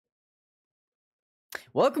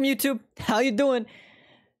Welcome, YouTube. How you doing?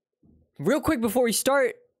 Real quick before we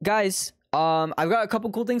start, guys, I've got a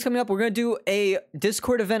couple cool things coming up. We're gonna do a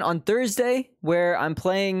Discord event on Thursday where I'm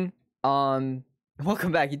playing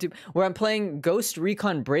welcome back, YouTube, where I'm playing Ghost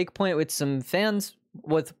Recon Breakpoint with some fans,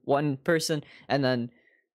 with one person, and then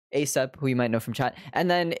ASAP, who you might know from chat.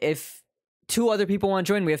 And then if two other people want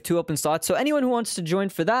to join, we have 2 open slots. So anyone who wants to join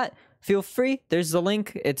for that, feel free. There's the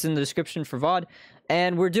link. It's in the description for VOD.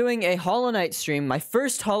 And we're doing a Hollow Knight stream, my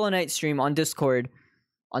first Hollow Knight stream on Discord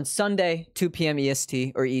on Sunday, 2 p.m.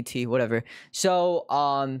 EST or ET, whatever. So,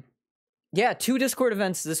 yeah, 2 Discord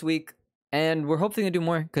events this week. And we're hoping to do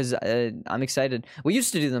more because I'm excited. We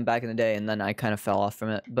used to do them back in the day, and then I kind of fell off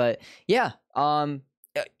from it. But yeah, all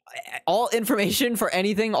information for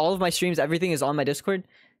anything, all of my streams, everything is on my Discord.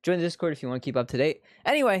 Join the Discord if you want to keep up to date.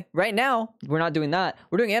 Anyway, right now, we're not doing that.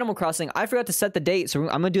 We're doing Animal Crossing. I forgot to set the date, so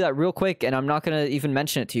I'm going to do that real quick, and I'm not going to even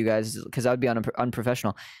mention it to you guys because that would be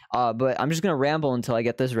unprofessional. But I'm just going to ramble until I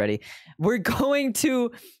get this ready. We're playing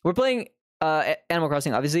Animal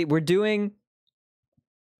Crossing, obviously. We're doing...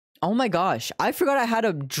 Oh my gosh, I forgot I had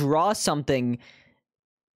to draw something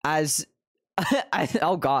as...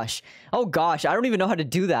 oh gosh, I don't even know how to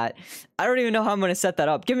do that. I don't even know how I'm gonna set that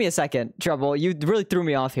up. Give me a second, Trouble. You really threw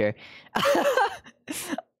me off here.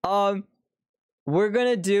 We're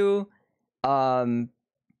gonna do Bunny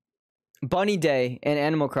Day in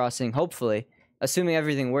Animal Crossing, hopefully, assuming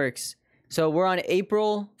everything works. So we're on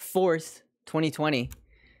April 4th, 2020.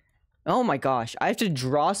 Oh my gosh, I have to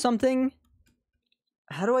draw something.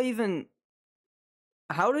 How do I even...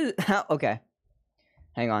 Okay.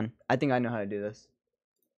 Hang on. I think I know how to do this.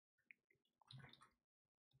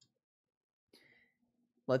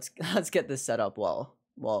 Let's get this set up while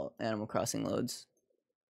Animal Crossing loads.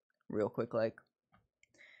 Real quick, like.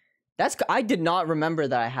 I did not remember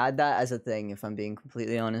that I had that as a thing, if I'm being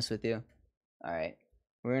completely honest with you. Alright.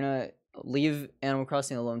 We're gonna leave Animal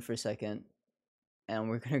Crossing alone for a second. And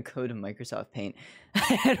we're gonna go to Microsoft Paint.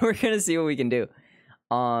 And we're gonna see what we can do.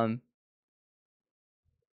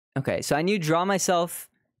 Okay, so I need to draw myself.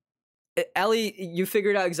 Ellie, you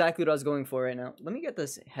figured out exactly what I was going for right now. Let me get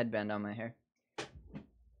this headband on my hair.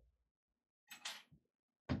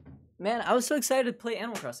 Man, I was so excited to play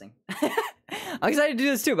Animal Crossing. I'm excited to do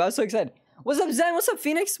this too, but I was so excited. What's up, Zen? What's up,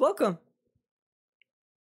 Phoenix? Welcome.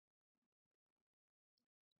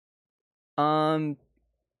 Okay,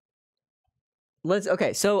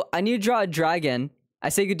 so I need to draw a dragon. I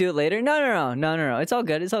said you could do it later. No. It's all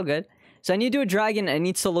good. It's all good. So I need to do a dragon, and it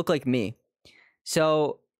needs to look like me.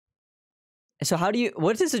 So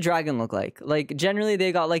what does a dragon look like? Like, generally,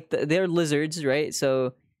 they got, like, they're lizards, right?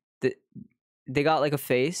 So, they got, like, a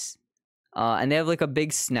face. And they have, like, a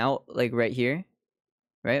big snout, like, right here.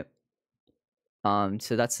 Right?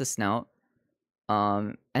 So that's the snout.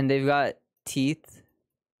 And they've got teeth.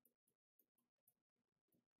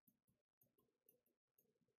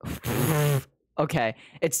 Okay.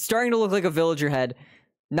 It's starting to look like a villager head.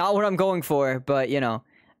 Not what I'm going for, but, you know.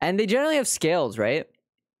 And they generally have scales, right?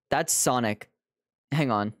 That's Sonic. Hang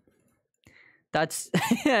on. That's...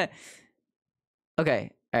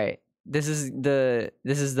 Okay, alright. This is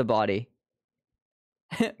the body.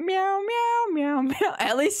 Meow, meow, meow, meow.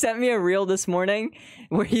 Ellie sent me a reel this morning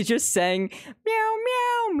where he just sang meow,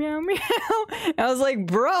 meow, meow, meow. And I was like,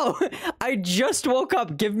 bro, I just woke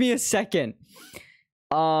up. Give me a second.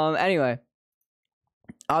 Anyway.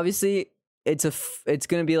 Obviously, it's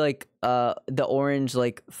gonna be like the orange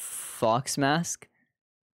like fox mask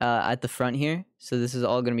at the front here. So this is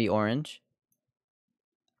all gonna be orange.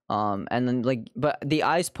 And then like, but the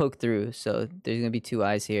eyes poke through, so there's gonna be 2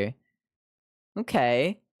 eyes here.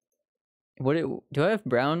 Okay. Do I have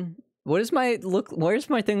brown? What does my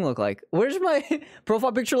thing look like? What does my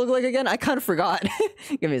profile picture look like again? I kind of forgot.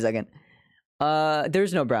 Give me a second.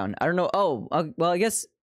 There's no brown. I don't know. Oh, well, I guess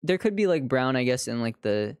there could be like brown, I guess, in like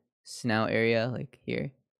the snout area, like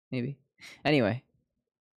here, maybe. Anyway,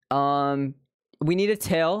 we need a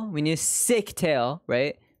tail. We need a sick tail,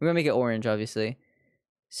 right? We're gonna make it orange, obviously.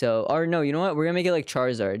 So, or no, you know what? We're gonna make it like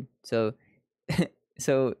Charizard. So,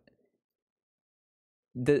 so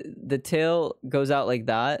the tail goes out like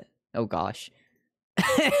that. Oh gosh.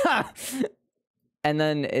 And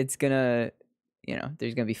then it's gonna, you know,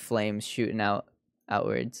 there's gonna be flames shooting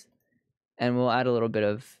outwards, and we'll add a little bit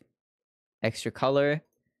of extra color.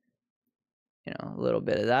 You know, a little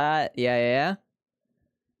bit of that. Yeah.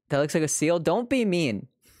 That looks like a seal. Don't be mean.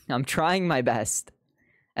 I'm trying my best.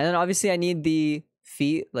 And then obviously I need the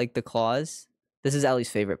feet, like the claws. This is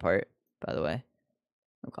Ellie's favorite part, by the way.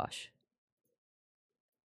 Oh gosh.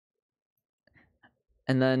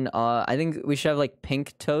 And then I think we should have like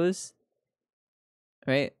pink toes.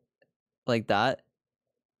 Right? Like that.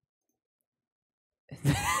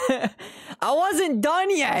 I wasn't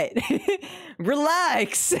done yet.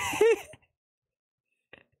 Relax.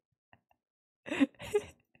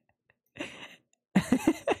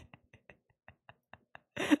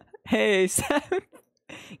 Hey, Sam.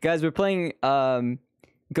 Guys, we're playing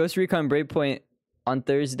Ghost Recon Breakpoint on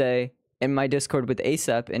Thursday in my Discord with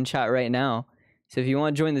ASAP in chat right now. So if you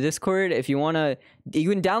want to join the Discord, if you want to, you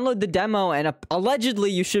can download the demo, and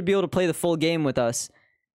allegedly you should be able to play the full game with us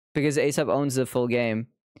because ASAP owns the full game.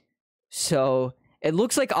 So it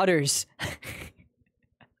looks like udders.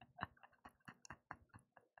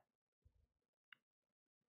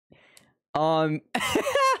 I'm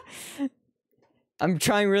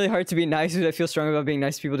trying really hard to be nice because I feel strong about being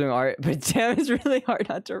nice to people doing art, but damn, it's really hard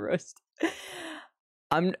not to roast.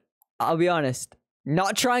 I'll be honest,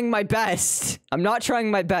 not trying my best. I'm not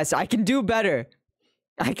trying my best. I can do better.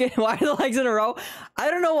 Why are the legs in a row?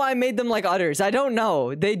 I don't know why I made them like udders. I don't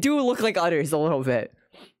know. They do look like udders a little bit.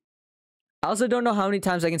 I also don't know how many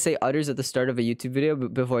times I can say udders at the start of a YouTube video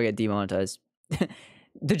before I get demonetized.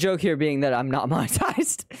 The joke here being that I'm not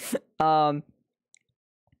monetized.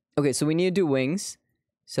 Okay, so we need to do wings.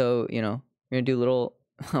 So, you know, we're gonna do little...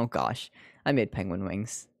 Oh gosh, I made penguin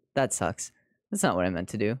wings. That sucks. That's not what I meant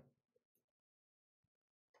to do.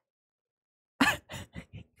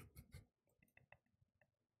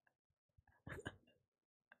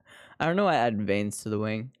 I don't know why I added veins to the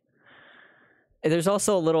wing. There's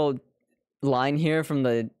also a little line here from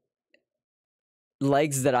the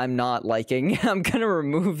legs that I'm not liking. I'm gonna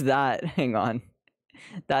remove that. Hang on.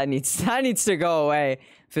 That needs to go away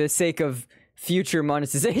for the sake of future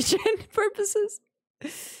monetization purposes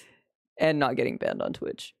and not getting banned on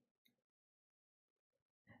Twitch.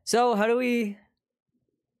 So what do we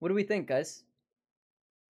think, guys?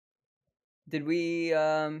 Did we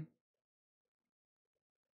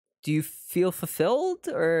do you feel fulfilled,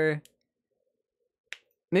 or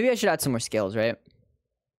maybe I should add some more scales, right?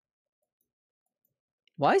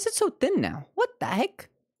 Why is it so thin now? What the heck?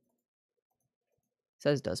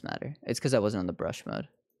 Size does matter. It's because I wasn't on the brush mode.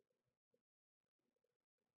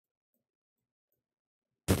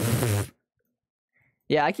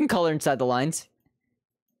 Yeah, I can color inside the lines.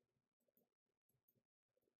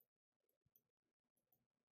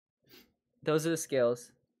 Those are the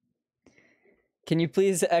scales. Can you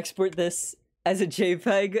please export this as a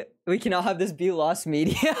JPEG? We cannot have this be lost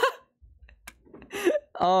media.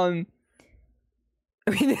 We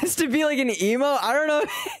need this to be like an emo. I don't know.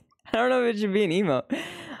 I don't know if it should be an emote.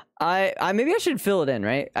 Maybe I should fill it in,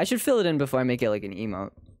 right? I should fill it in before I make it like an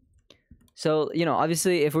emote. So, you know,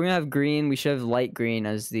 obviously, if we're gonna have green, we should have light green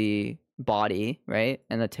as the body, right?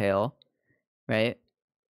 And the tail, right?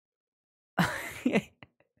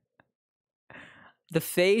 The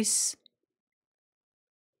face...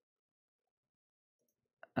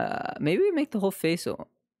 maybe we make the whole face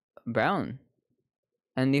brown.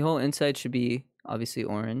 And the whole inside should be, obviously,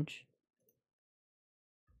 orange.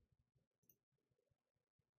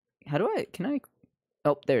 How do I... Can I...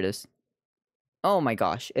 Oh, there it is. Oh my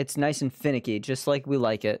gosh. It's nice and finicky, just like we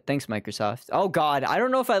like it. Thanks, Microsoft. Oh god, I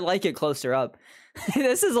don't know if I like it closer up.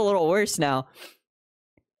 This is a little worse now.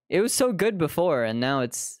 It was so good before, and now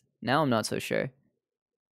it's... Now I'm not so sure.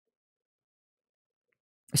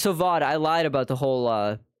 So, VOD, I lied about the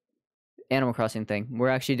whole, Animal Crossing thing. We're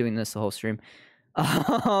actually doing this the whole stream.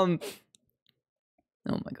 Oh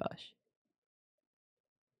my gosh.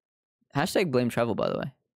 Hashtag blame travel, by the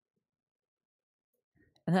way.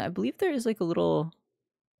 And I believe there is like a little...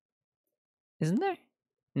 Isn't there?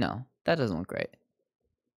 No, that doesn't look right.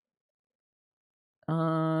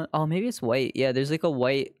 Oh, maybe it's white. Yeah, there's like a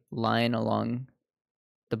white line along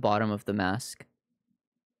the bottom of the mask.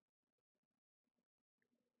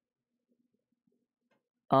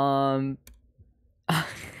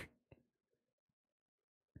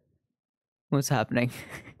 What's happening?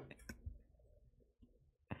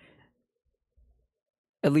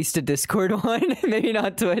 At least a Discord one, maybe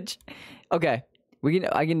not Twitch. Okay,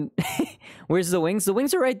 I can. Where's the wings? The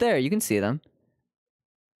wings are right there. You can see them.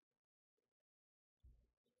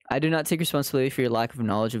 I do not take responsibility for your lack of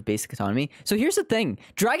knowledge of basic autonomy. So here's the thing.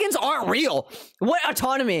 Dragons aren't real. What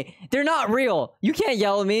autonomy? They're not real. You can't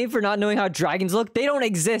yell at me for not knowing how dragons look. They don't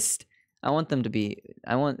exist. I want them to be...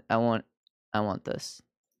 I want this.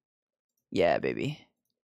 Yeah, baby.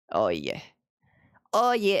 Oh, yeah.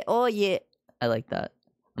 Oh, yeah. Oh, yeah. I like that.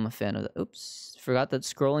 I'm a fan of that. Oops. Forgot that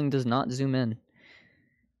scrolling does not zoom in.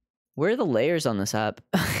 Where are the layers on this app?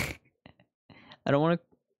 I don't want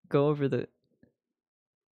to go over the...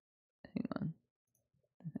 Hang on.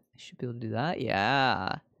 I should be able to do that.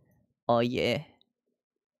 Yeah. Oh, yeah.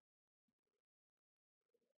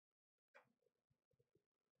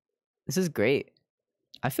 This is great.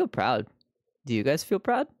 I feel proud. Do you guys feel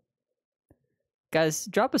proud? Guys,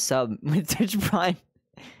 drop a sub with Twitch Prime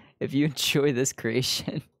if you enjoy this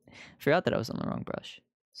creation. Forgot that I was on the wrong brush.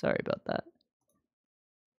 Sorry about that.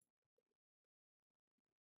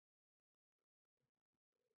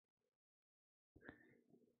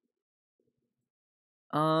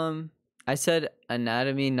 I said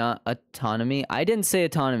anatomy, not autonomy. I didn't say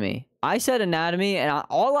autonomy. I said anatomy, and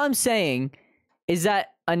all I'm saying is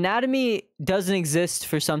that anatomy doesn't exist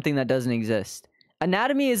for something that doesn't exist.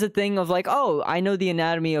 Anatomy is a thing of like, oh, I know the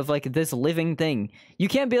anatomy of like this living thing. You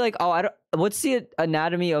can't be like, oh, what's the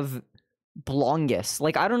anatomy of Blongus?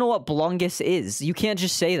 Like, I don't know what Blongus is. You can't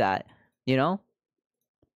just say that, you know?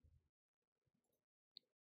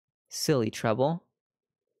 Silly Treble.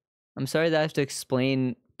 I'm sorry that I have to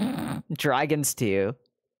explain dragons to you.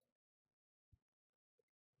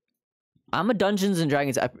 I'm a Dungeons and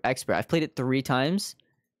Dragons expert. I've played it 3 times.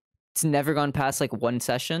 It's never gone past like 1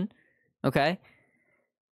 session. Okay?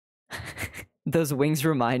 Those wings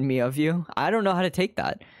remind me of you. I don't know how to take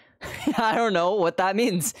that. I don't know what that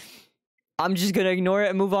means. I'm just gonna ignore it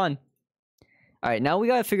and move on. Alright, now we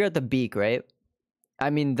gotta figure out the beak, right? I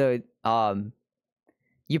mean, the,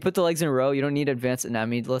 you put the legs in a row. You don't need advanced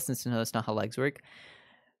anatomy lessons to know that's not how legs work.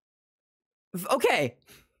 Okay.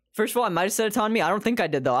 First of all, I might have said autonomy. I don't think I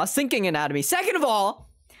did, though. I was thinking anatomy. Second of all,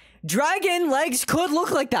 dragon legs could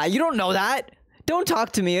look like that. You don't know that. Don't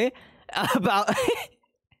talk to me about...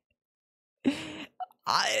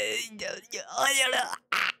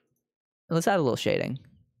 Let's add a little shading.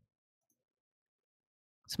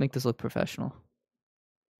 Let's make this look professional.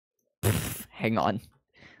 Hang on.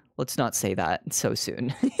 Let's not say that so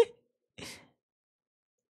soon.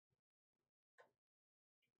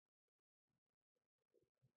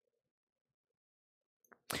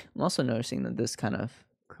 I'm also noticing that this kind of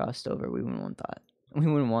crossed over. We wouldn't want that. We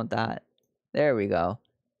wouldn't want that. There we go.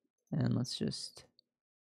 And let's just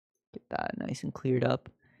get that nice and cleared up.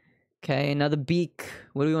 Okay, now the beak.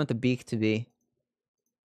 What do we want the beak to be?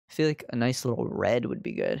 I feel like a nice little red would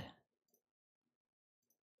be good.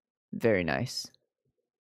 Very nice.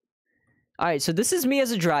 Alright, so this is me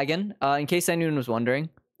as a dragon, in case anyone was wondering.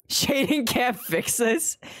 Shading can't fix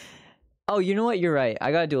this. Oh, you know what? You're right.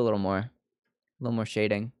 I gotta do a little more. A little more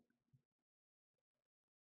shading.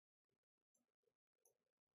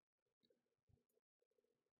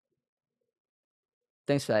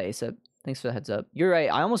 Thanks for that, ASAP. Thanks for the heads up. You're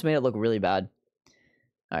right. I almost made it look really bad.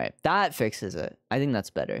 Alright, that fixes it. I think that's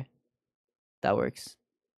better. That works.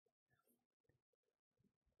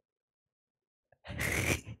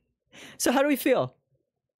 So how do we feel?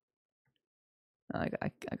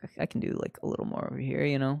 I can do like a little more over here,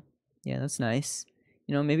 you know? Yeah, that's nice.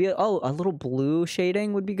 You know, maybe, oh, a little blue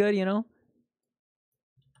shading would be good, you know?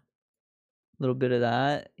 A little bit of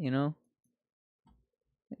that, you know?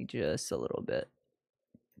 Like just a little bit.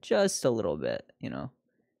 Just a little bit, you know?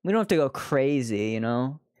 We don't have to go crazy, you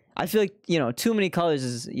know? I feel like, you know, too many colors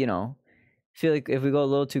is, you know... I feel like if we go a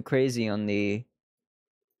little too crazy on the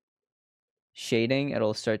shading,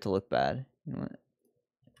 it'll start to look bad. You know what?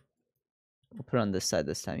 We'll put it on this side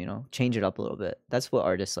this time, you know? Change it up a little bit. That's what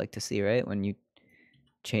artists like to see, right? When you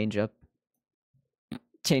change it up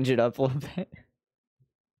a little bit.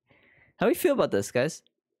 How do you feel about this, guys?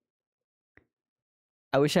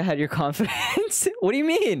 I wish I had your confidence. What do you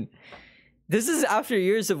mean? This is after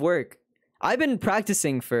years of work. I've been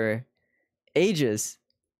practicing for ages.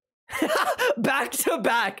 Back to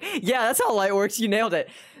back. Yeah, that's how light works. You nailed it.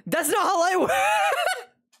 That's not how light works.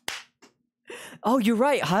 Oh, you're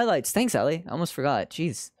right. Highlights. Thanks, Ellie. I almost forgot.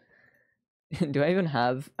 Jeez. Do I even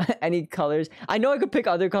have any colors? I know I could pick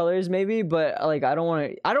other colors maybe, but like I don't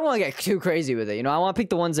want to get too crazy with it. You know, I want to pick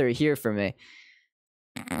the ones that are here for me.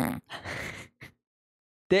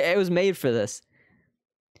 It was made for this.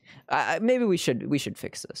 Maybe we should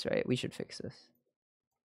fix this, right? We should fix this.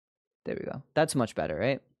 There we go. That's much better,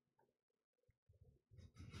 right?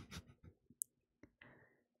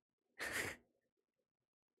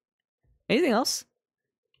 Anything else?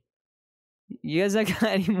 You guys got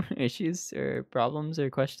any more issues or problems or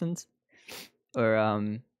questions? Or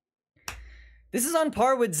this is on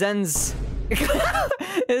par with Zen's this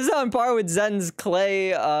is on par with Zen's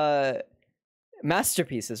clay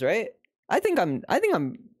masterpieces, right? I think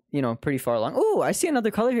I'm you know, pretty far along. Oh, I see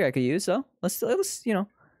another color here I could use, so let's you know.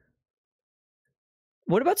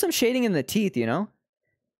 What about some shading in the teeth, you know?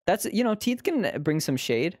 That's, you know, teeth can bring some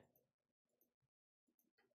shade.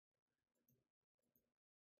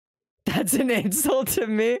 That's an insult to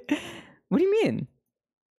me. What do you mean?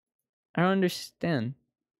 I don't understand.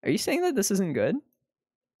 Are you saying that this isn't good?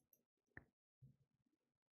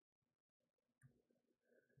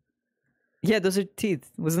 Yeah, those are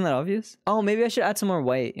teeth. Wasn't that obvious? Oh, maybe I should add some more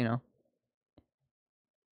white, you know.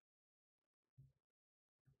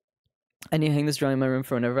 I need to hang this drawing in my room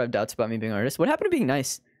for whenever I have doubts about me being an artist. What happened to being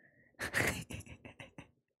nice?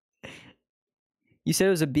 You said it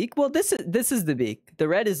was a beak? Well, this is the beak. The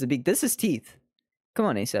red is the beak. This is teeth. Come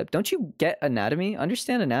on, ASAP. Don't you get anatomy?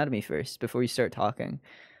 Understand anatomy first before you start talking.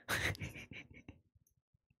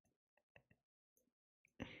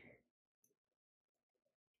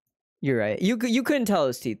 You're right. You couldn't tell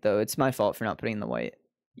his teeth, though. It's my fault for not putting the white.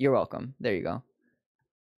 You're welcome. There you go.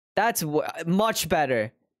 That's much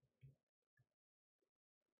better.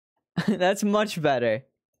 That's much better.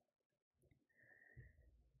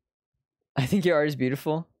 I think your art is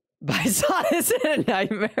beautiful. But I saw this in a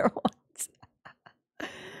nightmare once.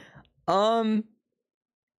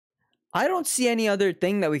 I don't see any other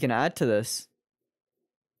thing that we can add to this.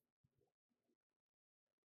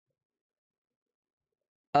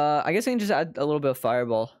 I guess I can just add a little bit of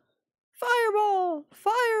fireball. Fireball!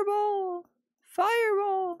 Fireball!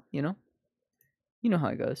 Fireball! You know? You know how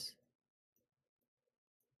it goes.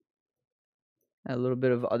 Add a little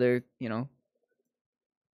bit of other, you know,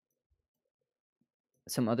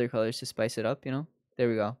 some other colors to spice it up, you know? There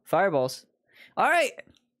we go. Fireballs. Alright!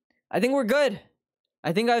 I think we're good.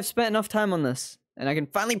 I think I've spent enough time on this. And I can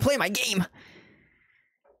finally play my game!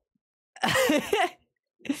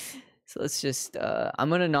 So let's just, I'm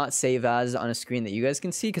gonna not save as on a screen that you guys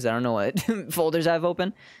can see, because I don't know what folders I have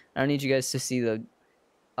open. I don't need you guys to see the,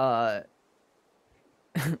 I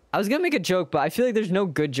was gonna make a joke, but I feel like there's no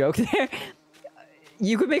good joke there.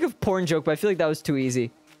 You could make a porn joke, but I feel like that was too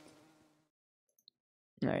easy.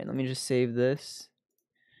 Alright, let me just save this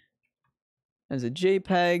as a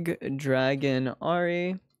JPEG, Dragon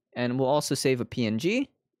Ari, and we'll also save a PNG.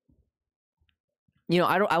 You know,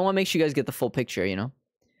 I want to make sure you guys get the full picture, you know?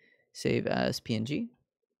 Save as PNG.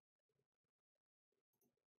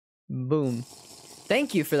 Boom.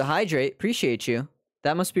 Thank you for the hydrate. Appreciate you.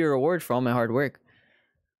 That must be a reward for all my hard work.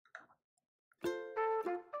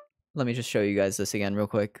 Let me just show you guys this again real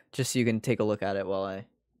quick, just so you can take a look at it while I...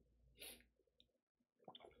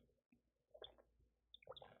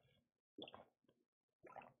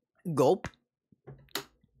 Gulp.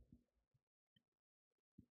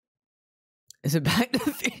 Is it back to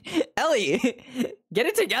the... Ellie, get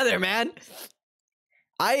it together, man.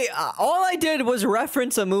 All I did was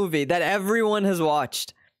reference a movie that everyone has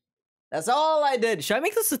watched. That's all I did. Should I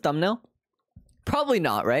make this a thumbnail? Probably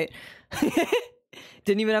not, right?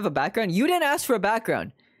 Didn't even have a background. You didn't ask for a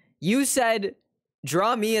background. You said,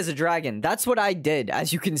 draw me as a dragon. That's what I did,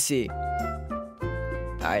 as you can see.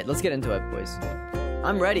 All right, let's get into it, boys.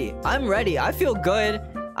 I'm ready. I'm ready. I feel good.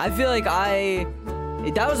 I feel like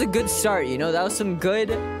that was a good start, you know? That was some good,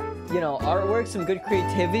 you know, artwork, some good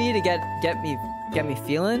creativity to get me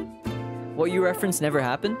feeling. What you referenced never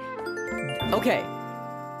happened. Okay.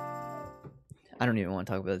 I don't even want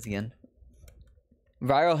to talk about this again.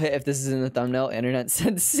 Viral hit if this is in the thumbnail. Internet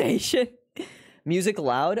sensation. Music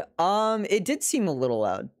loud. It did seem a little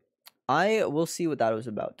loud. I will see what that was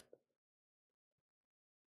about.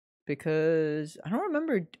 Because I don't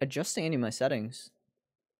remember adjusting any of my settings.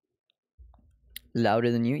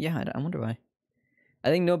 Louder than you? Yeah, I wonder why. I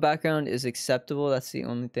think no background is acceptable. That's the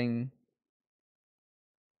only thing.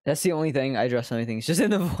 That's the only thing. I adjust anything. It's just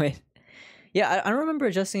in the void. Yeah, I don't remember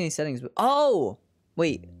adjusting any settings. But oh!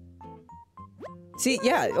 Wait. See,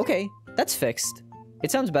 yeah, okay. That's fixed.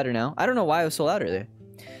 It sounds better now. I don't know why I was so loud earlier.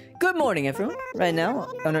 Good morning, everyone. Right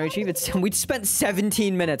now, on our retrieve, we spent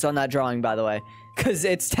 17 minutes on that drawing, by the way. Because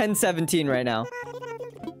it's 10:17 right now.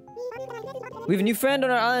 We have a new friend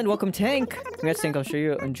on our island. Welcome, Tank. Congrats, Tank. I'm sure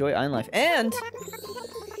you'll enjoy island life. And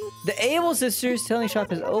the Able Sisters Tailoring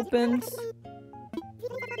Shop has opened.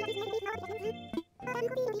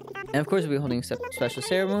 And of course, we'll be holding a special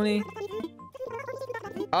ceremony.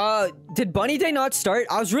 Did Bunny Day not start?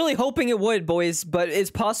 I was really hoping it would, boys, but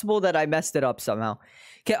it's possible that I messed it up somehow.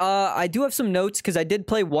 Okay, I do have some notes because I did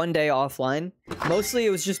play one day offline. Mostly it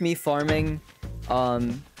was just me farming.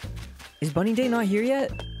 Is Bunny Day not here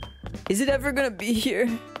yet? Is it ever gonna be here?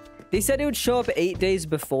 They said it would show up 8 days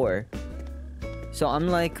before. So I'm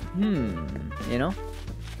like, you know?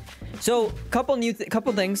 So, couple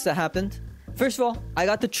things that happened. First of all, I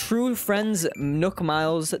got the True Friends Nook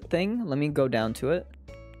Miles thing. Let me go down to it.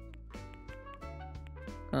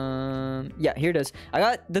 Yeah, here it is. I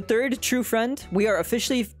got the 3rd true friend. We are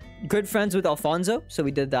officially good friends with Alfonso, so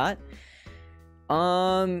we did that.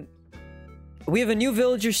 We have a new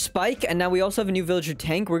villager, Spike, and now we also have a new villager,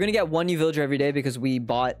 Tank. We're gonna get one new villager every day because we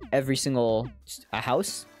bought every single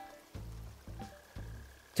house.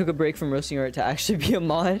 Took a break from roasting art to actually be a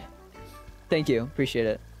mod. Thank you, appreciate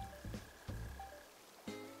it.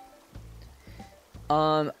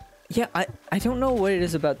 Yeah, I don't know what it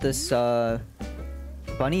is about this,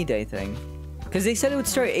 Bunny Day thing. Because they said it would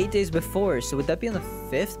start 8 days before, so would that be on the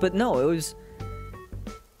 5th? But no, it's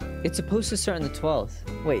supposed to start on the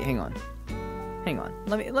 12th. Wait, hang on. Hang on.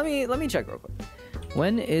 Let me check real quick.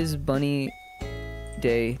 When is Bunny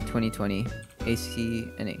Day 2020?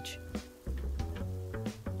 ACNH.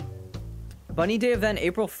 Bunny Day event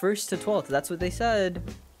April 1st to 12th. That's what they said.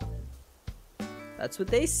 That's what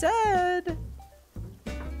they said.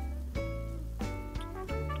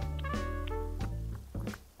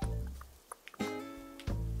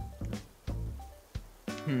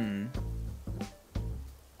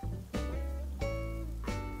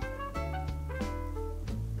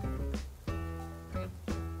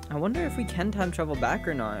 I wonder if we can time travel back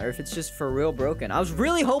or not, or if it's just for real broken. I was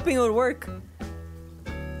really hoping it would work.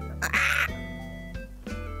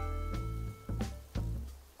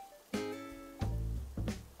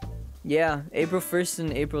 Yeah, April 1st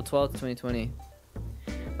and April 12th, 2020.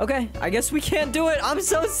 Okay, I guess we can't do it. I'm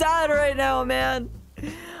so sad right now, man.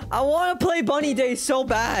 I want to play Bunny Day so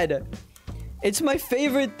bad. It's my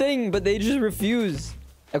favorite thing, but they just refuse.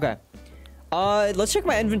 Okay. Let's check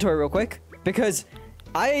my inventory real quick, because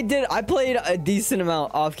I played a decent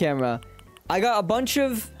amount off camera. I got a bunch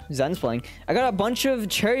of... Zen's playing. I got a bunch of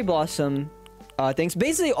cherry blossom things.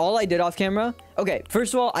 Basically, all I did off camera... Okay,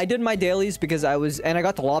 first of all, I did my dailies because I was... And I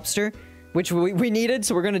got the lobster, which we needed,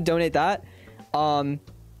 so we're going to donate that.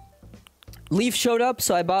 Leaf showed up,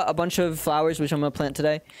 so I bought a bunch of flowers, which I'm going to plant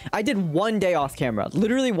today. I did 1 day off camera.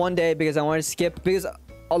 Literally 1 day, because I wanted to skip... Because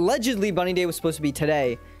allegedly, Bunny Day was supposed to be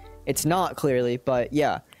today. It's not, clearly, but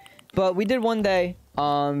yeah. But we did 1 day.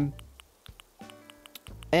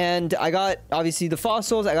 And I got, obviously, the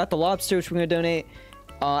fossils. I got the lobster, which we're going to donate.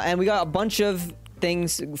 And we got a bunch of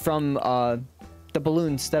things from the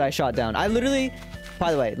balloons that I shot down. I literally...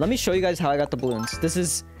 By the way, let me show you guys how I got the balloons. This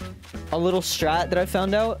is a little strat that I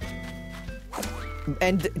found out.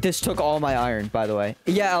 And this took all my iron, by the way.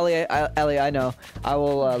 Yeah, Ellie, I know. I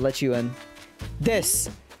will let you in. This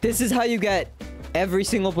is how you get every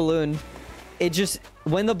single balloon. It just...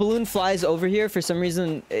 When the balloon flies over here, for some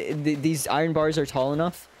reason, these iron bars are tall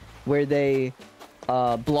enough where they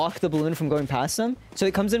block the balloon from going past them. So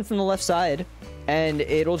it comes in from the left side, and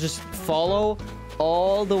it'll just follow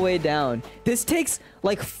all the way down. This takes,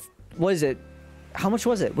 like, what is it? How much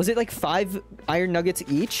was it? Was it, like, 5 iron nuggets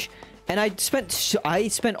each? And I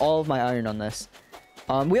spent all of my iron on this.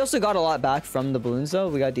 We also got a lot back from the balloons, though.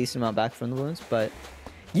 We got a decent amount back from the balloons, but...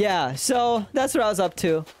 Yeah, so that's what I was up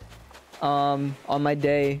to. On my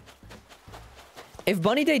day. If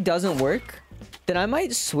Bunny Day doesn't work, then I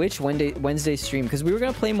might switch Wednesday stream, because we were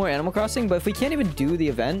gonna play more Animal Crossing, but if we can't even do the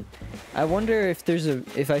event, I wonder if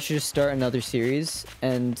if I should just start another series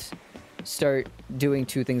and start doing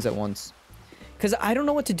 2 things at once. Because I don't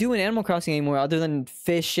know what to do in Animal Crossing anymore other than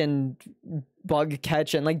fish and bug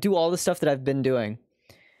catch and like do all the stuff that I've been doing.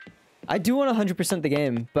 I do want 100% the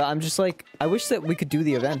game, but I'm just like, I wish that we could do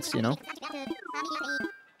the events, you know?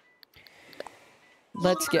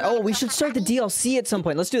 Let's get... Oh, we should start the DLC at some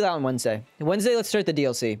point. Let's do that on Wednesday. Wednesday, let's start the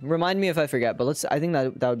DLC. Remind me if I forget, but let's... I think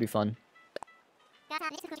that would be fun.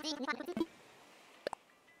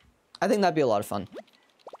 I think that'd be a lot of fun.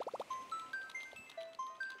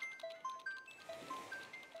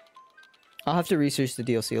 I'll have to research the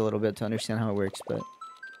DLC a little bit to understand how it works, but...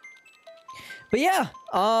 But yeah,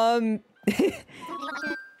 I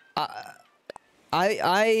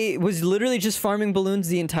was literally just farming balloons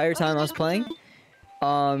the entire time I was playing.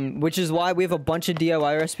 Which is why we have a bunch of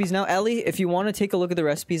DIY recipes now. Ellie, if you want to take a look at the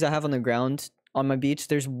recipes I have on the ground on my beach,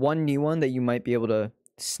 there's one new one that you might be able to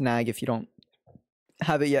snag if you don't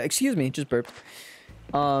have it yet. Excuse me, just burped.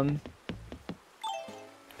 But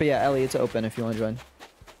yeah, Ellie, it's open if you want to join.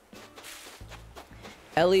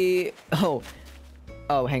 Ellie... Oh,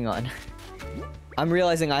 hang on. I'm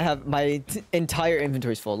realizing I have my entire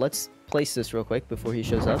inventory's full. Let's place this real quick before he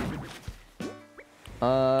shows up.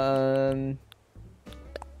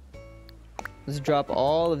 Let's drop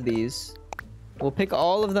all of these. We'll pick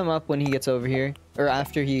all of them up when he gets over here. Or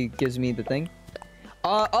after he gives me the thing.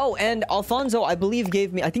 Oh, and Alfonso, I believe,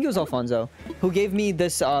 gave me... I think it was Alfonso who gave me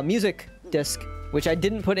this music disc, which I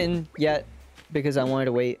didn't put in yet because I wanted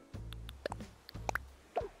to wait.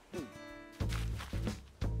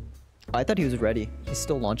 I thought he was ready. He's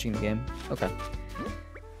still launching the game. Okay.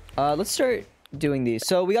 Let's start doing these.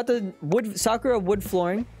 So we got the Sakura wood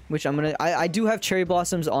flooring, which I'm gonna... I do have cherry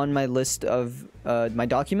blossoms on my list of my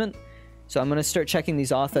document. So I'm gonna start checking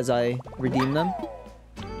these off as I redeem them.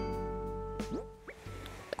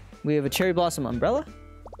 We have a cherry blossom umbrella.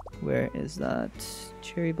 Where is that?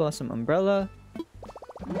 Cherry blossom umbrella.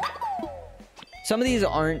 Some of these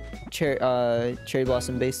aren't cherry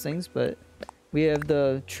blossom based things, but we have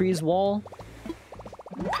the trees wall.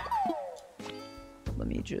 Let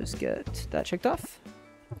me just get that checked off.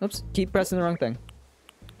 Oops, keep pressing the wrong thing.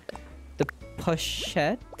 The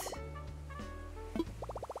pochette.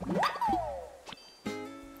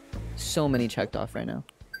 So many checked off right now.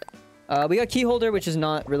 We got key holder, which is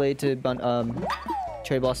not related to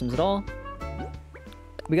cherry blossoms at all.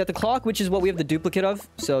 We got the clock, which is what we have the duplicate of.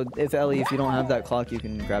 So if Ellie, if you don't have that clock, you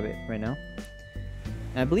can grab it right now.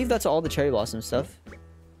 And I believe that's all the cherry blossom stuff.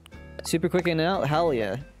 Super quick in and out. Hell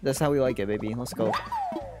yeah. That's how we like it, baby. Let's go.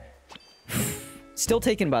 Still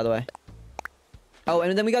taken, by the way. Oh,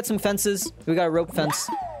 and then we got some fences. We got a rope fence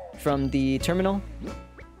from the terminal.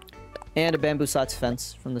 And a bamboo slats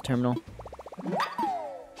fence from the terminal.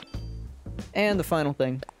 And the final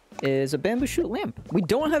thing is a bamboo shoot lamp. We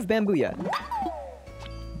don't have bamboo yet.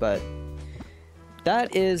 But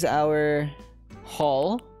that is our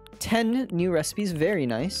haul. 10 new recipes. Very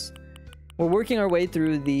nice. We're working our way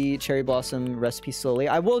through the cherry blossom recipe slowly.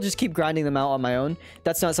 I will just keep grinding them out on my own.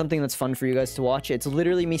 That's not something that's fun for you guys to watch. It's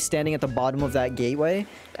literally me standing at the bottom of that gateway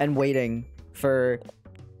and waiting for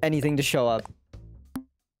anything to show up.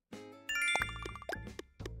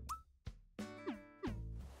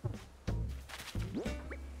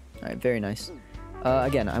 Alright, very nice.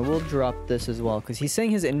 Again, I will drop this as well, because he's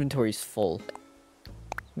saying his inventory is full. So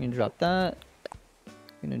I'm gonna drop that.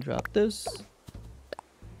 I'm gonna drop this.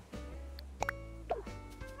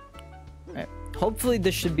 Alright. Hopefully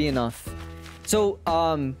this should be enough. So,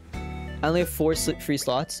 I only have 4 free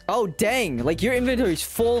slots. Oh, dang! Like, your inventory is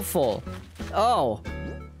full. Oh.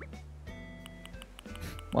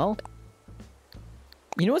 Well.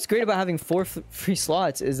 You know what's great about having 4 free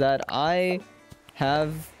slots is that I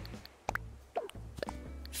have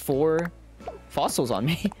 4 fossils on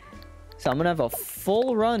me. So I'm gonna have a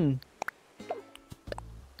full run.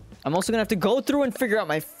 I'm also gonna have to go through and figure out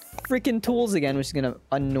my freaking tools again, which is gonna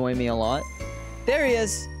annoy me a lot. There he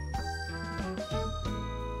is.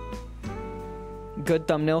 Good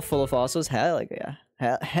thumbnail full of fossils. Hell yeah.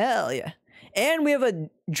 Hell yeah. And we have a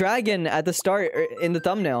dragon at the start in the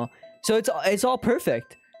thumbnail. So it's all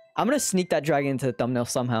perfect. I'm gonna sneak that dragon into the thumbnail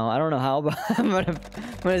somehow. I don't know how, but I'm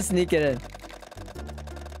gonna sneak it in.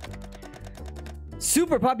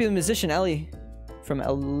 Super popular musician Ellie from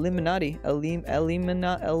Illuminati.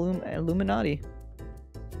 Illuminati.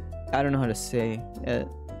 I don't know how to say it.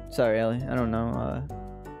 Sorry, Ellie. I don't know.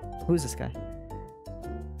 Who's this guy?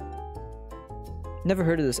 Never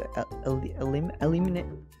heard of this. Illuminati?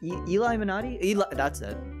 That's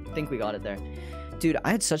it. I think we got it there. Dude,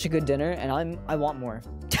 I had such a good dinner, and I want more.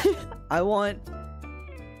 I want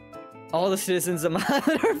all the citizens of my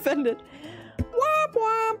island are offended. Womp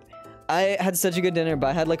womp. I had such a good dinner, but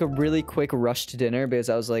I had like a really quick rush to dinner because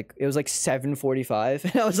I was like, it was like 7:45,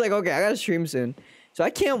 and I was like, okay, I gotta stream soon. So I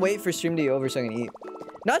can't wait for stream to be over so I can eat.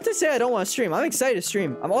 Not to say I don't want to stream. I'm excited to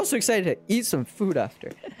stream. I'm also excited to eat some food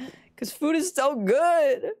after, because food is so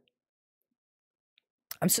good.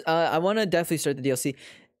 I want to definitely start the DLC.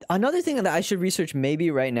 Another thing that I should research maybe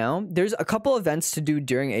right now, there's a couple events to do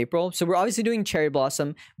during April. So we're obviously doing Cherry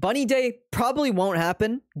Blossom. Bunny Day probably won't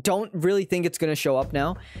happen. Don't really think it's going to show up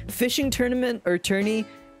now. Fishing tournament or tourney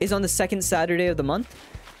is on the 2nd Saturday of the month,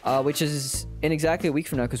 which is in exactly a week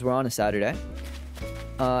from now because we're on a Saturday.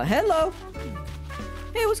 Hello.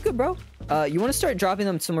 Hey, what's good, bro? You want to start dropping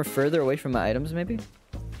them somewhere further away from my items, maybe?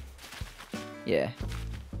 Yeah.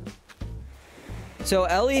 So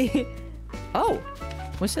Ellie... Oh.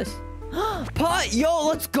 What's this? Pot! Yo,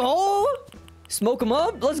 let's go! Smoke them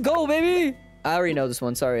up? Let's go, baby! I already know this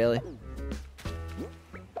one. Sorry, Ellie.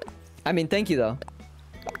 I mean, thank you, though.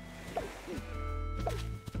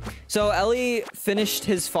 So, Ellie finished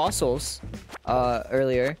his fossils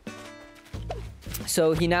earlier.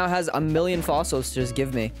 So, he now has 1,000,000 fossils to just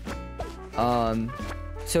give me.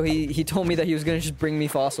 So, he told me that he was going to just bring me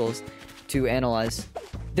fossils to analyze.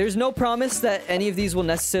 There's no promise that any of these will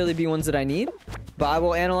necessarily be ones that I need. But I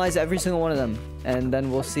will analyze every single one of them, and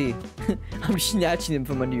then we'll see. I'm snatching them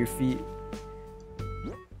from under your feet.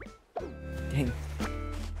 Dang.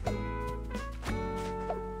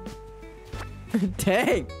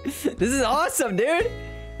 Dang. This is awesome, dude.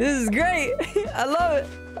 This is great. I love it.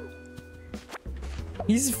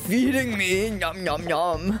 He's feeding me. Yum, yum,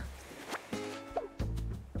 yum.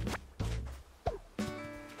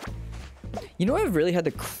 You know what I've really had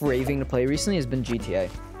the craving to play recently has been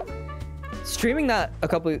GTA. Streaming that a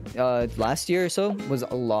couple last year or so was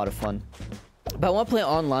a lot of fun, but I want to play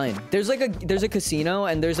online. There's a casino,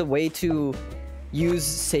 and there's a way to use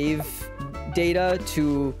save data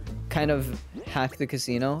to kind of hack the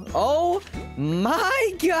casino. Oh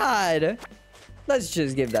my god, Let's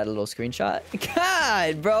just give that a little screenshot.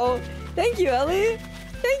 God, bro. Thank you, Ellie.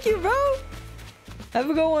 Thank you, bro. Have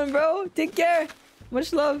a good one, bro. Take care.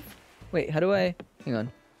 Much love. Wait, how do I... Hang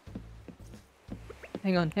on.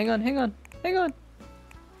 Hang on, hang on, hang on. Hang on.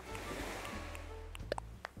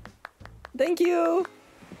 Thank you.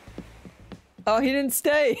 Oh, he didn't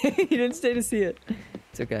stay. He didn't stay to see it.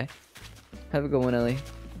 It's okay. Have a good one, Ellie.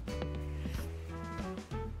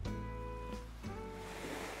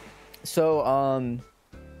 So, I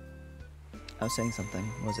was saying something.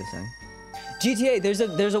 What was I saying? GTA,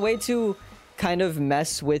 there's a way to kind of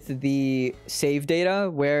mess with the save data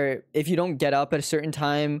where if you don't get up at a certain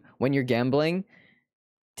time when you're gambling,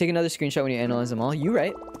 take another screenshot when you analyze them all. You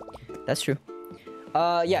right. That's true.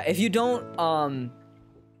 Yeah, if you don't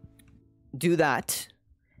do that,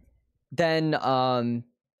 then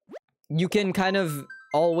you can kind of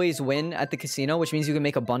always win at the casino, which means you can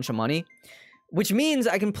make a bunch of money. Which means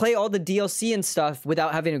I can play all the DLC and stuff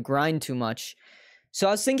without having to grind too much. So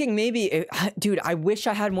I was thinking maybe... Dude, I wish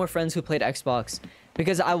I had more friends who played Xbox.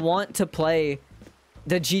 Because I want to play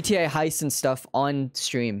the GTA heist and stuff on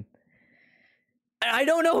stream. And I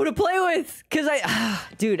don't know who to play with! Because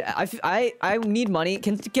dude, I need money.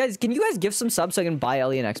 Can you guys give some subs so I can buy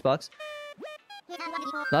Ellie an Xbox?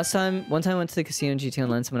 One time I went to the casino in GTA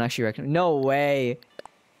Online, someone actually recommended... No way!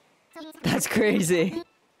 That's crazy.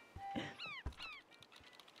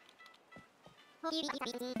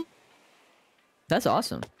 That's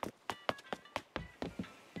awesome.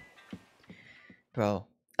 Bro.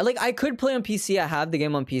 Like, I could play on PC. I have the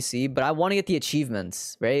game on PC, but I want to get the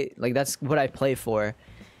achievements, right? Like, that's what I play for.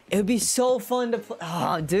 It would be so fun to play.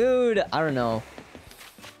 Oh, dude. I don't know.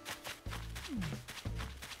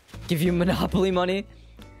 Give you Monopoly money?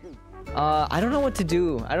 I don't know what to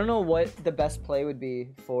do. I don't know what the best play would be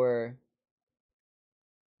for...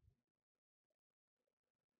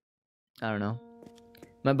 I don't know.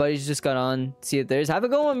 My buddies just got on. See if there's. Have a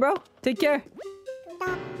good one, bro. Take care.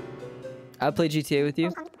 I'll play GTA with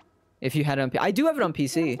you. If you had it on I do have it on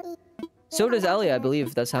PC. So does Ellie, I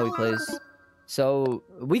believe. That's how he plays. So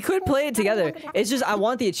we could play it together. It's just I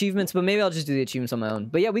want the achievements, but maybe I'll just do the achievements on my own.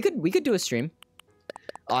 But yeah, we could do a stream.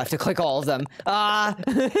 Oh, I have to click all of them. Ah.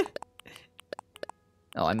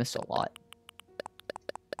 Oh, I missed a lot.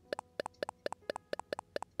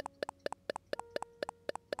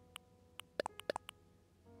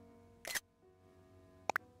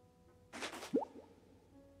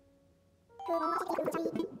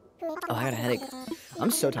 Oh, I got a headache.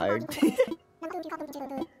 I'm so tired.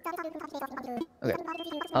 Okay.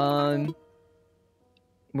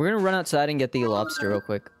 We're gonna run outside and get the lobster real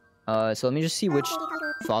quick. So let me just see which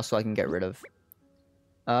fossil I can get rid of.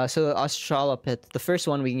 So the Australopith, the first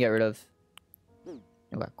one we can get rid of.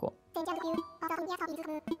 Okay, cool.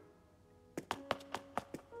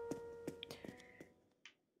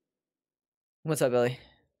 What's up, Ellie?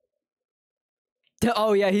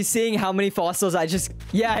 Oh yeah, he's seeing how many fossils I just...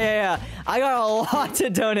 Yeah. I got a lot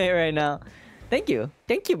to donate right now. Thank you,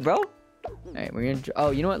 bro. Alright, we're gonna...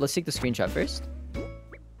 Oh, you know what? Let's take the screenshot first.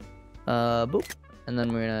 Boop. And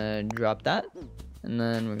then we're gonna drop that. And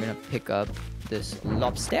then we're gonna pick up this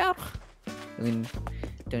lobster. We can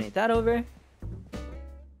donate that over.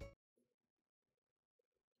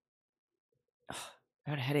 Oh, I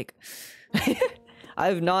got a headache. I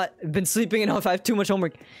have not been sleeping enough. I have too much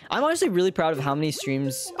homework. I'm honestly really proud of how many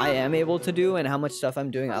streams I am able to do and how much stuff I'm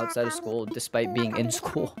doing outside of school despite being in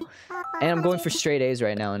school. And I'm going for straight A's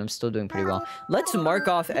right now and I'm still doing pretty well. Let's mark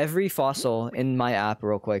off every fossil in my app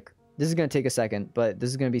real quick. This is going to take a second, but this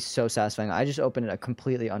is going to be so satisfying. I just opened a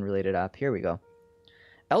completely unrelated app. Here we go.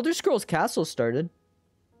 Elder Scrolls Castle started.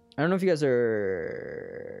 I don't know if you guys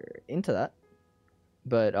are into that.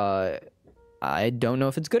 But I don't know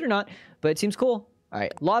if it's good or not. But it seems cool. All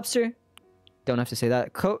right, lobster. Don't have to say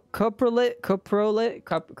that. Coprolite.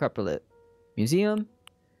 Museum.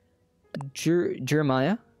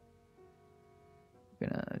 Jeremiah. We're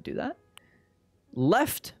gonna do that.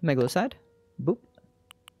 Left megalocide. Boop.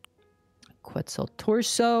 Quetzal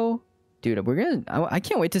torso. Dude, we're gonna... I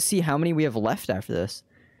can't wait to see how many we have left after this.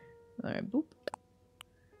 All right, boop.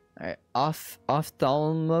 All right,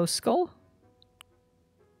 ophthalmo skull.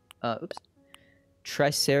 Oops.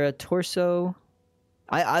 Tricera torso.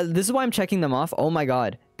 This is why I'm checking them off. Oh my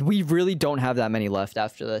god. We really don't have that many left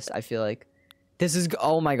after this, I feel like. This is...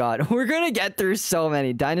 Oh my god. We're gonna get through so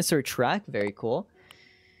many. Dinosaur track. Very cool.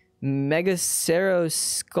 Megacero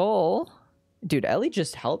skull. Dude, Ellie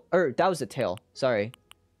just helped... Or, that was a tail. Sorry.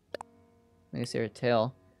 Megacero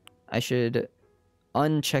tail. I should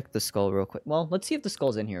uncheck the skull real quick. Well, let's see if the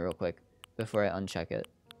skull's in here real quick before I uncheck it.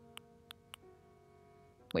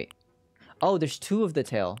 Wait. Oh, there's two of the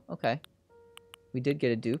tail. Okay. We did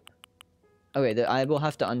get a dupe. Okay, I will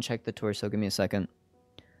have to uncheck the torso. Give me a second.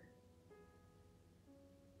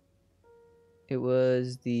 It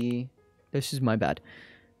was the... This is my bad.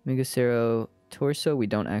 Megacero torso we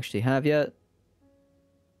don't actually have yet.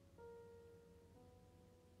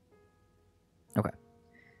 Okay.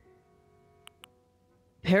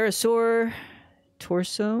 Parasaur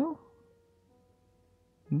torso.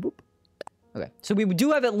 Boop. Okay, so we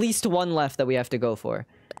do have at least one left that we have to go for.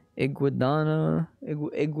 Iguanodon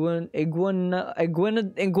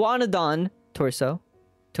torso.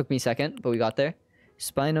 Took me a second, but we got there.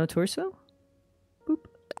 Spino torso. Boop.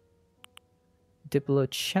 Diplo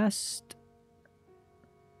chest.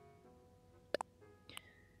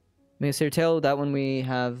 Megaceratail, that one we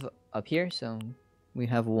have up here, so we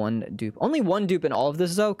have one dupe. Only one dupe in all of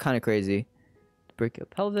this, though. Kind of crazy.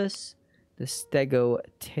 Brachiopelvis. The stego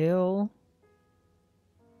tail.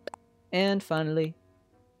 And finally,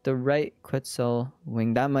 the right Quetzal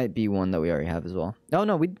wing. That might be one that we already have as well. Oh,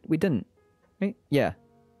 no, we didn't. Right? Yeah.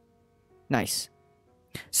 Nice.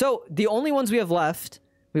 So, the only ones we have left,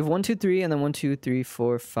 we have 1, 2, 3, and then 1, 2, 3,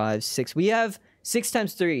 4, 5, 6. We have 6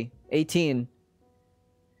 times 3, 18.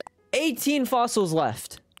 18 fossils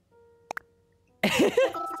left.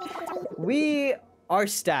 We are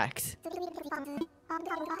stacked.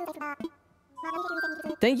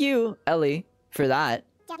 Thank you, Ellie, for that.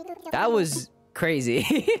 That was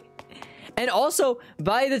crazy. And also,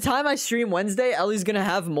 by the time I stream Wednesday, Ellie's gonna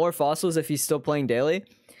have more fossils if he's still playing daily.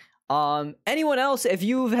 Anyone else, if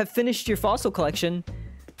you have finished your fossil collection,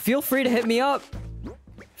 feel free to hit me up.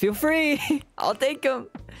 Feel free. I'll take them.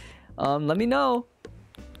 Let me know.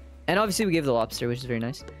 And obviously we gave the lobster, which is very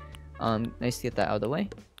nice. Nice to get that out of the way.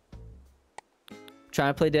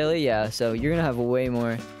 Trying to play daily? Yeah, so you're gonna have way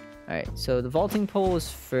more. Alright, so the vaulting pole was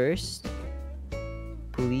first.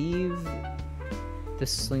 Believe the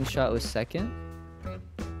slingshot was second.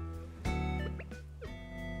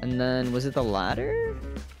 And then, was it the ladder?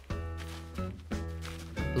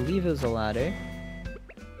 I believe it was the ladder.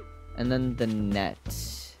 And then the net.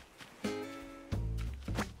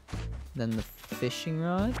 Then the fishing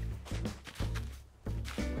rod.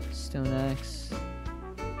 Stone axe.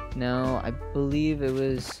 No, I believe it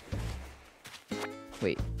was...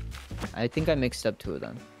 Wait. I think I mixed up two of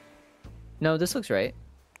them. No, this looks right.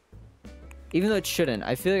 Even though it shouldn't.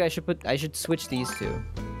 I feel like I should switch these two.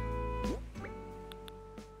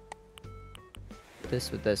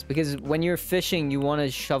 This with this. Because when you're fishing, you want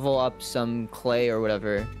to shovel up some clay or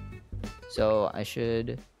whatever. So I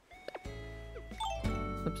should...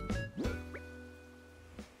 Oops.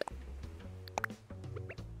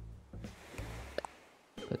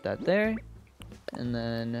 Put that there. And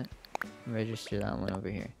then register that one over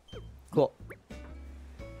here. Cool.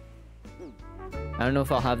 I don't know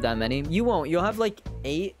if I'll have that many. You won't. You'll have like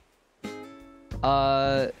 8.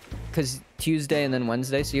 Because Tuesday and then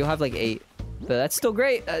Wednesday. So you'll have like 8. But that's still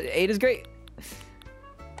great. 8 is great.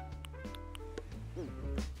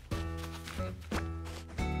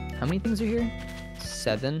 How many things are here?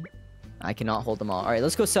 7. I cannot hold them all. Alright,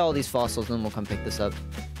 let's go sell all these fossils and then we'll come pick this up.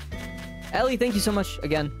 Ellie, thank you so much.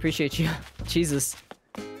 Again, appreciate you. Jesus.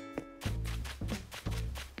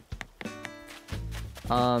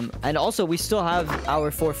 And also, we still have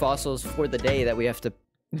our 4 fossils for the day that we have to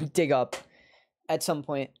dig up at some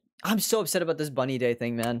point. I'm so upset about this bunny day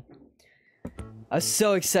thing, man. I was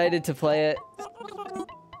so excited to play it.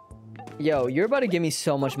 Yo, you're about to give me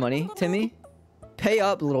so much money, Timmy. Pay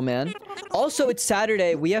up, little man. Also, it's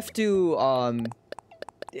Saturday. We have to,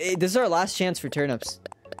 this is our last chance for turnips.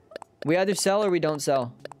 We either sell or we don't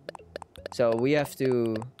sell. So, we have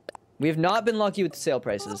to... We have not been lucky with the sale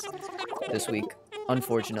prices this week.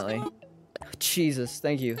 Unfortunately. Jesus,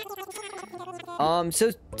 thank you.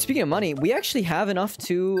 So speaking of money, we actually have enough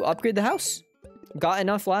to upgrade the house. Got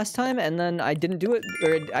enough last time, and then I didn't do it,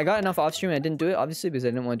 or I got enough off stream. And I didn't do it obviously because I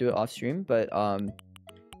didn't want to do it off stream. But alright,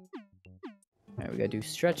 we gotta do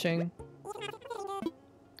stretching.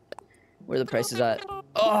 Where the price is at?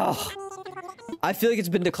 Oh, I feel like it's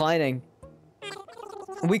been declining.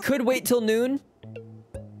 We could wait till noon,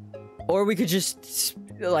 or we could just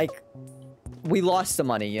like. We lost the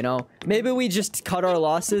money, you know? Maybe we just cut our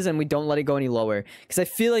losses and we don't let it go any lower. Because I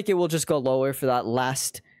feel like it will just go lower for that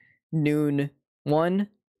last noon one.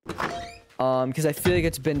 Because I feel like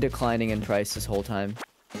it's been declining in price this whole time.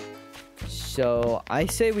 So, I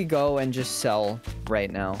say we go and just sell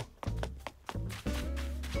right now.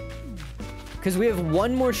 Because we have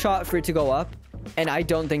one more shot for it to go up. And I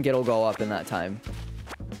don't think it'll go up in that time.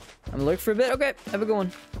 I'm gonna look for a bit. Okay, have a good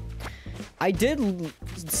one. I did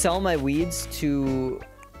sell my weeds to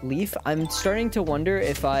Leaf. I'm starting to wonder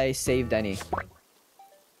if I saved any.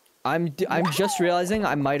 I'm just realizing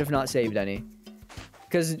I might have not saved any.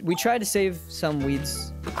 Because we tried to save some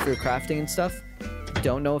weeds for crafting and stuff.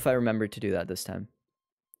 Don't know if I remember to do that this time.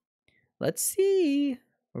 Let's see.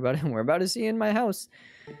 We're about to see in my house.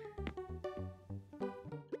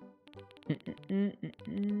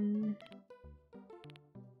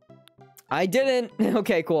 I didn't.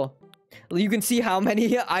 Okay, cool. You can see how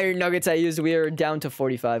many iron nuggets I used. We are down to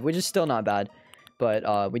 45, which is still not bad.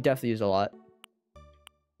 But we definitely used a lot.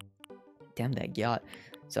 Damn that yacht.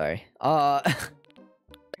 Sorry. Let's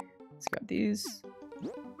grab these.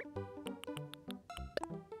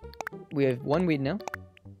 We have one weed now.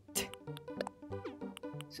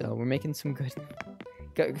 So we're making some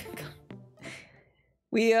good.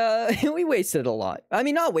 We wasted a lot. I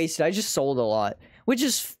mean, not wasted. I just sold a lot, which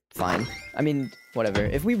is fine. I mean, whatever.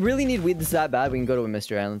 If we really need weed that's that bad, we can go to a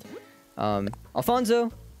Mystery Island. Alfonso,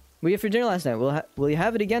 what did you have for dinner last night? Will you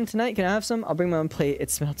have it again tonight? Can I have some? I'll bring my own plate. It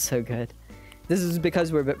smelled so good. This is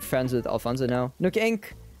because we're friends with Alfonso now. Nook Inc.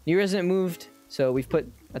 New resident moved, so we've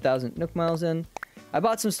put 1,000 Nook miles in. I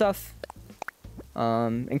bought some stuff,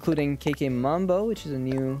 including KK Mambo, which is a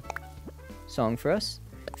new song for us.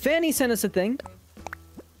 Fanny sent us a thing.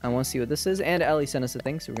 I want to see what this is. And Ellie sent us a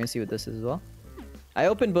thing, so we're going to see what this is as well. I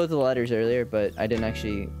opened both of the letters earlier, but I didn't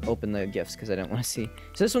actually open the gifts because I didn't want to see.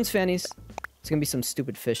 So this one's Fanny's. It's going to be some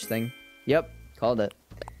stupid fish thing. Yep, called it.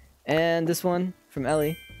 And this one from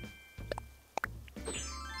Ellie.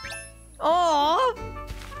 Aww!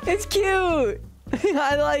 It's cute!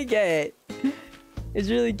 I like it! It's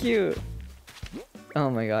really cute. Oh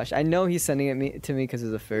my gosh. I know he's sending it to me because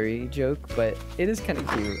it's a furry joke, but it is kind of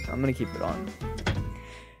cute. I'm going to keep it on.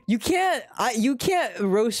 You can't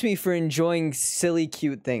roast me for enjoying silly,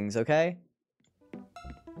 cute things, okay?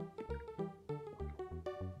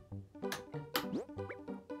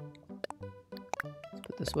 Let's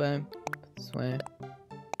put this way. Put this way.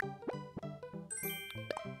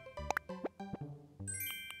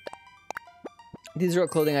 These are all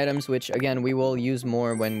clothing items, which again we will use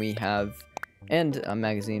more when we have, and a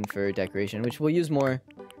magazine for decoration, which we'll use more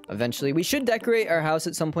eventually. We should decorate our house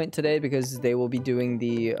at some point today because they will be doing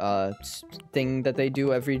the thing that they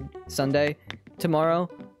do every Sunday tomorrow,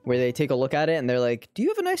 where they take a look at it and they're like, "Do you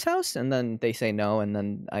have a nice house?" And then they say no, and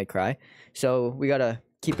then I cry. So we gotta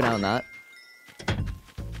keep an eye on that.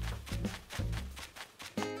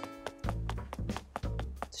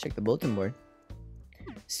 Let's check the bulletin board.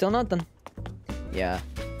 Still nothing. Yeah.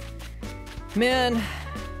 Man,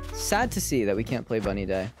 sad to see that we can't play Bunny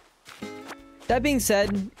Day. That being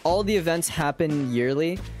said, all the events happen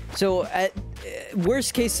yearly. So at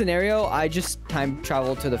worst case scenario, I just time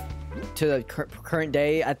travel to the current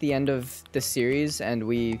day at the end of the series, and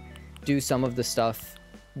we do some of the stuff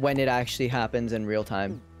when it actually happens in real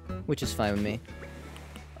time, which is fine with me.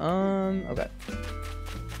 Okay.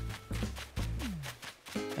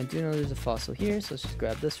 I do know there's a fossil here, so let's just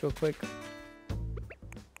grab this real quick.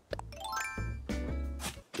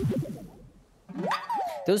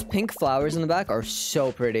 Those pink flowers in the back are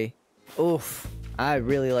so pretty. Oof. I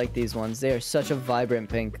really like these ones. They are such a vibrant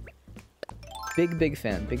pink. Big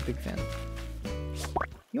fan. Big fan.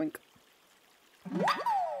 Yoink.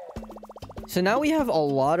 So now we have a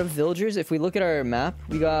lot of villagers. If we look at our map,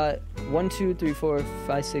 we got 1, 2, 3, 4,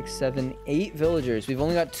 5, 6, 7, 8 villagers. We've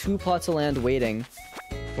only got 2 plots of land waiting.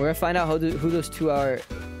 We're gonna find out who those 2 are.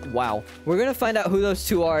 Wow. We're gonna find out who those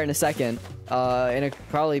 2 are in a second.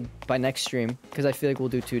 Probably by next stream, because I feel like we'll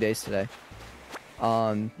do 2 days today.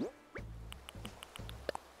 I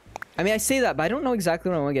mean, I say that, but I don't know exactly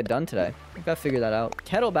what I want to get done today. I've got to figure that out.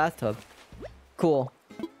 Kettle bathtub. Cool.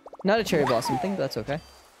 Not a cherry blossom thing, but that's okay.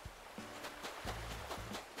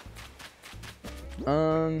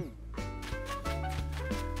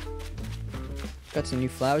 Got some new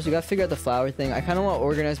flowers. We got to figure out the flower thing. I kind of want to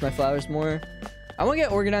organize my flowers more. I want to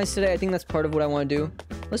get organized today. I think that's part of what I want to do.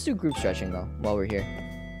 Let's do group stretching, though, while we're here.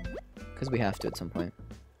 Because we have to at some point.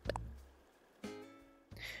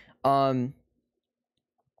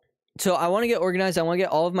 So I want to get organized. I want to get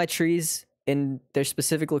all of my trees in their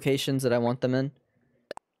specific locations that I want them in.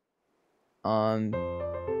 I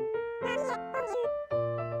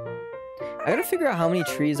gotta figure out how many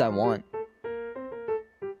trees I want.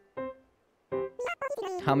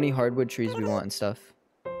 How many hardwood trees we want and stuff.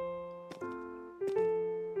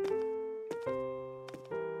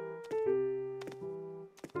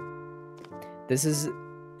 This is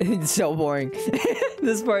it's so boring.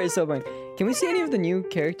 This part is so boring. Can we see any of the new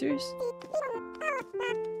characters?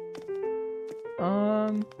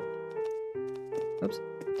 Oops,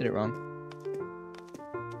 did it wrong.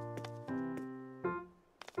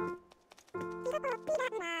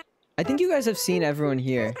 I think you guys have seen everyone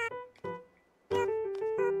here.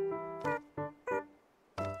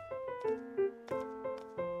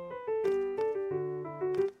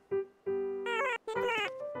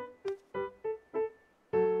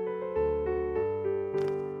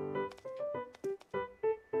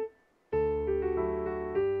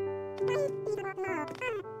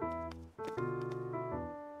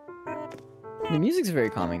 The music's very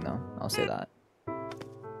calming though, I'll say that.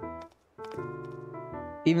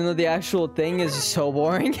 Even though the actual thing is so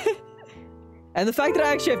boring. And the fact that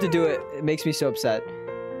I actually have to do it, it makes me so upset.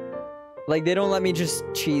 Like, they don't let me just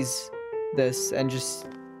cheese this and just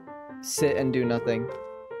sit and do nothing.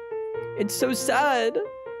 It's so sad.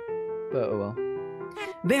 But oh well.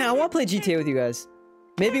 Man, I want to play GTA with you guys.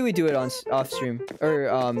 Maybe we do it on off stream. Or,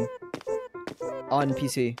 on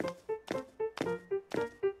PC.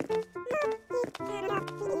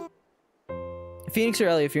 Phoenix or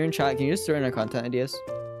Ellie, if you're in chat, can you just throw in our content ideas?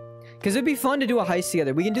 Because it'd be fun to do a heist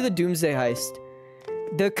together. We can do the Doomsday heist.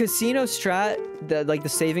 The casino strat, like the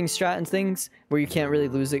saving strat and things, where you can't really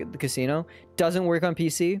lose the casino, doesn't work on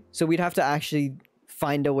PC. So we'd have to actually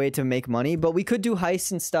find a way to make money. But we could do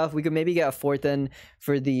heists and stuff. We could maybe get a fourth in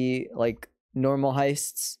for the, like, normal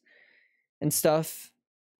heists and stuff.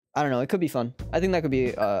 I don't know. It could be fun. I think that could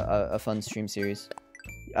be a fun stream series.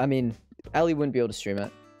 I mean, Ellie wouldn't be able to stream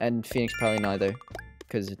it. And Phoenix probably neither,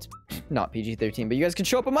 because it's not PG-13. But you guys can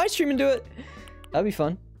show up on my stream and do it. That'd be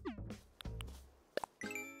fun.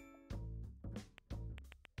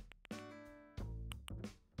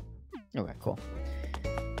 Okay, cool.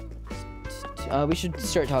 We should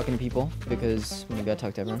start talking to people, because we gotta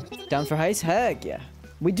talk to everyone. Down for heist? Heck yeah.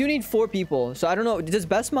 We do need 4 people, so I don't know. Does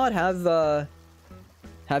Best Mod have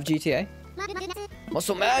GTA?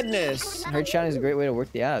 Muscle Madness! Hard chatting is a great way to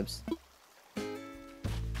work the abs.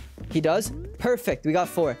 He does? Perfect. We got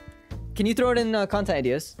 4. Can you throw it in content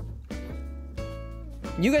ideas?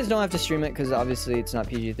 You guys don't have to stream it because obviously it's not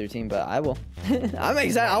PG-13, but I will. I'm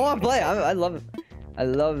excited. I want to play. I love it. I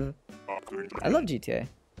love GTA.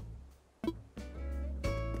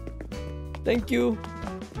 Thank you.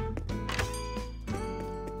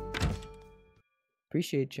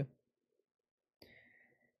 Appreciate you.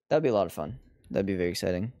 That'd be a lot of fun. That'd be very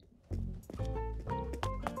exciting.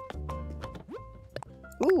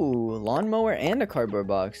 Ooh, lawnmower and a cardboard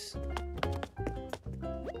box.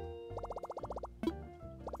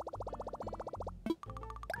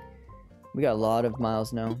 We got a lot of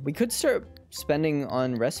miles now. We could start spending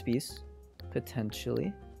on recipes,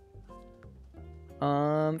 potentially.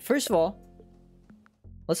 First of all,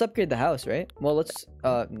 let's upgrade the house, right? Well, let's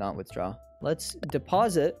not withdraw. Let's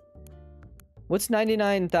deposit. What's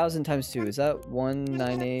 99,000 times 2? Is that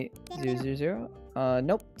 198,000?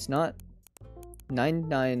 Nope, it's not.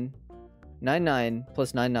 99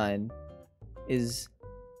 plus 99 is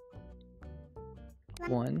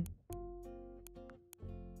 1.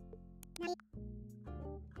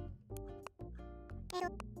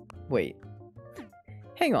 Wait.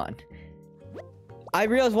 Hang on. I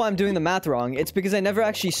realized why I'm doing the math wrong. It's because I never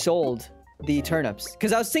actually sold the turnips.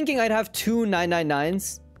 Because I was thinking I'd have 2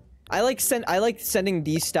 999s. I like sending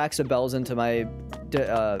these stacks of bells into my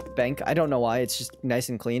bank. I don't know why. It's just nice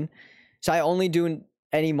and clean. So I only do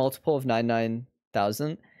any multiple of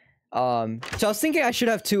 99,000. So I was thinking I should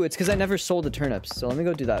have 2. It's because I never sold the turnips. So let me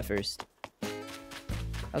go do that first. I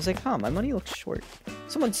was like, huh, my money looks short.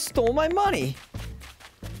 Someone stole my money.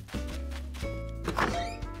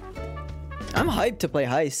 I'm hyped to play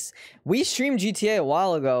heists. We streamed GTA a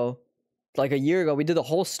while ago. Like a year ago. We did the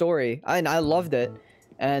whole story. And I loved it.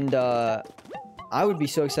 And I would be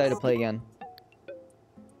so excited to play again.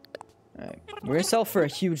 Alright. We're gonna sell for a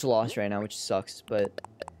huge loss right now, which sucks, but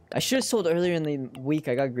I should have sold earlier in the week.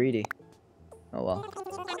 I got greedy. Oh well.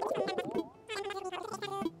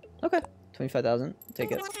 Okay. 25,000.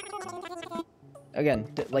 Take it.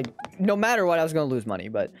 Again, like, no matter what, I was gonna lose money,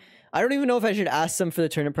 but I don't even know if I should ask them for the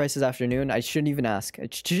turnip price this afternoon. I shouldn't even ask. I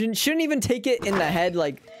shouldn't even take it in the head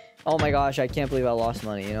like, oh my gosh, I can't believe I lost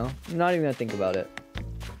money, you know? I'm not even gonna think about it.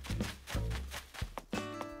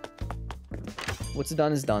 What's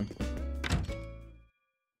done is done.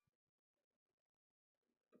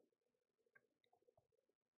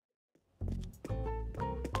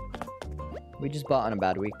 We just bought on a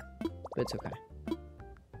bad week, but it's okay.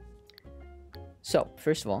 So,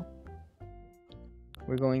 first of all,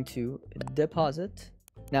 we're going to deposit.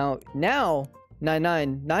 Now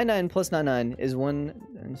 99 plus 99 is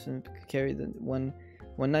 1, carry the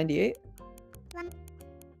 198?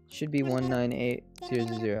 Should be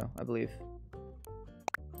 198,000, I believe.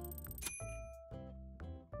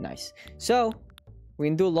 Nice. So, we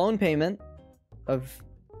can do a loan payment of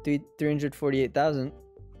 348,000.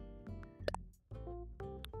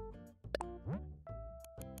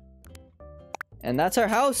 And that's our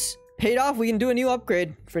house paid off. We can do a new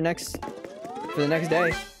upgrade for the next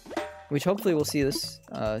day, which hopefully we'll see this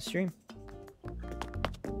stream.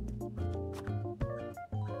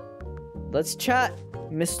 Let's chat,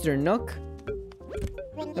 Mr. Nook.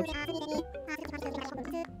 Oops.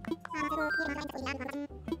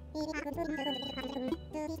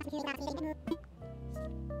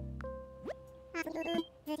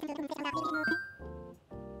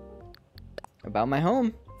 About my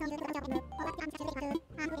home.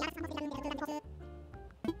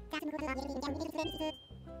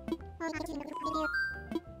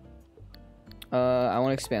 I want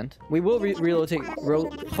to expand. We will relocate.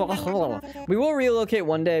 We will relocate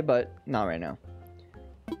one day, but not right now.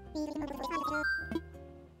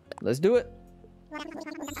 Let's do it.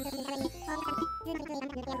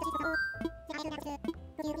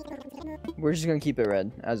 We're just gonna keep it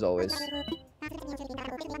red, as always.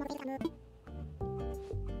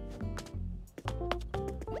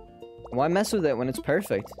 Why mess with it when it's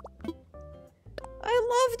perfect?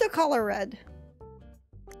 I love the color red.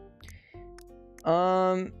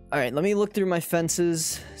 Alright, let me look through my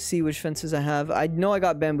fences, see which fences I have. I know I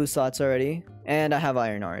got bamboo slots already, and I have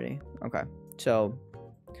iron already. Okay, so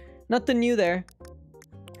nothing new there.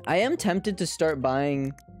 I am tempted to start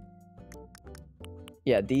buying,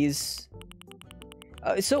 yeah, these.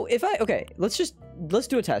 So if okay, let's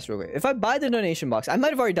do a test real quick. If I buy the donation box, I might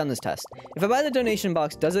have already done this test. If I buy the donation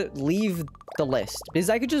box, does it leave the list? Because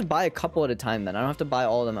I could just buy a couple at a time then. I don't have to buy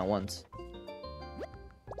all of them at once.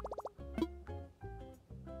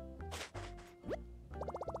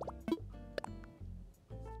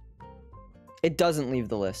 It doesn't leave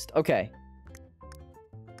the list. Okay.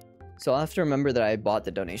 So I'll have to remember that I bought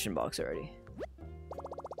the donation box already.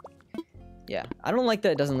 Yeah, I don't like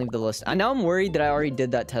that it doesn't leave the list. Now I'm worried that I already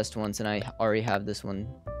did that test once and I already have this one.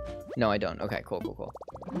 No, I don't. Okay, cool, cool, cool.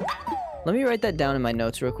 Let me write that down in my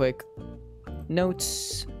notes real quick.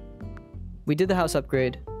 Notes. We did the house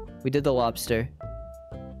upgrade. We did the lobster.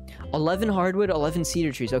 11 hardwood, 11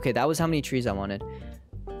 cedar trees. Okay, that was how many trees I wanted.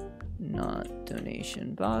 Not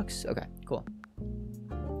donation box. Okay, cool.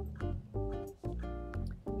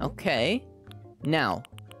 Okay. Now,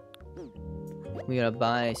 we gotta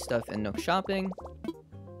buy stuff in Nook Shopping.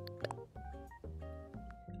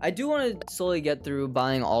 I do want to slowly get through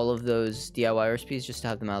buying all of those DIY recipes just to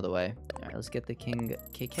have them out of the way. Alright, let's get the King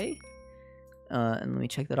KK. And let me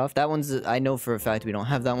check that off. That one's, I know for a fact we don't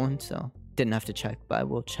have that one, so didn't have to check, but I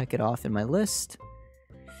will check it off in my list.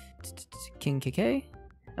 King KK.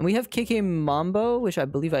 And we have KK Mambo, which I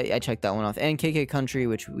believe I checked that one off. And KK Country,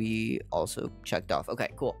 which we also checked off. Okay,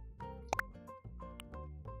 cool.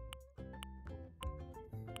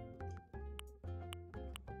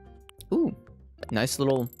 Ooh, nice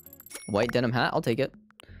little white denim hat. I'll take it.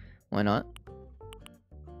 Why not?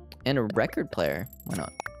 And a record player. Why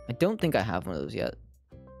not? I don't think I have one of those yet.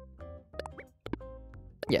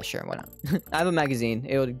 Yeah, sure. Why not? I have a magazine.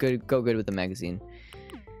 It would go good with the magazine.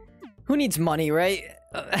 Who needs money, right?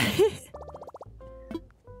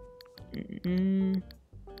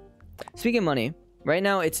 Speaking of money, right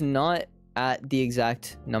now it's not at the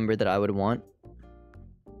exact number that I would want.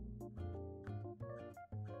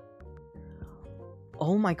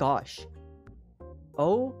 Oh my gosh.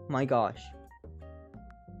 Oh my gosh.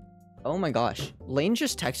 Oh my gosh. Lane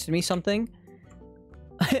just texted me something.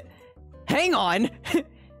 Hang on.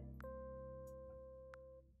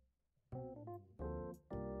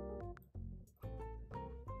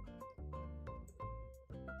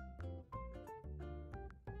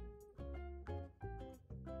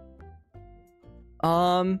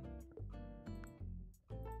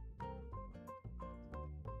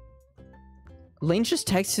 Lane just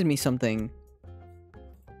texted me something.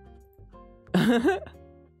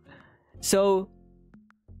 So,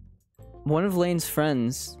 one of Lane's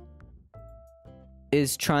friends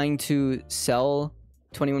is trying to sell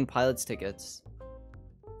 21 Pilots tickets,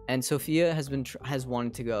 and Sophia has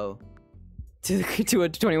wanted to go to a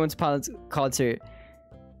 21 Pilots concert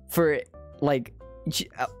for like.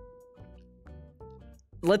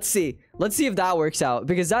 Let's see if that works out,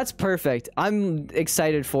 because that's perfect. I'm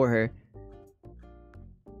excited for her.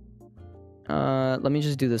 Let me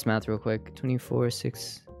just do this math real quick. 24,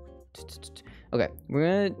 6. Okay,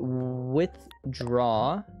 we're gonna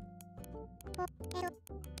withdraw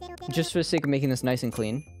just for the sake of making this nice and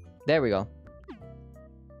clean. There we go.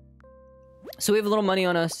 So we have a little money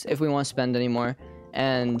on us if we want to spend any more,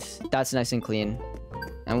 and that's nice and clean.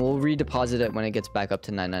 And we'll redeposit it when it gets back up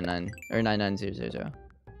to 999 or 99000.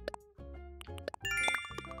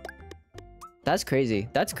 That's crazy.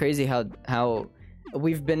 That's crazy how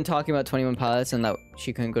we've been talking about 21 Pilots and that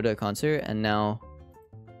she couldn't go to a concert, and now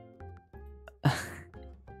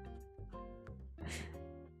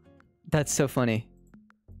that's so funny.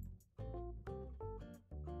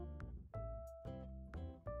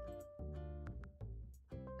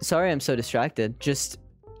 Sorry, I'm so distracted. Just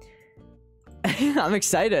I'm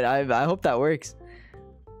excited. I hope that works.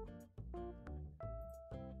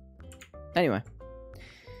 Anyway,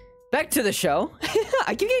 Back to the show.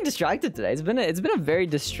 I keep getting distracted today. It's been a very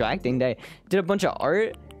distracting day. Did a bunch of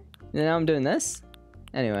art, and now I'm doing this.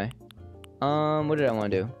 Anyway, what did I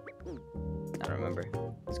want to do? I don't remember.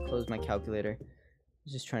 Let's close my calculator. I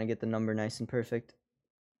was just trying to get the number nice and perfect.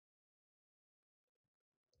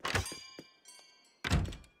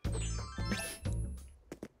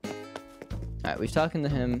 Alright, we've talking to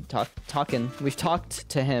him. We've talked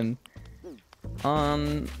to him.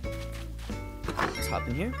 Let's hop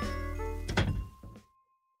in here.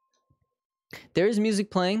 There is music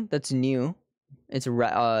playing that's new. It's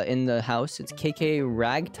in the house. It's KK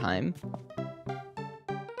Ragtime.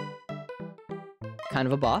 Kind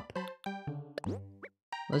of a bop.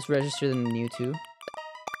 Let's register them new too.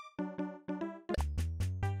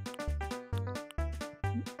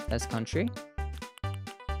 That's country.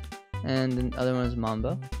 And the other one is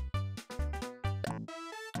Mambo.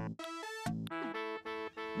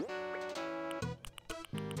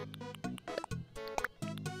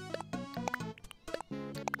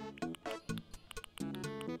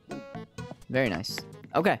 Very nice.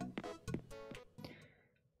 Okay.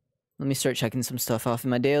 Let me start checking some stuff off in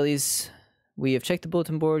my dailies. We have checked the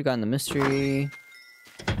bulletin board, gotten the mystery.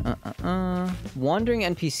 Wandering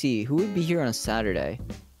NPC. Who would be here on a Saturday?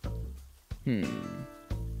 It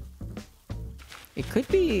could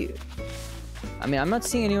be... I mean, I'm not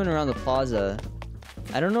seeing anyone around the plaza.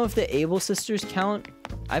 I don't know if the Able sisters count.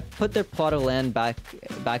 I put their plot of land back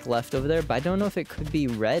left over there, but I don't know if it could be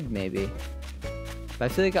red, maybe. But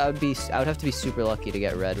I feel like I would have to be super lucky to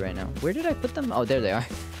get red right now. Where did I put them? Oh, there they are.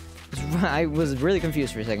 I was really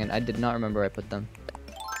confused for a second. I did not remember where I put them.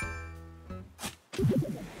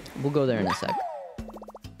 We'll go there in a sec.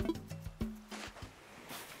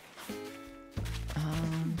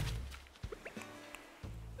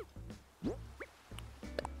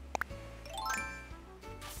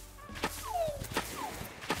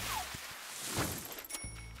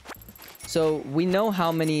 So we know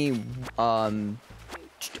how many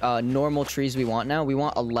normal trees we want now. We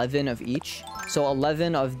want 11 of each. So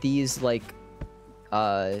 11 of these like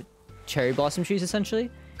cherry blossom trees essentially,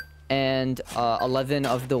 and 11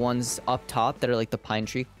 of the ones up top that are like the pine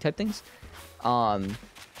tree type things.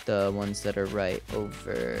 The ones that are right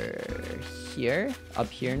over here, up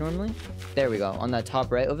here normally. There we go, on that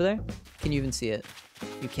top right over there. Can you even see it?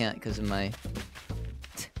 You can't because of my...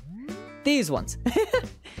 These ones.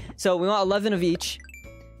 So we want 11 of each,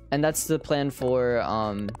 and that's the plan for,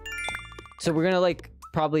 so we're gonna like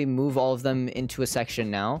probably move all of them into a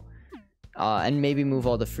section now, and maybe move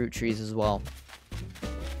all the fruit trees as well.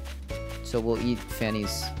 So we'll eat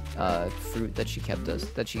Fanny's, fruit that she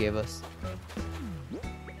gave us.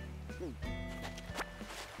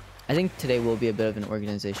 I think today will be a bit of an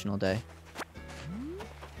organizational day.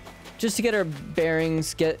 Just to get our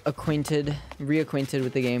bearings, get reacquainted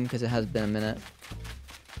with the game, because it has been a minute.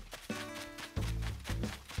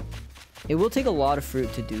 It will take a lot of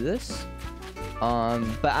fruit to do this.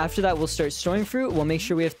 But after that, we'll start storing fruit. We'll make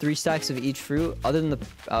sure we have 3 stacks of each fruit, other than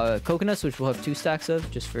the coconuts, which we'll have 2 stacks of,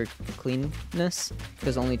 just for cleanness,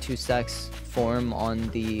 because only 2 stacks form on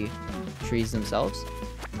the trees themselves.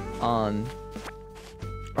 Or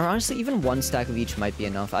honestly, even 1 stack of each might be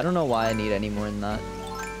enough. I don't know why I need any more than that.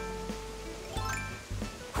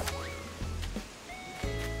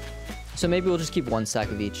 So maybe we'll just keep 1 stack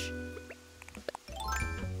of each.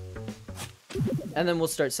 And then we'll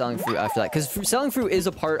start selling fruit after that. Because selling fruit is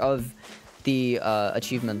a part of the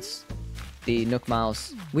achievements. The Nook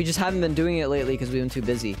Miles. We just haven't been doing it lately because we've been too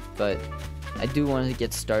busy. But I do want to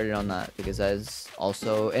get started on that. Because that is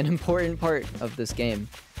also an important part of this game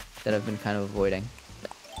that I've been kind of avoiding.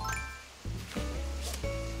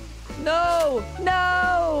 No!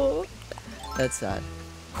 No! That's sad.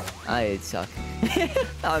 I suck.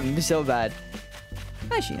 I'm so bad.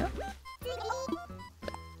 Hi, Sheena.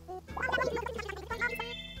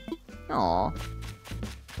 Aww.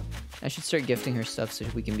 I should start gifting her stuff so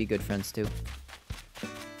we can be good friends too.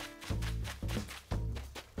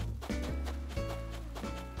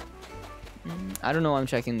 I don't know why I'm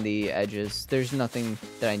checking the edges. There's nothing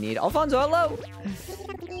that I need. Alfonso, hello!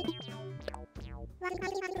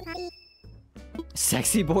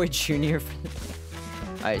 Sexy Boy Jr.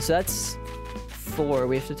 Alright, so that's 4.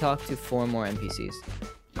 We have to talk to 4 more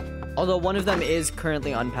NPCs. Although one of them is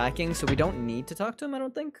currently unpacking, so we don't need to talk to him, I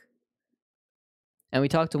don't think. And we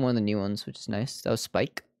talked to one of the new ones, which is nice. That was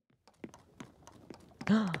Spike.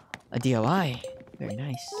 A DIY. Very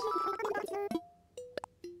nice.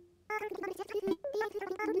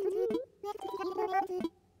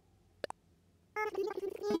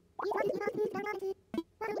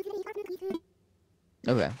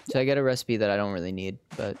 Okay, so I get a recipe that I don't really need,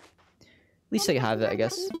 but at least I have it, I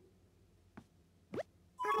guess.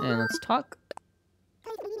 And let's talk.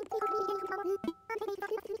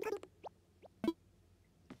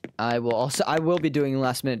 I will be doing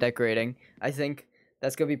last minute decorating. I think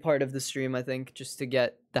that's gonna be part of the stream, I think, just to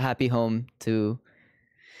get the happy home to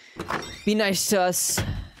be nice to us.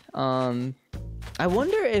 I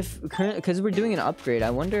wonder if, because we're doing an upgrade,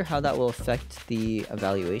 I wonder how that will affect the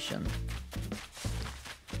evaluation.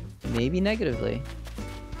 Maybe negatively.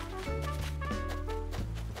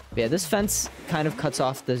 But yeah, this fence kind of cuts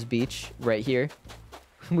off this beach right here.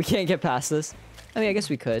 We can't get past this. I mean, I guess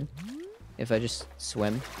we could. If I just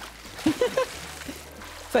swim.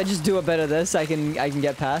 If I just do a bit of this, I can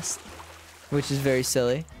get past. Which is very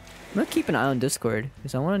silly. I'm gonna keep an eye on Discord,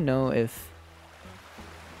 because I want to know if...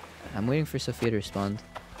 I'm waiting for Sophia to respond.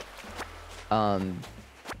 Because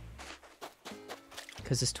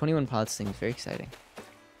this 21 Pilots thing is very exciting.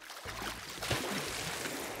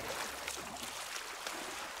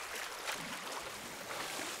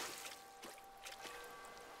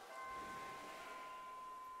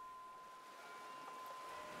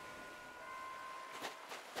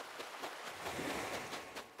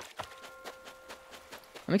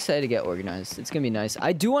 I'm excited to get organized. It's gonna be nice.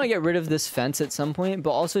 I do want to get rid of this fence at some point,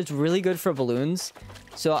 but also it's really good for balloons.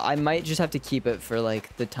 So I might just have to keep it for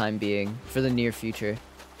like the time being, for the near future.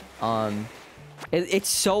 It's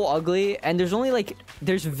so ugly, and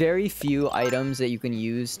there's very few items that you can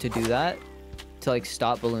use to do that, to like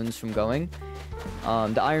stop balloons from going.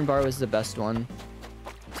 The iron bar was the best one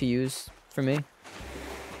to use for me.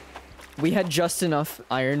 We had just enough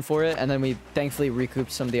iron for it, and then we thankfully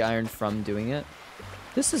recouped some of the iron from doing it.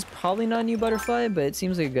 This is probably not a new butterfly, but it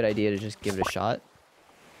seems like a good idea to just give it a shot.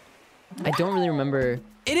 I don't really remember.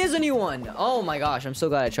 It is a new one! Oh my gosh, I'm so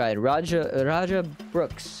glad I tried. Raja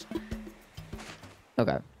Brooks.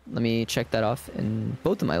 Okay, let me check that off in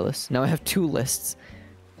both of my lists. Now I have 2 lists.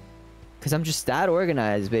 Because I'm just that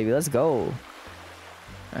organized, baby. Let's go.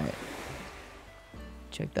 Alright.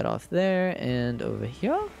 Check that off there and over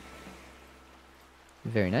here.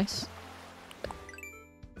 Very nice.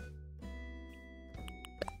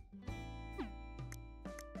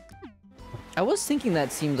 I was thinking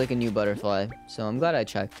that seemed like a new butterfly, so I'm glad I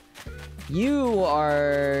checked. You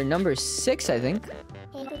are number 6, I think.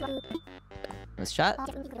 Let's chat.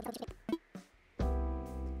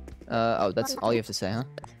 Oh, that's all you have to say, huh?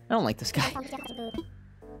 I don't like this guy.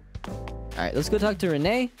 Alright, let's go talk to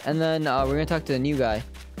Renee, and then we're gonna talk to the new guy.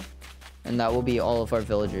 And that will be all of our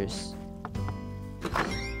villagers.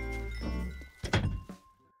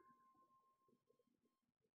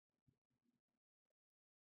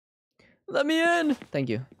 Let me in! Thank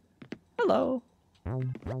you. Hello.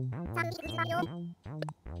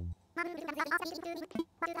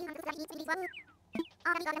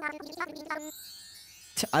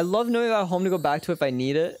 I love knowing I got a home to go back to if I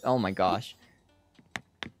need it. Oh my gosh.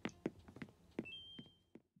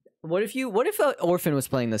 What if an orphan was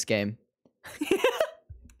playing this game?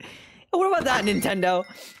 What about that, Nintendo?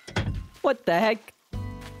 What the heck?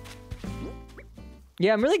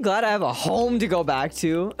 Yeah, I'm really glad I have a home to go back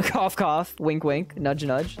to. Cough, cough. Wink, wink. Nudge,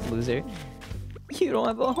 nudge. Loser. You don't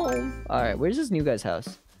have a home. Alright, where's this new guy's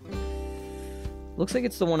house? Looks like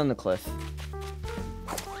it's the one on the cliff.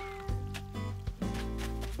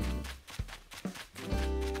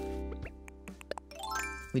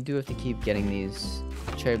 We do have to keep getting these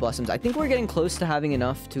cherry blossoms. I think we're getting close to having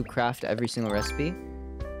enough to craft every single recipe.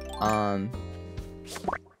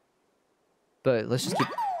 But let's just keep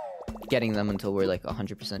getting them until we're like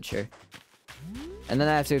 100% sure. And then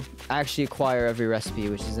I have to actually acquire every recipe,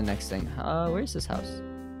 which is the next thing. Where's this house?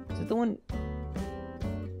 Is it the one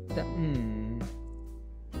that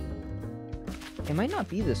it might not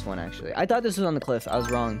be this one, actually. I thought this was on the cliff. I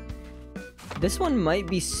was wrong. This one might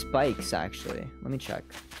be Spike's, actually. Let me check.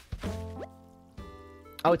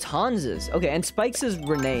 Oh, it's Hans's. Okay, and Spike's is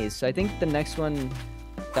Renee's. So I think the next one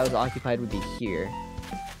that was occupied would be here.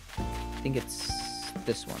 I think it's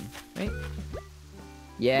this one, right?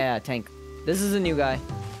 Yeah, tank. This is a new guy.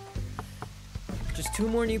 Just 2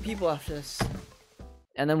 more new people after this.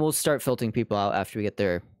 And then we'll start filtering people out after we get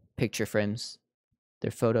their picture frames.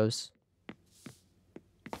 Their photos.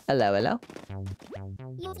 Hello, hello.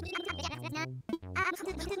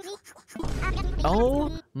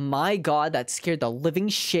 Oh my god, that scared the living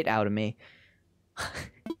shit out of me.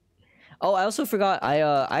 Oh, I also forgot. I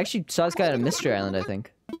actually saw this guy at a mystery island, I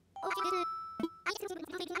think.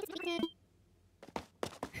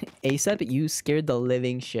 ASAP, you scared the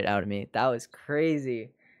living shit out of me. That was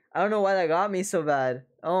crazy. I don't know why that got me so bad.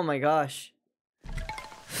 Oh my gosh.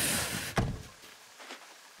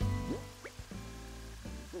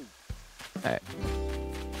 Alright.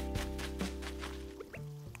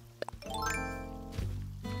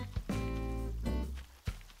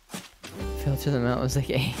 Filter them out was like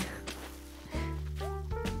A.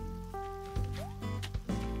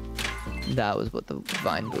 That was what the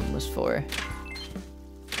vine boom was for.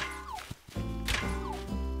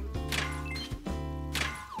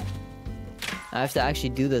 I have to actually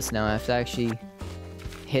do this now. I have to actually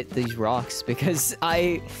hit these rocks because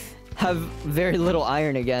I have very little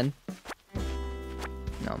iron again.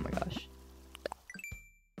 Oh my gosh.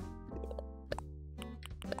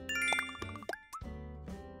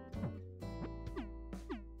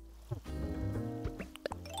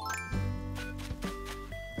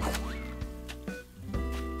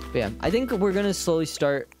 But yeah, I think we're gonna slowly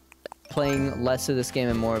start playing less of this game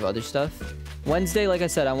and more of other stuff. Wednesday, like I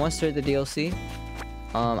said, I want to start the DLC.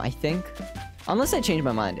 I think. Unless I change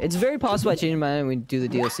my mind. It's very possible I change my mind and we do the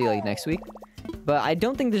DLC like next week. But I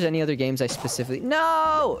don't think there's any other games I specifically...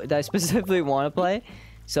 No! That I specifically want to play.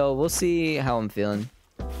 So we'll see how I'm feeling.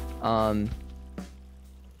 I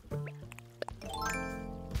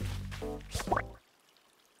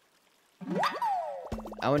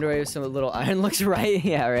wonder if some little iron looks right.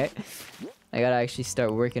 Yeah, right? I gotta actually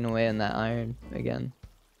start working away on that iron again.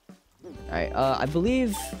 Alright, I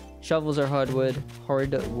believe shovels are hardwood,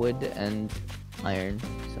 and iron.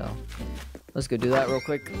 So, let's go do that real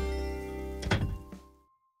quick.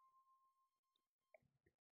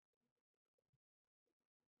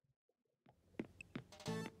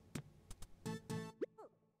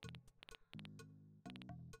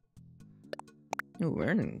 Ooh, we're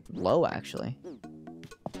earning low, actually.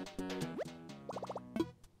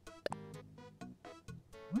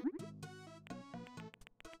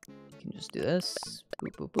 Can just do this.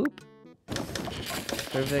 Boop, boop, boop.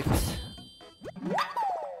 Perfect.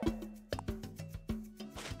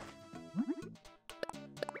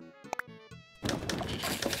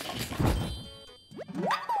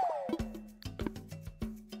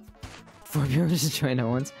 Four people just joined at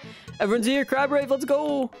once. Everyone's here. Crab rave. Let's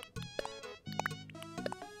go.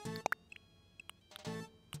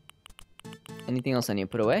 Anything else I need to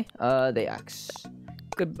put away? The axe.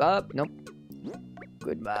 Good. Nope.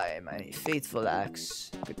 Goodbye, my faithful axe.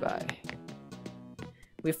 Goodbye.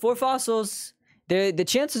 We have 4 fossils. The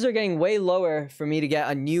chances are getting way lower for me to get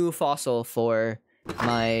a new fossil for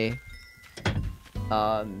my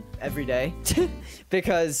every day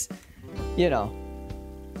because you know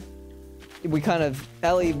we kind of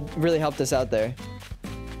Ellie really helped us out there.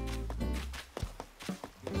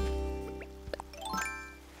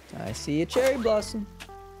 I see a cherry blossom.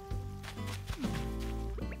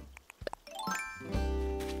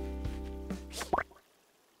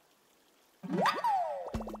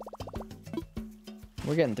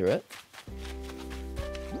 We're getting through it.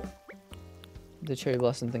 The cherry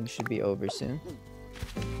blossom thing should be over soon.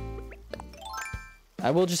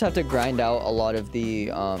 I will just have to grind out a lot of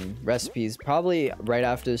the recipes. Probably right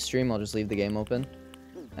after the stream, I'll just leave the game open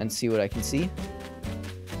and see what I can see.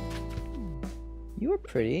 You are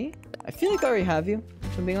pretty. I feel like I already have you,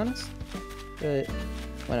 if I'm being honest. But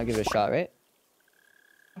why not give it a shot, right?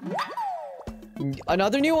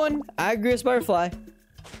 Another new one! Agrius butterfly.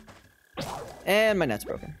 And my net's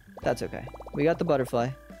broken. That's okay. We got the butterfly.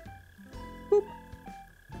 Boop.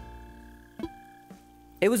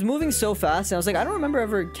 It was moving so fast, and I was like, I don't remember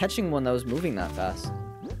ever catching one that was moving that fast.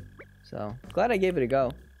 So, glad I gave it a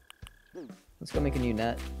go. Let's go make a new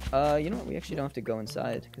net. You know what? We actually don't have to go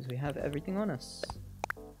inside, because we have everything on us.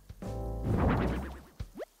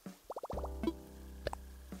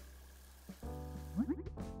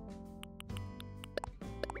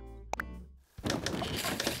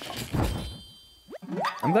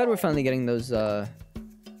 I'm glad we're finally getting those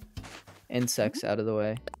insects out of the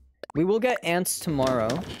way. We will get ants tomorrow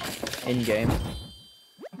in game.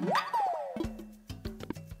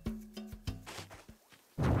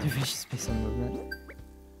 Division space on movement.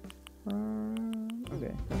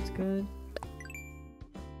 Okay, that's good.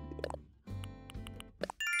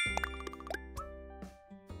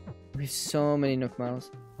 We have so many Nook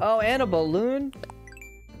miles. Oh, and a balloon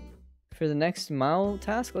for the next mile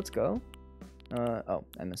task. Let's go. Oh,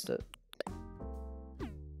 I missed it.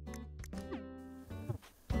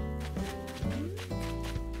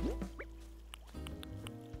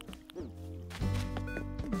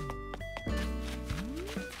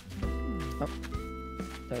 Oh,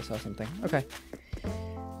 thought I saw something. Okay.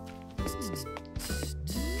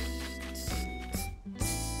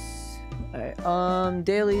 Alright,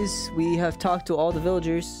 dailies. We have talked to all the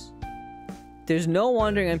villagers. There's no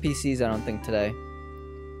wandering NPCs, I don't think, today.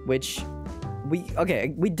 Which...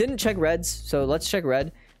 we didn't check reds, so let's check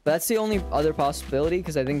red. But that's the only other possibility,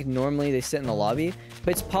 because I think normally they sit in the lobby.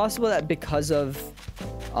 But it's possible that because of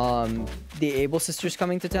the Able sisters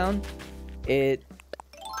coming to town, it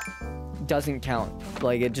doesn't count.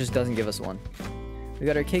 Like, it just doesn't give us one. We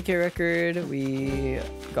got our KK record. We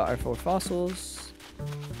got our 4 fossils.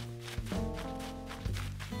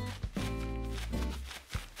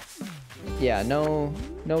 Yeah, no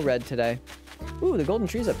red today. Ooh, the golden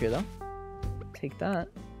tree's up here, though. Take that.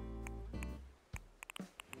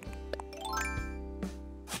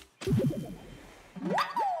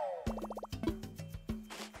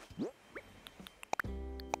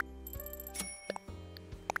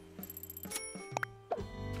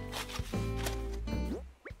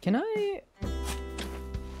 Can I?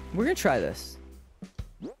 We're gonna try this.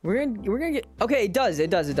 We're gonna get. Okay, it does.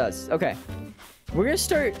 Okay, we're gonna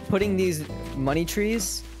start putting these money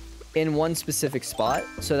trees in one specific spot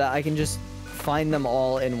so that I can just find them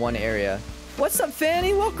all in one area. What's up,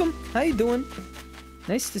 Fanny? Welcome. How you doing?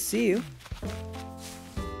 Nice to see you.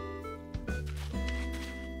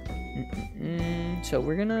 So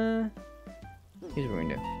we're gonna. Here's what we're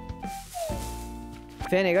gonna do.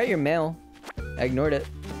 Fanny, I got your mail. I ignored it.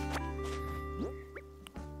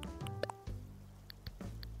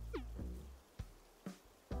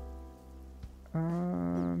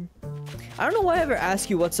 I don't know why I ever ask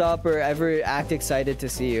you what's up or ever act excited to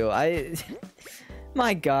see you.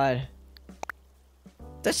 My god.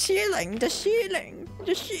 The ceiling.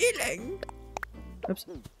 Oops.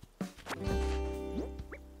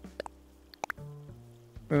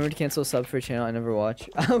 Remember to cancel a sub for a channel I never watch.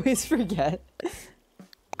 I always forget.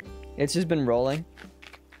 It's just been rolling.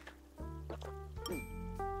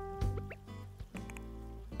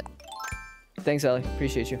 Thanks, Ellie.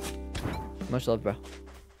 Appreciate you. Much love, bro.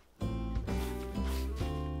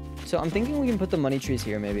 So I'm thinking we can put the money trees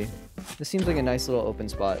here, maybe. This seems like a nice little open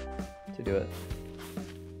spot to do it.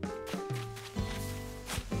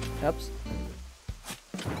 Oops.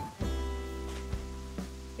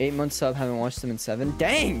 8 months sub, haven't watched them in 7.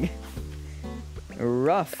 Dang!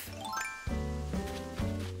 Rough.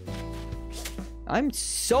 I'm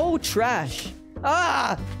so trash.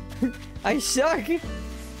 Ah! I suck.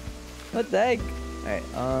 What the heck? Alright,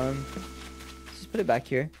 let's just put it back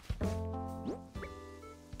here.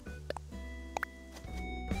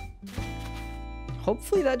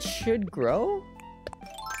 Hopefully that should grow?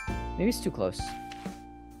 Maybe it's too close.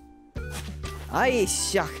 I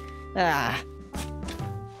suck. Ah.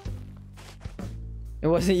 It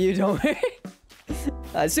wasn't you, don't worry.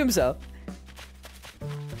 I assume so.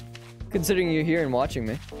 Considering you're here and watching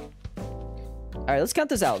me. Alright, let's count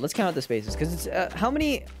this out. Let's count out the spaces. Because it's, how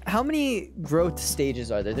many growth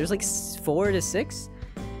stages are there? There's like 4 to 6?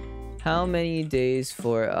 How many days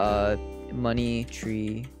for a money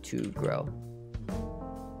tree to grow?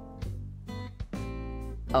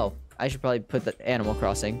 Oh, I should probably put the Animal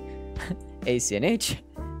Crossing. ACNH.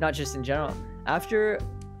 Not just in general. After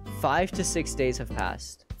 5 to 6 days have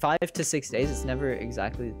passed. 5 to 6 days, it's never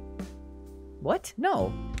exactly... What?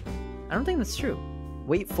 No. I don't think that's true.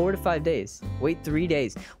 Wait 4 to 5 days. Wait 3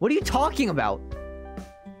 days. What are you talking about?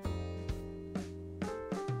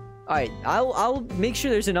 Alright, I'll make sure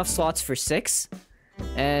there's enough slots for 6.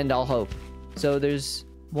 And I'll hope. So there's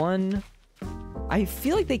 1... I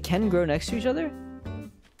feel like they can grow next to each other.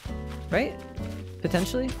 Right?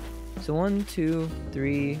 Potentially. So 1, 2,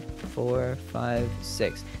 3, 4, 5,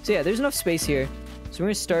 6. So yeah, there's enough space here. So we're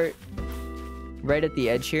gonna start right at the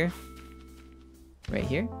edge here. Right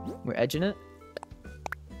here. We're edging it.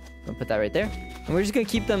 I'll put that right there. And we're just gonna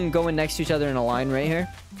keep them going next to each other in a line right here.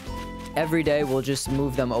 Every day we'll just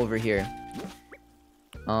move them over here.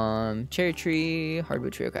 Cherry tree,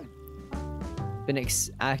 hardwood tree, okay. Been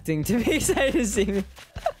acting to be excited to see me.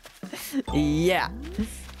 Yeah.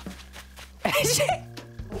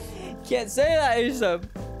 Can't say that, yourself.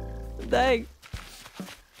 Dang.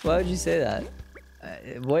 Why would you say that?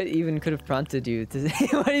 What even could have prompted you to say?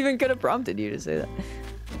 What even could have prompted you to say that?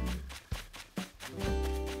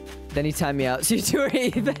 Then he timed me out, so you two are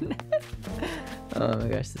even. Oh my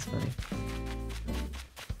gosh, that's funny.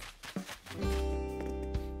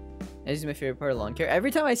 This is my favorite part of lawn care.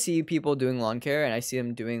 Every time I see people doing lawn care and I see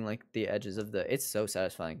them doing like the edges of the, it's so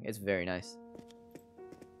satisfying. It's very nice.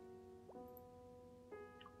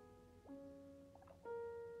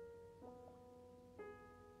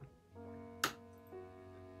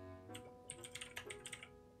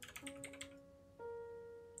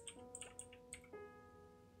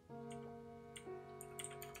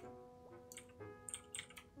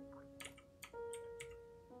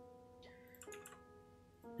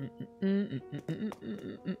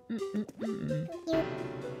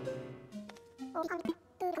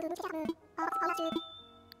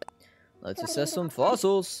 Let's assess some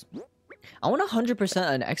fossils. I want 100%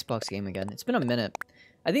 an Xbox game again. It's been a minute.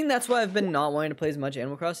 I think that's why I've been not wanting to play as much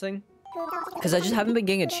Animal Crossing. Because I just haven't been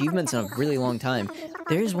getting achievements in a really long time.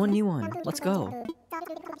 There's one new one. Let's go.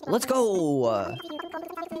 Let's go!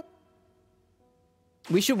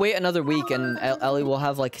 We should wait another week and Ellie will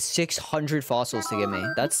have like 600 fossils to give me.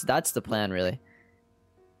 That's the plan, really.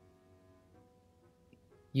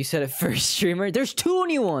 You said it first, streamer? There's 2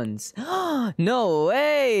 new ones! No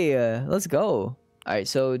way! Let's go. Alright,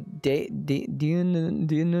 so do you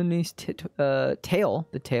know this tail?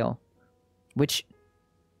 The tail. Which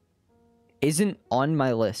isn't on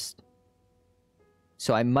my list.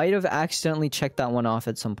 So I might have accidentally checked that one off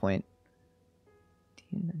at some point.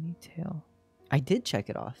 Tail. I did check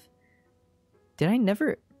it off. Did I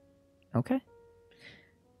never? Okay.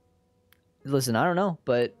 Listen, I don't know,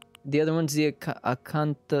 but the other one's the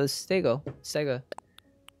Stega.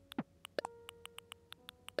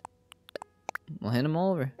 We'll hand them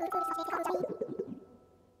all over.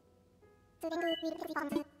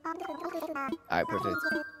 Alright, perfect.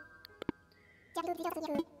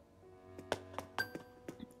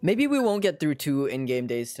 Maybe we won't get through 2 in-game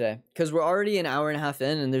days today, because we're already an hour and a half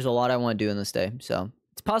in, and there's a lot I want to do in this day. So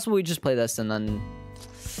it's possible we just play this and then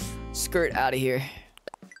skirt out of here.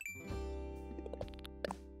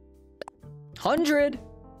 100!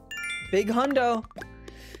 Big hundo!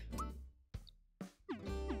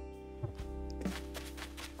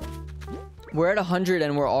 We're at 100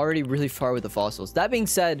 and we're already really far with the fossils. That being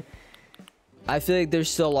said, I feel like there's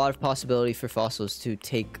still a lot of possibility for fossils to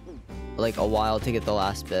take like a while to get the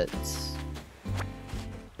last bits.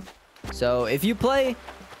 So if you play,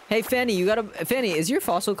 hey Fanny, Fanny, is your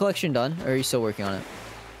fossil collection done or are you still working on it?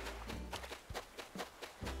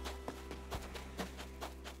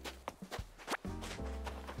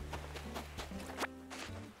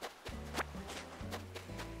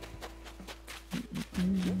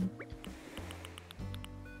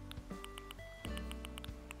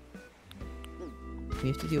 We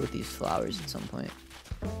have to deal with these flowers at some point.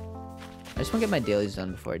 I just want to get my dailies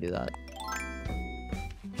done before I do that.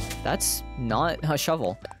 That's not a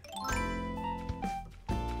shovel.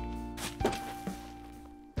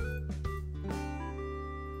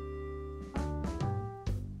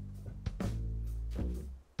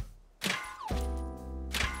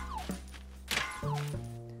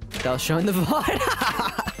 That was showing the VOD.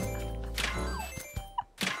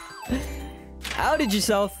 Outed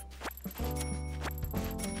yourself.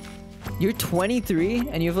 You're 23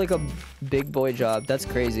 and you have like a big boy job. That's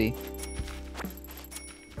crazy.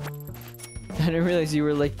 I didn't realize you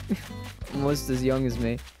were like almost as young as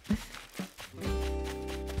me.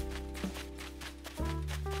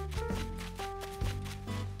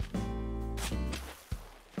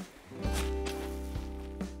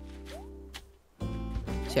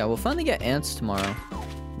 So yeah, we'll finally get ants tomorrow,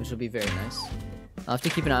 which will be very nice. I'll have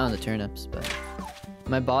to keep an eye on the turnips, but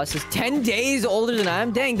my boss is 10 days older than I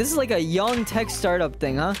am. Dang, this is like a young tech startup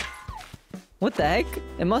thing, huh? What the heck?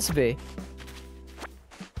 It must be.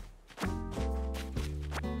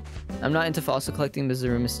 I'm not into fossil collecting because the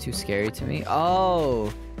room is too scary to me.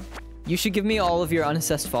 Oh, you should give me all of your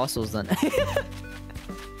unassessed fossils then.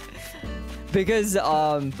 Because,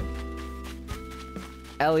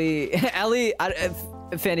 Ellie,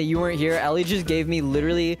 Fanny, you weren't here. Ellie just gave me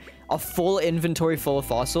literally a full inventory full of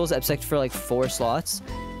fossils, except for like 4 slots,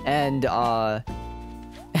 and I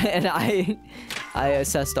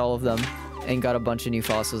assessed all of them and got a bunch of new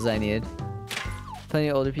fossils I needed. Plenty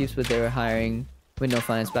of older peeps, but they were hiring with no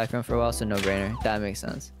finance background for a while, so no brainer. That makes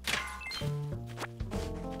sense.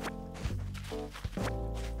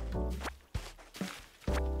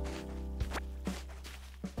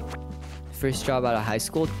 First job out of high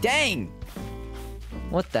school? Dang!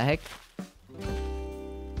 What the heck?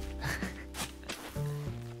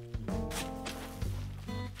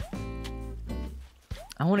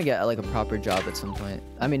 I want to get like a proper job at some point.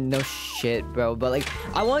 I mean, no shit, bro, but like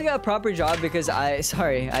I want to get a proper job because I'm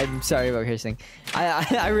sorry about cursing.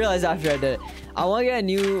 I realized after I did it. I want to get a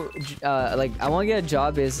new like I want to get a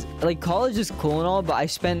job. Is like college is cool and all, but I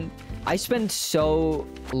spend so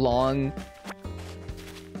long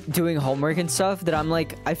doing homework and stuff that I'm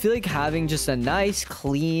like, I feel like having just a nice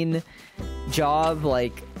clean job,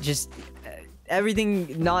 like just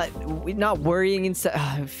everything not worrying and stuff.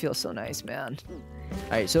 Oh, it feels so nice, man.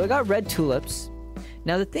 All right, so I got red tulips.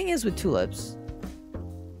 Now the thing is with tulips,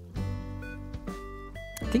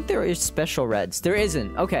 I think there is special reds. There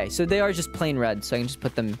isn't. Okay, so they are just plain red, so I can just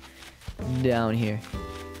put them down here.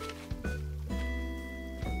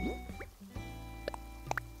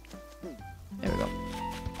 There we go.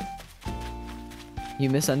 You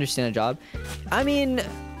misunderstand a job? I mean,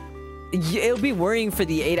 it'll be worrying for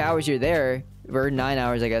the 8 hours you're there, or 9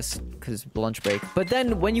 hours, I guess, because lunch break. But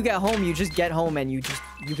then when you get home, you just get home and you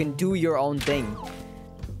you can do your own thing.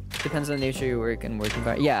 Depends on the nature of your work and work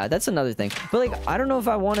environment. Yeah, that's another thing. But like, I don't know if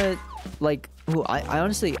I want to like. Ooh, I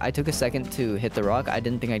honestly, I took a second to hit the rock. I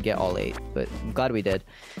didn't think I'd get all 8, but I'm glad we did.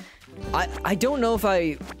 I don't know if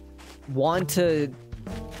I want to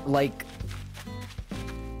like.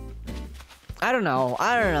 I don't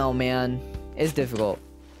know, man. It's difficult.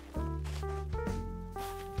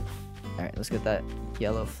 Alright, let's get that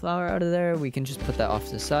yellow flower out of there. We can just put that off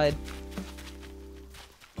to the side,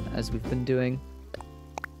 as we've been doing.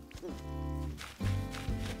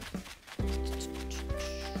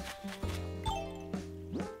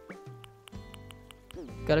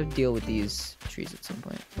 Gotta deal with these trees at some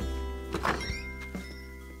point.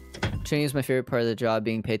 Training is my favorite part of the job.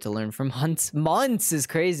 Being paid to learn from months. Months is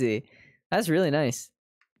crazy. That's really nice.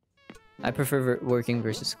 I prefer working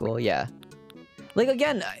versus school. Yeah. Like,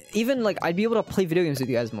 again, even, like, I'd be able to play video games with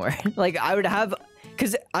you guys more. Like, I would have...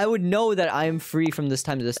 Because I would know that I'm free from this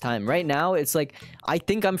time to this time. Right now, it's like, I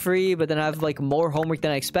think I'm free, but then I have, like, more homework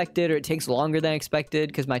than I expected, or it takes longer than I expected,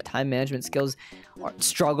 because my time management skills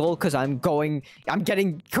struggle, because I'm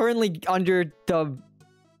getting currently under the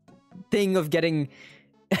thing of getting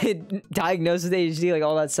diagnosed with ADHD, like,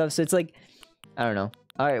 all that stuff. So it's like, I don't know.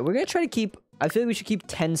 All right, we're gonna try to keep... I feel like we should keep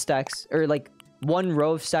 10 stacks, or like 1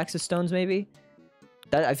 row of stacks of stones, maybe.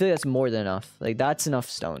 That I feel like that's more than enough. Like, that's enough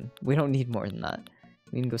stone. We don't need more than that.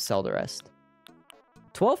 We can go sell the rest.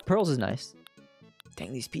 12 pearls is nice.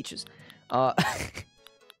 Dang, these peaches. Oh,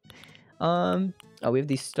 we have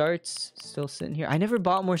these starts still sitting here. I never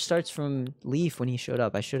bought more starts from Leaf when he showed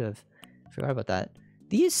up. I should have. Forgot about that.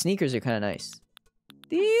 These sneakers are kind of nice.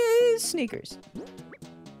 These sneakers.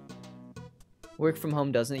 Work from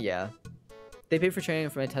home doesn't? Yeah. They pay for training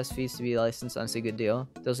for my test fees to be licensed. Honestly, a good deal.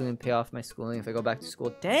 Doesn't even pay off my schooling if I go back to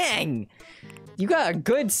school. Dang! You got a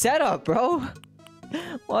good setup, bro.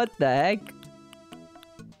 What the heck?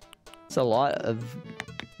 It's a lot of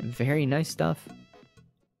very nice stuff.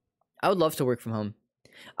 I would love to work from home.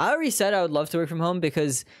 I already said I would love to work from home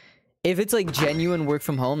because if it's like genuine work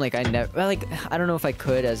from home, like I don't know if I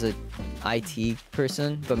could as a IT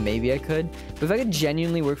person, but maybe I could. But if I could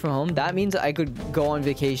genuinely work from home, that means I could go on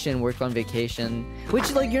vacation, work on vacation,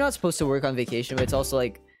 which like you're not supposed to work on vacation, but it's also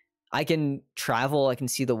like I can travel, I can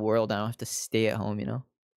see the world. I don't have to stay at home, you know?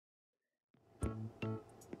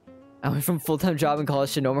 I went from full-time job in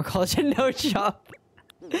college to no more college and no job.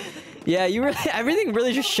 Yeah, you really, everything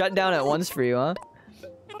really just shut down at once for you, huh?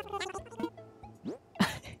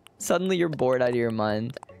 Suddenly you're bored out of your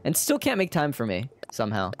mind and still can't make time for me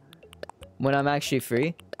somehow. When I'm actually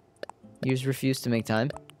free, you just refuse to make time.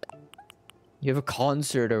 You have a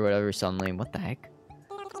concert or whatever suddenly. What the heck?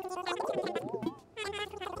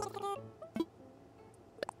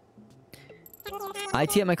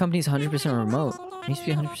 IT at my company is 100% remote. It used to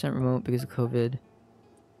be 100% remote because of COVID.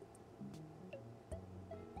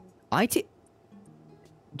 IT...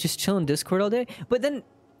 Just chill in Discord all day? But then...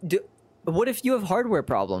 What if you have hardware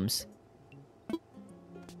problems?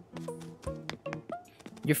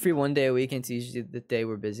 You're free 1 day a week and it's usually the day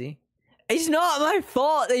we're busy. It's not my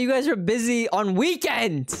fault that you guys are busy on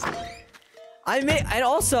weekends! And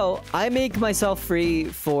also, I make myself free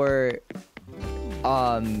for...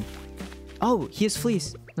 Oh, he has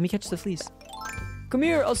fleece. Let me catch the fleece. Come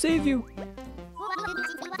here, I'll save you.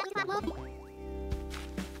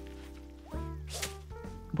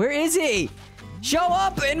 Where is he? Show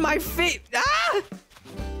up in my feet! Ah!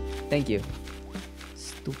 Thank you.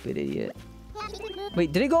 Stupid idiot.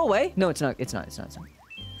 Wait, did it go away? No, it's not. It's not.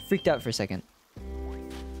 Freaked out for a second.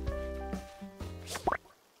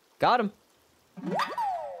 Got him.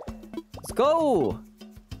 Let's go.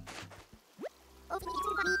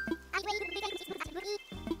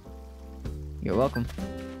 You're welcome.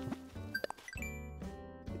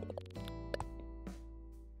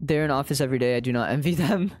 They're in office every day. I do not envy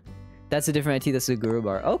them. That's a different IT. That's a guru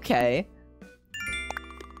bar. Okay.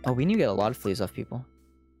 Oh, we need to get a lot of fleas off people.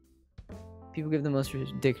 People give the most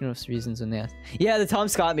ridiculous reasons when they ask. Yeah, the Tom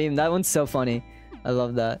Scott meme. That one's so funny. I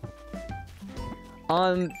love that.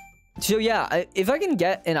 So yeah, if I can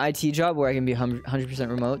get an IT job where I can be 100%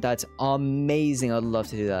 remote, that's amazing. I'd love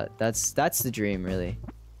to do that. That's the dream, really.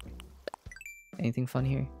 Anything fun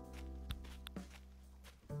here?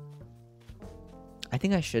 I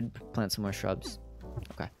think I should plant some more shrubs.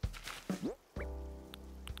 Okay.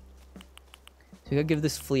 So we gotta give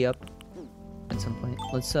this flea up at some point.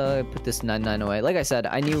 Let's put this 99 away. Like I said,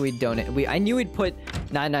 I knew we'd donate. I knew we'd put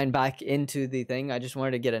 99 back into the thing. I just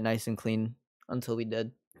wanted to get it nice and clean until we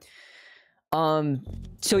did.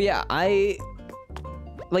 So yeah, I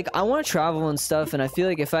want to travel and stuff, and I feel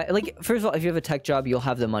like first of all, if you have a tech job, you'll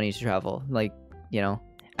have the money to travel, like, you know.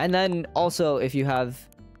 And then also, if you have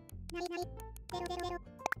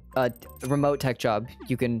remote tech job,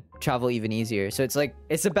 you can travel even easier. So it's like,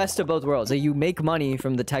 it's the best of both worlds. Like, you make money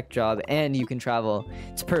from the tech job and you can travel.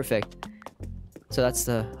 It's perfect. So that's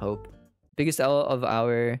the hope. Biggest L of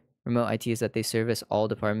our remote IT is that they service all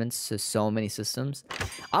departments to so many systems.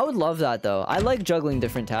 I would love that though. I like juggling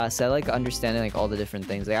different tasks. I like understanding like all the different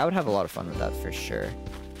things. Like, I would have a lot of fun with that for sure.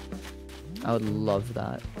 I would love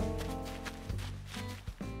that.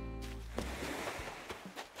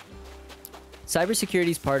 Cybersecurity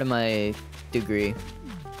is part of my degree.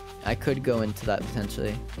 I could go into that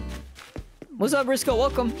potentially. What's up, Risco?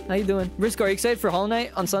 Welcome. How you doing? Risco, are you excited for Hollow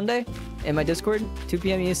Knight on Sunday? In my Discord, 2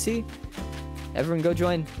 p.m. EST. Everyone go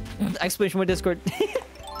join. Explanation with Discord.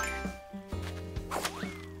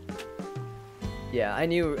 Yeah, I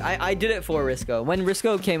knew. I did it for Risco. When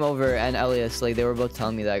Risco came over and Elias, like, they were both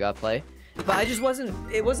telling me that I got play. But I just wasn't...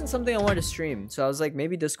 It wasn't something I wanted to stream. So I was like,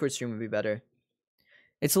 maybe Discord stream would be better.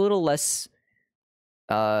 It's a little less...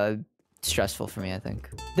 stressful for me, I think.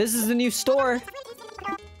 This is the new store!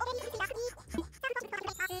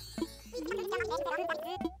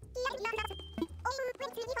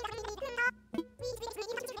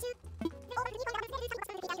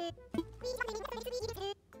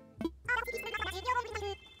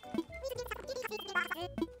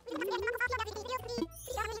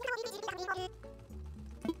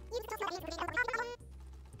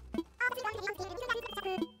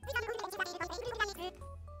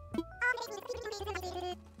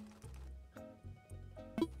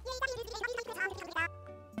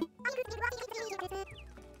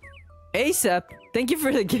 ASAP, thank you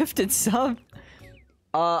for the gifted sub.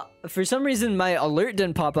 For some reason my alert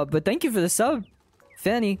didn't pop up, but thank you for the sub.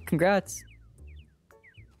 Fanny, congrats.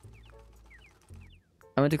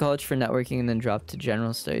 I went to college for networking and then dropped to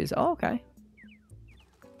general studies. Oh, okay.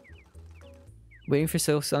 Waiting for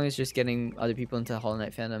so long is just getting other people into Hollow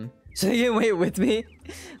Knight fandom. So you can wait with me?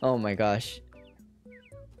 Oh my gosh.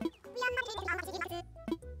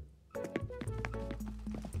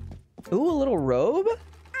 Ooh, a little robe?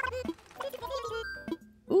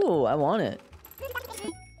 Ooh, I want it.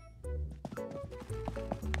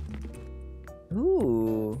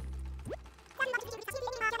 Ooh.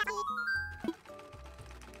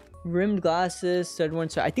 Rimmed glasses, threadworn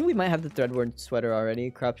sweater. I think we might have the threadworn sweater already.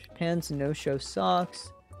 Cropped pants, no-show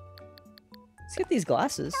socks. Let's get these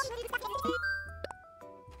glasses.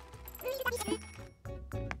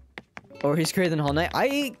 Ori's greater than Hollow Knight.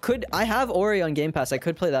 I have Ori on Game Pass. I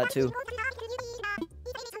could play that too.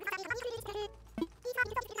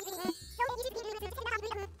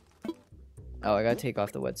 Oh, I gotta take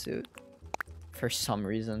off the wetsuit. For some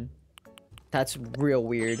reason. That's real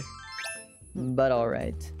weird. But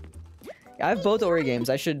alright. I have both Ori games.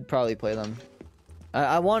 I should probably play them.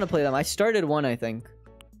 I want to play them. I started one, I think.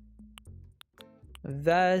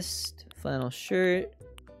 Vest. Flannel shirt.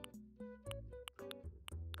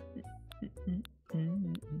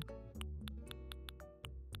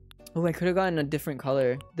 Oh, I could have gotten a different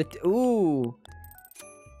color. Ooh.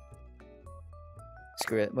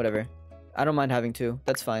 Screw it. Whatever. I don't mind having two.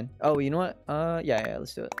 That's fine. Oh, you know what? Yeah,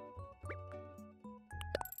 let's do it.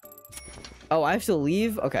 Oh, I have to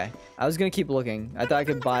leave? Okay. I was gonna keep looking. I thought I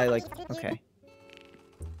could buy, like... Okay.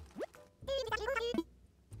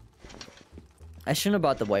 I shouldn't have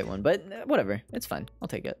bought the white one, but whatever. It's fine. I'll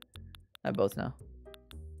take it. I have both now.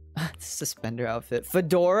 Suspender outfit.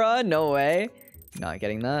 Fedora? No way. Not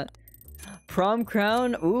getting that. Prom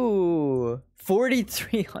crown? Ooh.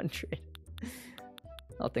 4,300.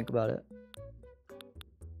 I'll think about it.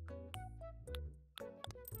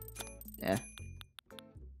 Yeah.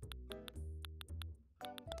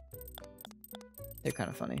 They're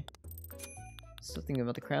kind of funny. Still thinking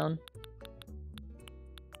about the crown.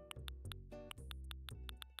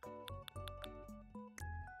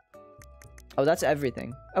 Oh, that's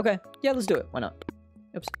everything. Okay. Yeah, let's do it. Why not?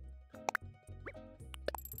 Oops.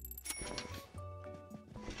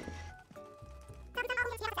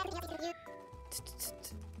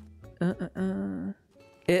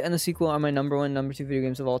 It and the sequel are my number 1, number 2 video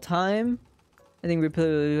games of all time. I think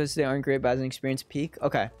replay videos today aren't great, but as an experience peak.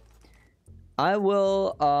 Okay. I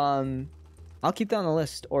will, I'll keep that on the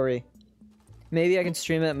list, Ori. Maybe I can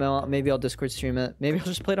stream it, maybe I'll Discord stream it. Maybe I'll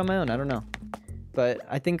just play it on my own, I don't know. But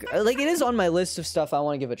I think, like, it is on my list of stuff I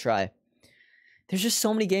want to give a try. There's just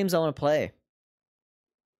so many games I want to play.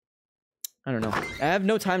 I don't know. I have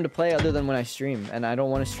no time to play other than when I stream, and I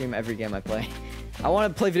don't want to stream every game I play. I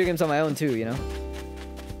want to play video games on my own too, you know?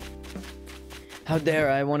 How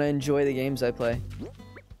dare I want to enjoy the games I play.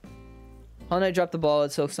 Hollow Knight dropped the ball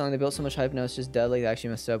at Silk Song. They built so much hype, now it's just dead. Like, they actually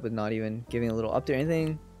messed up with not even giving a little update or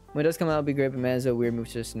anything. When it does come out, it'll be great, but man, it's a weird move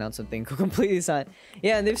to just announce something completely silent.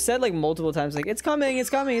 Yeah, and they've said like multiple times, like, it's coming, it's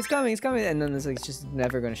coming, it's coming, it's coming, and then it's like, it's just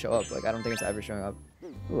never gonna show up. Like, I don't think it's ever showing up.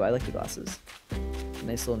 Ooh, I like the glasses.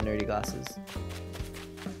 Nice little nerdy glasses.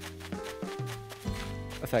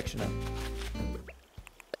 Affectionate.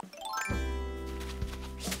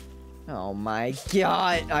 Oh my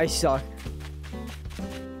god, I suck.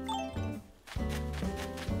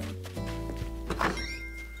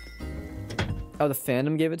 Oh, the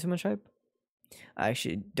fandom gave it too much hype? I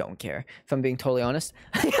actually don't care. If I'm being totally honest,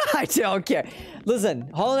 I don't care. Listen,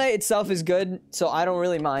 Hollow Knight itself is good, so I don't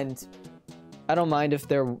really mind. I don't mind if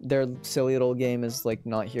their silly little game is like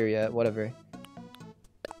not here yet, whatever.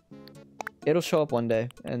 It'll show up one day,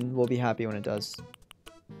 and we'll be happy when it does.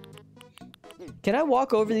 Can I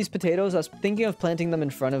walk over these potatoes? I was thinking of planting them in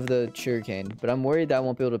front of the sugarcane, but I'm worried that I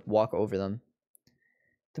won't be able to walk over them.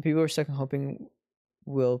 The people are stuck and hoping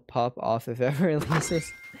will pop off if ever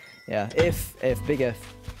releases. Yeah, if, big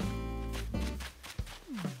if.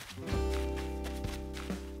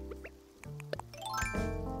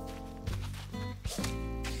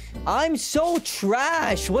 I'm so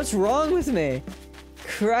trash! What's wrong with me?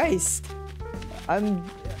 Christ. I'm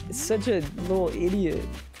such a little idiot.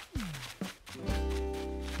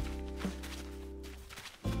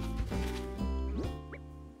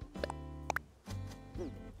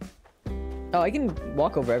 Oh, I can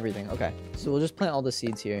walk over everything. Okay. So we'll just plant all the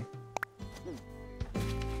seeds here.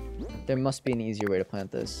 There must be an easier way to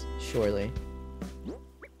plant this. Surely.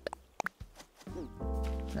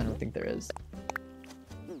 I don't think there is.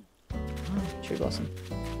 Cherry blossom.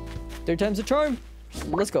 Third time's a charm!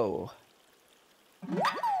 Let's go.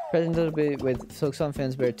 Present a little bit with Silksong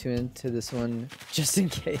fans, better tune into this one just in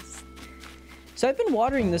case. So I've been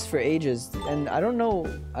watering this for ages, and I don't know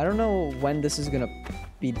when this is gonna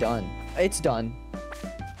be done. It's done.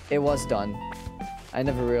 It was done. I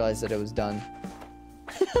never realized that it was done.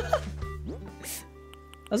 I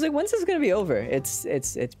was like, when's this gonna be over? It's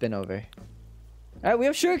been over. Alright, we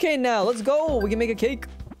have sugarcane now. Let's go. We can make a cake.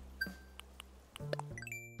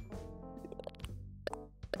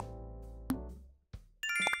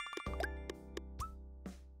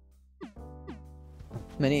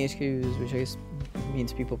 Many HQs, which I guess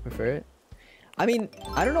means people prefer it. I mean,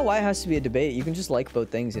 I don't know why it has to be a debate. You can just like both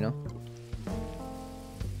things, you know?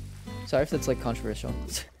 Sorry if that's like controversial.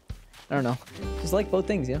 I don't know. Just like both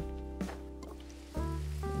things, you know?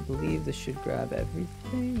 I believe this should grab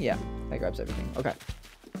everything. Yeah, that grabs everything. Okay.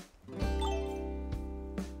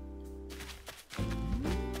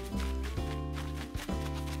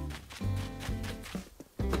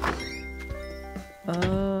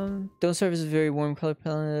 Don't Starve is a very warm color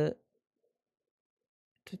palette.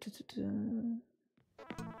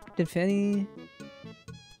 Did Fanny...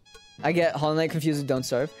 I get Hollow Knight confused with Don't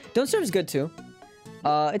Starve. Don't Starve is good too.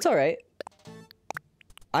 It's alright.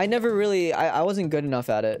 I never really... I wasn't good enough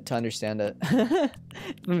at it to understand it. If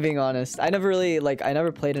I'm being honest. I never really, like, I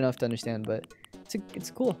never played enough to understand, but it's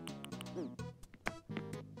cool.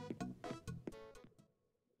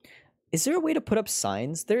 Is there a way to put up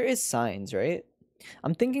signs? There is signs, right?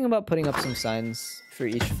 I'm thinking about putting up some signs for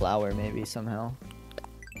each flower, maybe, somehow.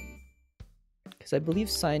 Because I believe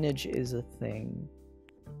signage is a thing.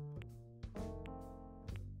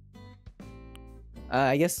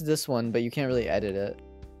 I guess this one, but you can't really edit it.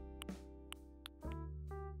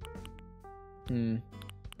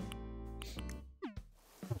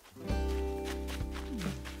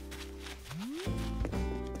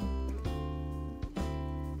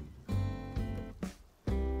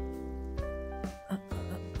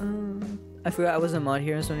 I forgot I was a mod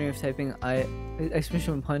here. I was wondering if typing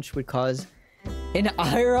exclamation punch would cause an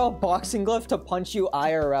IRL boxing glove to punch you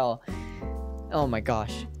IRL. Oh my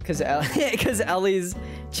gosh. Because Ellie's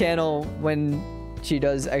channel, when she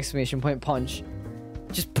does exclamation point punch,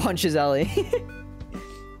 just punches Ellie.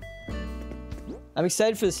 I'm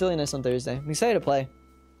excited for the silliness on Thursday. I'm excited to play.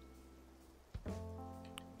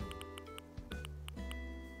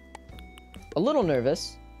 A little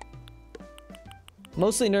nervous.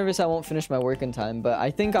 Mostly nervous I won't finish my work in time, but I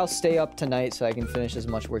think I'll stay up tonight so I can finish as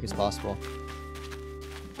much work as possible.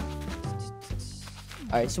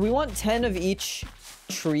 Alright, so we want 10 of each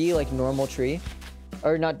tree, like normal tree.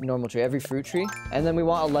 Or not normal tree, every fruit tree. And then we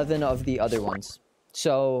want 11 of the other ones.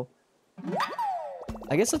 So,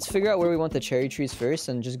 I guess let's figure out where we want the cherry trees first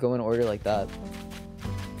and just go in order like that.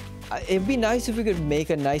 It'd be nice if we could make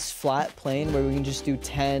a nice flat plane where we can just do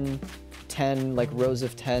 10 like rows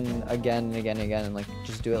of 10 again and again and again and like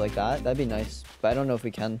just do it like that. That'd be nice, but I don't know if we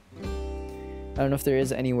can. I don't know if there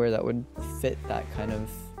is anywhere that would fit that kind of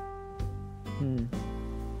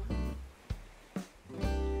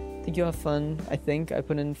Think you'll have fun. I think I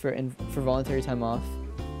put in for voluntary time off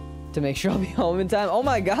to make sure I'll be home in time. Oh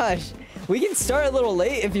my gosh. We can start a little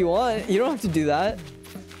late if you want. You don't have to do that.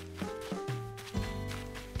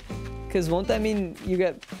 Because won't that mean you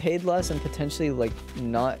get paid less and potentially like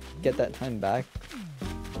not get that time back?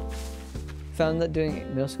 Found that doing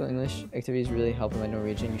middle school English activities really help in my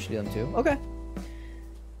Norwegian. You should do them too. Okay.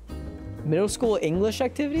 Middle school English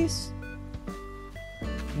activities?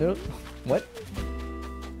 Middle... What?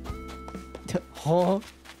 Huh?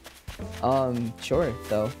 Sure,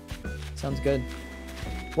 though. Sounds good.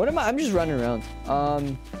 What am I? I'm just running around.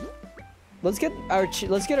 Let's get our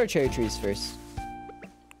cherry trees first.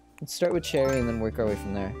 Let's start with cherry and then work our way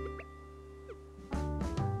from there.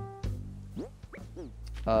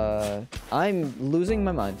 I'm losing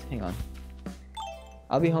my mind. Hang on.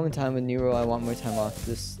 I'll be home in time with Nero. I want more time off.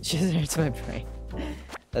 This just hurts my brain.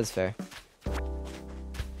 That's fair.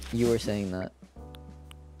 You were saying that.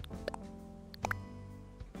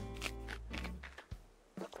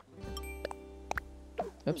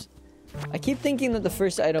 Oops. I keep thinking that the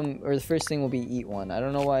first item or the first thing will be eat one. I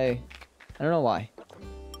don't know why. I don't know why.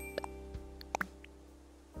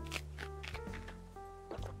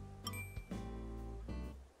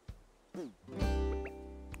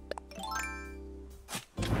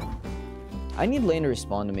 I need Lane to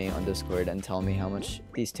respond to me on Discord and tell me how much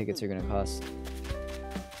these tickets are gonna cost.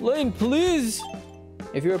 Lane, please!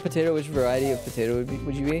 If you were a potato, which variety of potato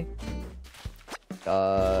would you be?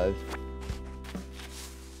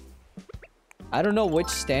 I don't know which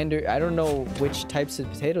standard... I don't know which types of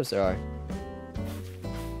potatoes there are.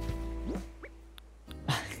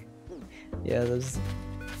 Yeah, those...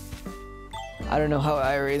 I don't know how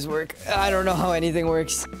IRAs work. I don't know how anything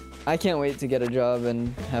works. I can't wait to get a job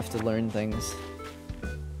and have to learn things.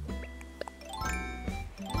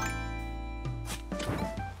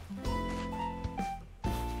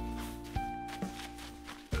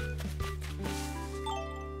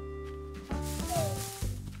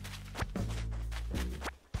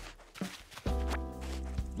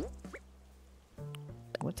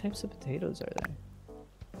 What types of potatoes are there?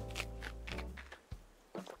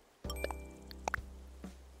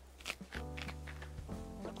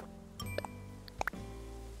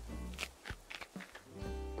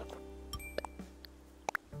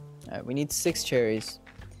 Alright, we need 6 cherries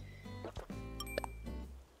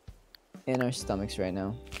in our stomachs right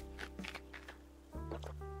now.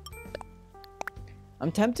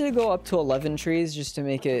 I'm tempted to go up to 11 trees just to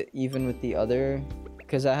make it even with the other,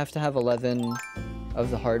 because I have to have 11 of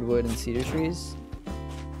the hardwood and cedar trees.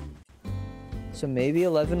 So maybe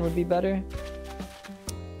 11 would be better.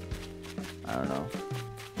 I don't know.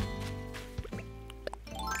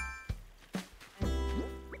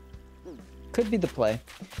 Could be the play.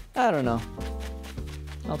 I don't know.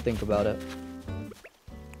 I'll think about it.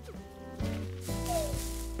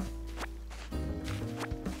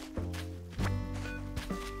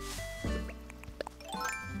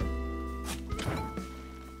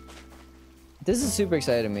 This is super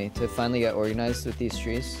exciting to me to finally get organized with these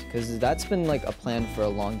trees, because that's been like a plan for a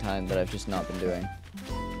long time that I've just not been doing.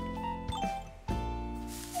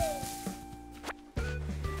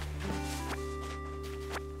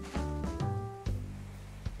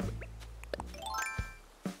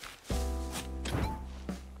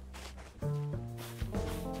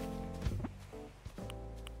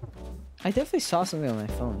 I definitely saw something on my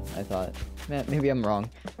phone, I thought. Man, maybe I'm wrong.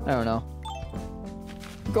 I don't know.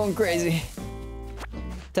 I'm going crazy.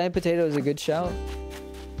 Tiny potato is a good shout.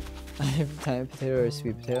 Tiny potato or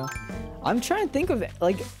sweet potato? I'm trying to think of it.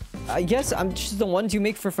 Like, I guess I'm just the ones you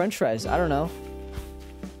make for french fries. I don't know.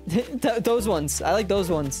 Those ones. I like those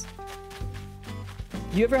ones.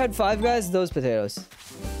 You ever had Five Guys? Those potatoes.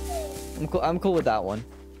 I'm cool with that one.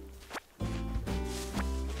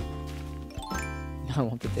 I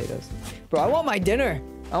want potatoes. Bro, I want my dinner.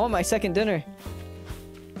 I want my second dinner.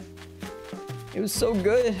 It was so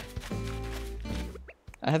good.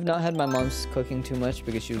 I have not had my mom's cooking too much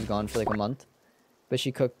because she was gone for like a month. But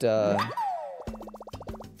she cooked up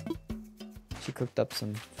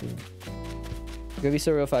some food. Gonna be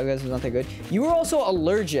so real, Five Guys was not that good. You were also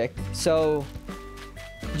allergic, so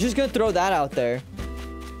just gonna throw that out there.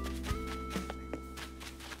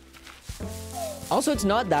 Also, it's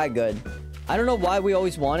not that good. I don't know why we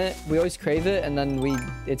always want it. We always crave it, and then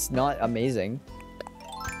it's not amazing.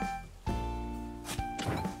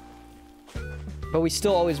 But we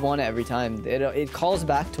still always want it every time. It calls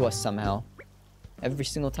back to us somehow. Every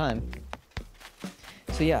single time.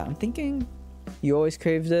 So yeah, I'm thinking you always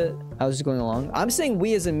craved it. I was just going along. I'm saying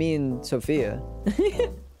we as in me and Sophia.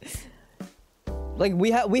 Like,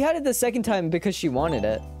 we had it the second time because she wanted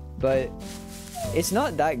it. But It's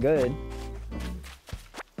not that good.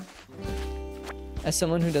 As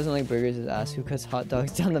someone who doesn't like burgers is asked who cuts hot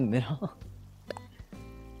dogs down the middle.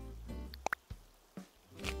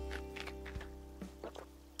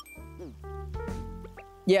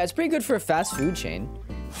 Yeah, it's pretty good for a fast food chain.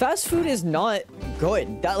 Fast food is not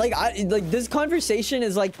good. That like this conversation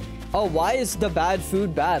is like, oh, why is the bad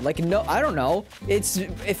food bad? Like, no, I don't know. It's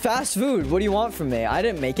fast food. What do you want from me? I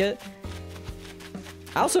didn't make it.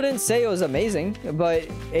 I also didn't say it was amazing, but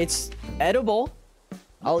it's edible.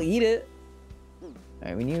 I'll eat it. All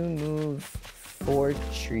right, we need to move 4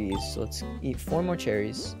 trees. So let's eat 4 more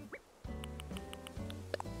cherries.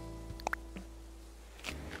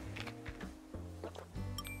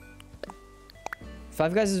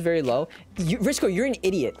 Five Guys is very low. Risco, you're an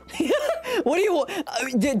idiot. What do you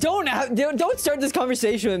don't start this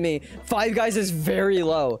conversation with me. Five Guys is very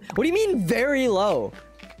low. What do you mean very low?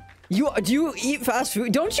 Do you eat fast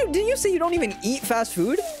food? Didn't you say you don't even eat fast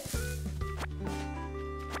food?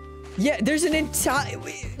 Yeah, there's an entire...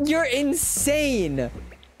 You're insane.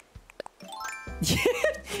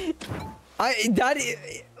 That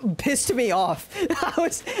pissed me off. I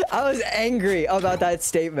was angry about that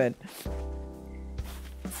statement.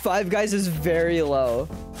 Five Guys is very low.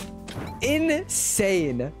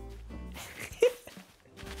 Insane.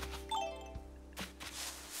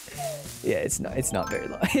 Yeah, it's not very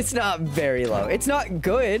low. It's not very low. It's not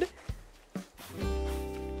good.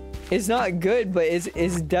 It's not good, but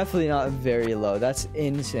it's definitely not very low. That's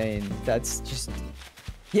insane. That's just...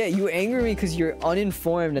 Yeah, you anger me because you're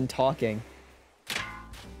uninformed and talking.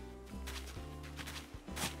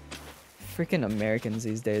 Freaking Americans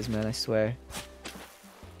these days, man, I swear.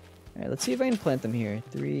 Alright, let's see if I can plant them here.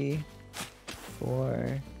 3,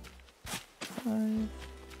 4, 5,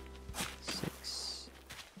 6,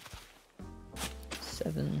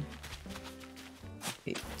 7,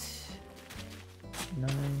 8,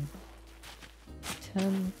 9,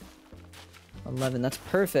 10, 11. That's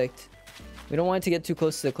perfect. We don't want it to get too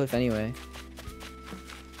close to the cliff anyway.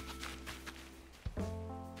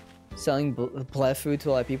 Selling pleb food to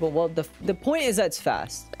a lot of people. Well, the point is that it's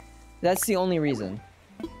fast. That's the only reason.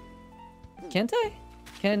 Can't I?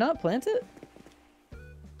 Can I not plant it?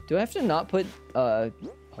 Do I have to not put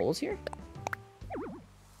holes here?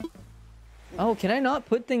 Oh, can I not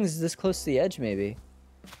put things this close to the edge maybe?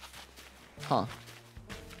 Huh.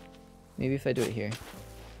 Maybe if I do it here.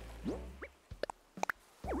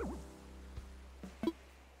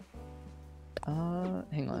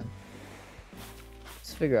 Hang on.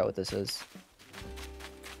 Let's figure out what this is.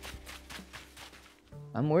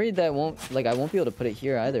 I'm worried that I won't be able to put it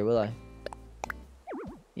here either, will I?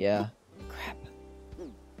 Yeah. Crap.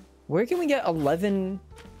 Where can we get 11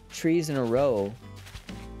 trees in a row?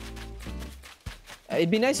 It'd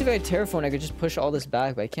be nice if I had terraform, I could just push all this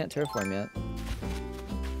back, but I can't terraform yet.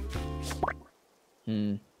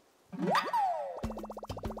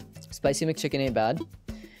 Spicy McChicken ain't bad.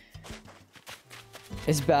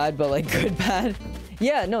 It's bad, but like good bad.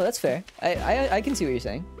 Yeah, no, that's fair. I can see what you're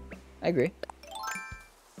saying. I agree.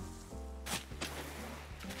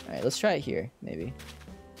 Alright, let's try it here, maybe.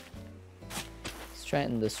 Let's try it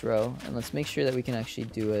in this row, and let's make sure that we can actually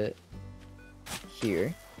do it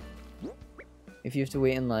here. If you have to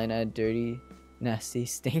wait in line at a dirty, nasty,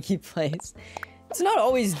 stanky place. It's not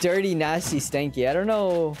always dirty, nasty, stanky. I don't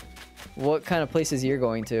know what kind of places you're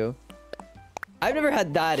going to. I've never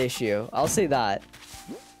had that issue. I'll say that.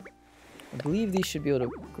 I believe these should be able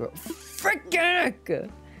to grow. Frickin'!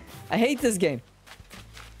 I hate this game.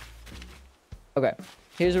 Okay,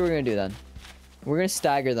 here's what we're gonna do then. We're gonna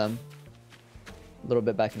stagger them a little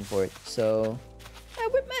bit back and forth. So I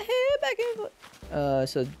whip my hair back and forth.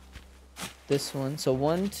 So this one. So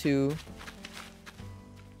 1, 2,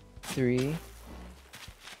 3,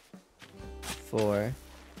 4.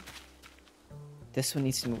 This one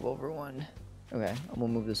needs to move over 1. Okay, I'm gonna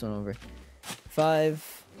move this one over.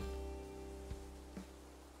 5.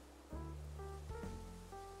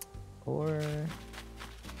 Or...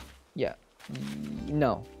 yeah.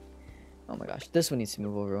 No. Oh my gosh. This one needs to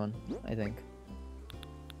move over 1, I think.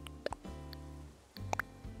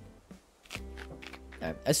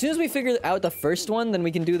 Alright. As soon as we figure out the first one, then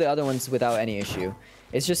we can do the other ones without any issue.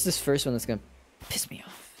 It's just this first one that's gonna piss me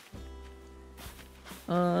off.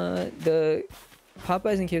 The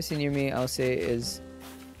Popeyes and KFC near me, I'll say, is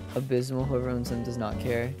abysmal. Whoever owns them does not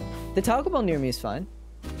care. The Taco Bell near me is fine.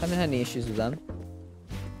 Haven't had any issues with them.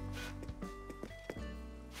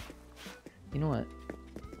 You know what?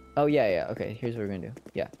 Oh yeah, okay, here's what we're gonna do.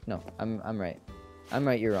 Yeah, no, I'm right. I'm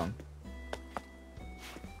right, you're wrong.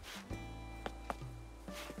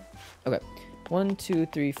 Okay. 1, 2,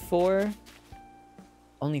 3, 4.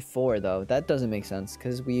 Only 4 though. That doesn't make sense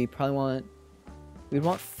because we probably want... We'd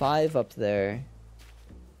want 5 up there.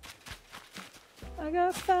 I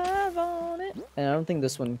got 5 on it. And I don't think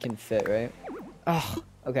this one can fit, right? Oh,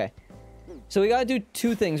 okay. So we gotta do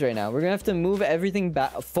 2 things right now. We're gonna have to move everything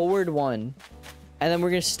back forward 1. And then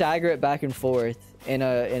we're gonna stagger it back and forth in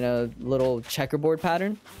a little checkerboard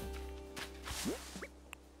pattern.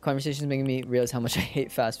 Conversation's making me realize how much I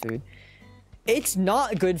hate fast food. It's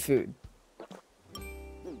not good food.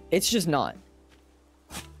 It's just not.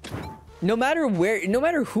 No matter where, no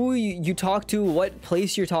matter who you talk to, what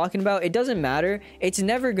place you're talking about, it doesn't matter. It's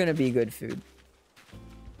never gonna be good food.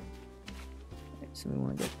 Right, so we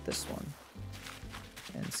want to get this one.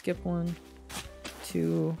 And skip 1,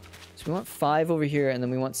 2. So we want 5 over here, and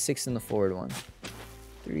then we want 6 in the forward one.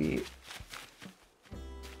 3,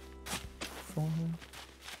 4,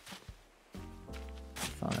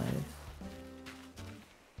 5.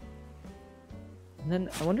 And then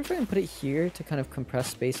I wonder if I can put it here to kind of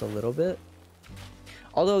compress space a little bit.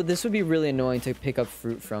 Although this would be really annoying to pick up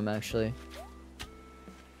fruit from, actually.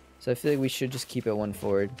 So I feel like we should just keep it 1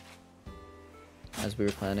 forward. As we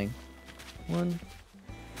were planning. 1,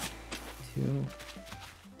 2,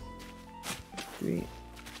 3,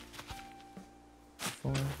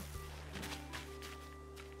 4,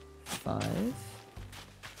 5,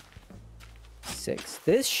 6.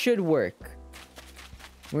 This should work.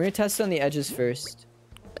 We're gonna test on the edges first.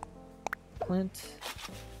 Plant.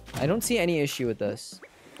 I don't see any issue with this.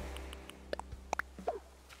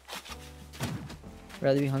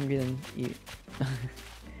 Rather be hungry than eat.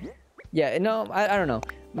 Yeah, no, I don't know.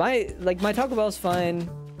 My Taco Bell's fine.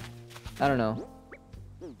 I don't know.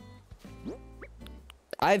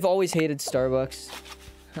 I've always hated Starbucks.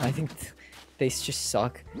 I think they just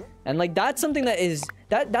suck. And like that's something that is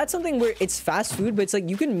that's something where it's fast food, but it's like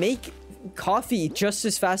you can make coffee just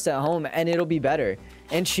as fast at home and it'll be better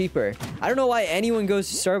and cheaper. I don't know why anyone goes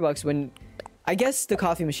to Starbucks when I guess the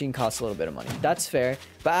coffee machine costs a little bit of money. That's fair.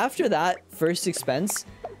 But after that first expense,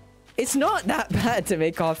 it's not that bad to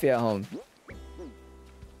make coffee at home.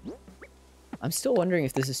 I'm still wondering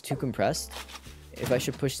if this is too compressed. If I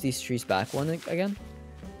should push these trees back one again.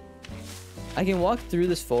 I can walk through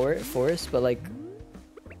this forest, but like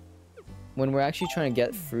when we're actually trying to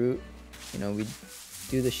get fruit, you know, we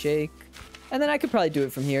do the shake. And then I could probably do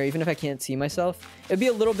it from here, even if I can't see myself. It'd be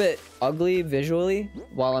a little bit ugly visually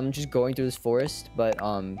while I'm just going through this forest, but,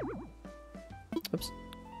 oops.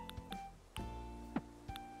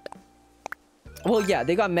 Well, yeah,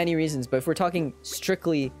 they got many reasons, but if we're talking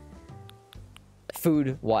strictly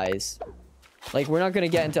food-wise, like, we're not gonna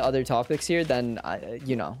get into other topics here, then,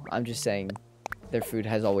 you know, I'm just saying their food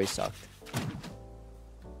has always sucked.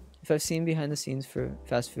 If I've seen behind the scenes for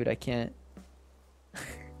fast food, I can't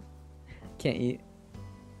eat.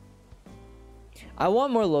 I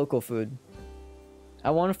want more local food. I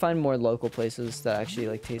want to find more local places that actually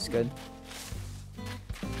like taste good.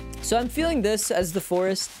 So I'm feeling this as the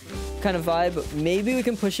forest kind of vibe. Maybe we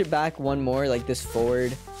can push it back one more, like this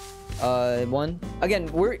forward one. Again,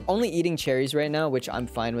 we're only eating cherries right now, which I'm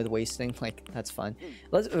fine with wasting. Like, that's fine.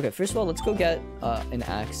 Okay, first of all, let's go get an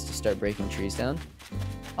axe to start breaking trees down.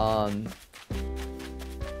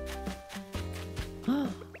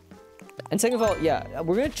 And second of all, yeah,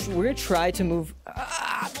 we're gonna try to move.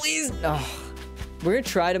 Please, we're gonna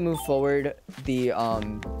try to move forward the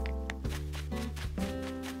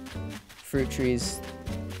fruit trees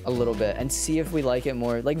a little bit and see if we like it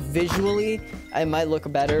more. Like visually, it might look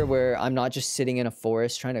better where I'm not just sitting in a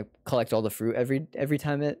forest trying to collect all the fruit every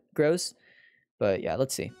time it grows. But yeah,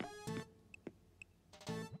 let's see.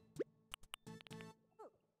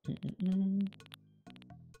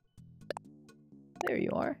 There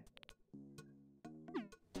you are.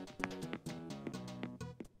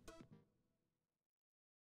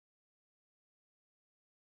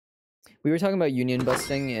 We were talking about union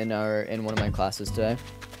busting in one of my classes today,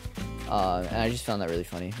 and I just found that really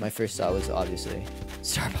funny. My first thought was obviously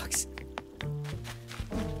Starbucks.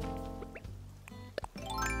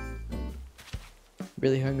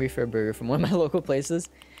 Really hungry for a burger from one of my local places.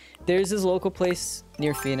 There's this local place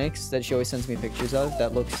near Phoenix that she always sends me pictures of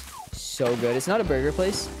that looks so good. It's not a burger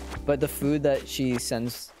place, but the food that she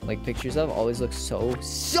sends like pictures of always looks so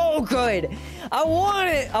good. I want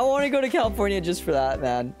it. I want to go to California just for that,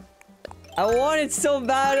 man. I want it so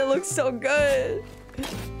bad. It looks so good.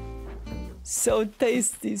 So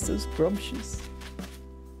tasty, so scrumptious.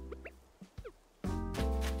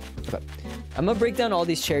 Okay. I'm gonna break down all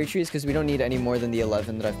these cherry trees because we don't need any more than the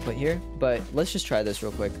 11 that I've put here. But let's just try this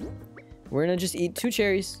real quick. We're gonna just eat 2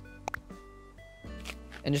 cherries.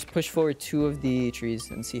 And just push forward 2 of the trees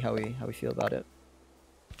and see how we feel about it.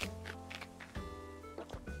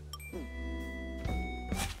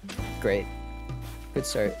 Great. Good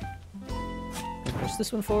start. Push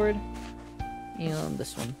this one forward. And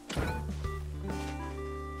this one.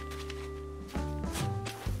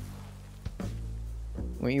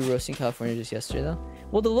 Weren't you roasting California just yesterday, though?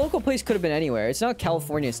 Well, the local place could have been anywhere. It's not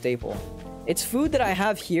California staple. It's food that I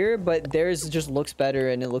have here, but theirs just looks better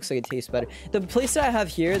and it looks like it tastes better. The place that I have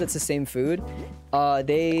here that's the same food, I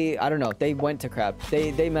don't know, they went to crap.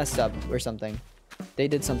 They messed up or something. They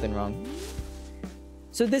did something wrong.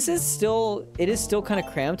 So this is still, it is still kind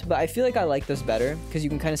of cramped, but I feel like I like this better because you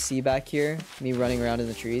can kind of see back here, me running around in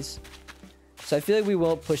the trees. So I feel like we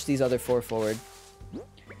will push these other 4 forward.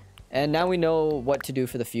 And now we know what to do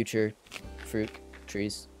for the future fruit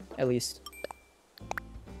trees, at least.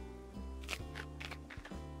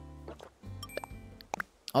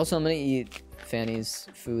 Also, I'm gonna eat Fanny's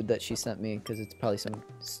food that she sent me because it's probably some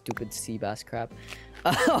stupid sea bass crap.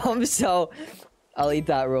 So I'll eat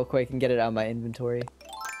that real quick and get it out of my inventory.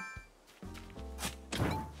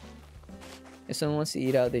 If someone wants to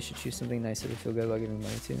eat out, they should choose something nice that they feel good about giving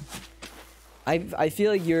money to. I feel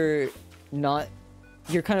like you're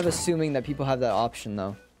kind of assuming that people have that option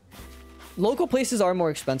though. Local places are more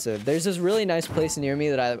expensive. There's this really nice place near me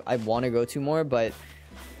that I want to go to more, but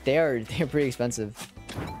they're pretty expensive.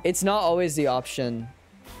 It's not always the option.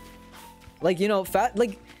 Like, you know,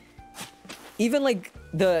 even like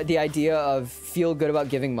the idea of feel good about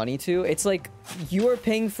giving money to, it's like you are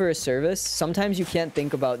paying for a service. Sometimes you can't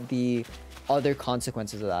think about the other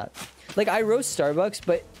consequences of that. Like, I roast Starbucks,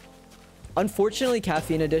 but unfortunately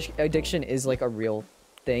caffeine addiction is like a real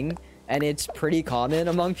thing and it's pretty common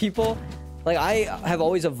among people. Like, I have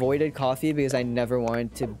always avoided coffee because I never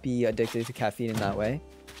wanted to be addicted to caffeine in that way.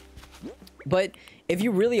 But if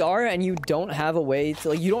you really are and you don't have a way to,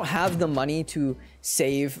 like, you don't have the money to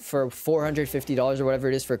save for $450 or whatever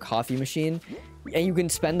it is for a coffee machine, and you can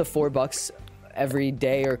spend the $4 every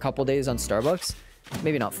day or a couple days on Starbucks,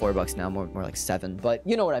 maybe not $4 now, more like 7, but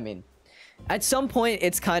you know what I mean. At some point,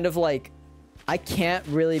 it's kind of like, I can't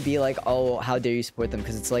really be like, oh, how dare you support them?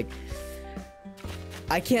 Because it's like,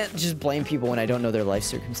 I can't just blame people when I don't know their life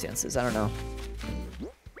circumstances. I don't know.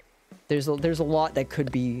 There's a lot that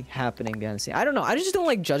could be happening behind the scenes. I don't know. I just don't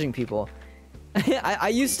like judging people. I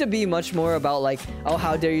used to be much more about like, oh,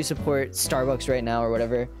 how dare you support Starbucks right now or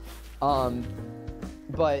whatever.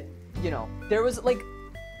 But you know, there was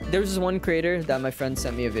this one creator that my friend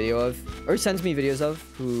sent me a video of, or sends me videos of,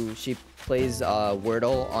 who she plays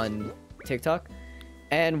Wordle on TikTok.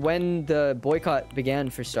 And when the boycott began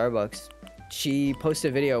for Starbucks, she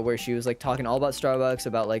posted a video where she was like talking all about Starbucks,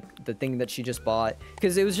 about like the thing that she just bought,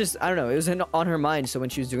 because it was just, I don't know, it was on her mind. So when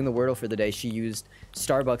she was doing the Wordle for the day, she used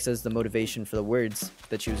Starbucks as the motivation for the words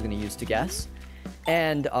that she was going to use to guess.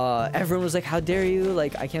 And everyone was like, how dare you,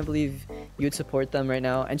 like, I can't believe you would support them right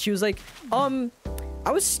now. And she was like, I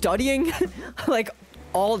was studying like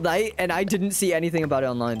all night and I didn't see anything about it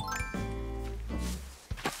online.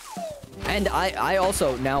 And I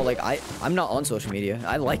also now, like, I'm not on social media.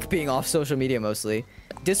 I like being off social media mostly.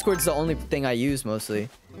 Discord's the only thing I use mostly.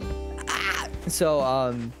 So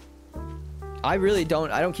I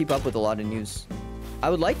don't keep up with a lot of news. I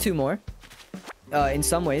would like to more in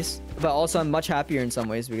some ways, but also I'm much happier in some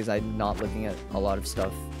ways because I'm not looking at a lot of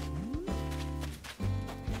stuff.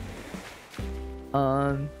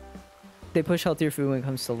 They push healthier food when it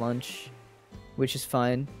comes to lunch, which is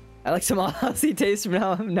fine. I like some Aussie taste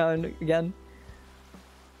from now and again.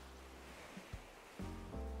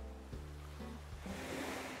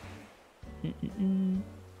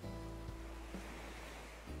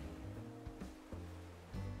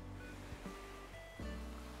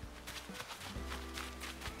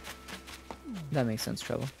 That makes sense,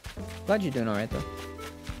 Trouble. Glad you're doing alright though.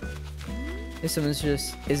 If someone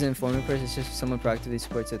just isn't informing person, it's just someone proactively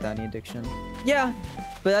supports it without any addiction. Yeah,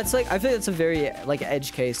 but that's like, I feel like it's a very like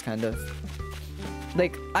edge case kind of.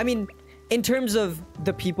 Like, I mean, in terms of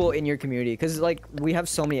the people in your community, because like we have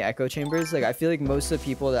so many echo chambers. Like, I feel like most of the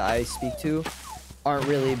people that I speak to aren't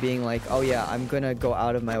really being like, oh yeah, I'm gonna go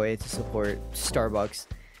out of my way to support Starbucks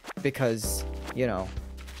because, you know.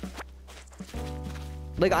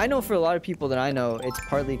 Like, I know for a lot of people that I know, it's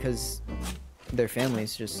partly because their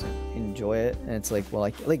families just enjoy it, and it's like, well,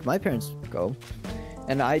 like my parents go,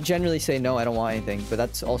 and I generally say no, I don't want anything, but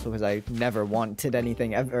that's also because I never wanted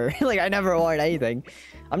anything ever. Like, I never wanted anything.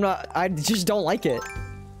 I just don't like it.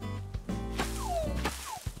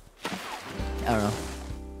 I don't know.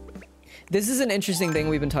 This is an interesting thing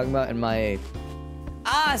we've been talking about in my...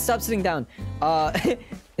 Stop sitting down.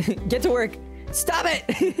 Get to work. Stop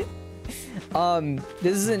it!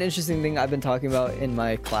 This is an interesting thing I've been talking about in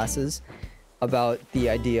my classes, about the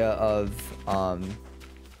idea of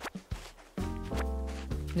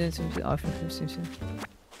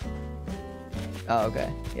Oh,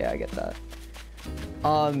 okay. Yeah, I get that.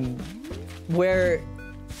 Where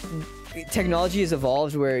technology has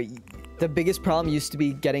evolved, where the biggest problem used to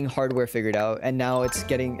be getting hardware figured out, and now it's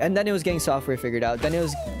getting, and then it was getting software figured out, then it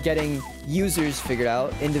was getting users figured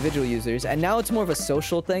out, individual users, and now it's more of a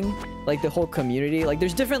social thing, like the whole community. Like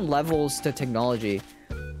there's different levels to technology.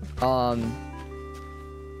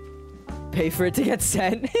 Pay for it to get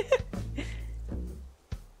sent.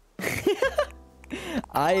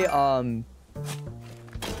 I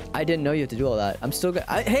didn't know you have to do all that. I'm still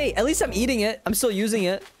gonna, hey, at least I'm eating it. I'm still using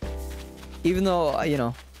it. Even though, you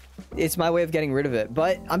know, it's my way of getting rid of it.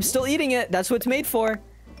 But I'm still eating it. That's what it's made for.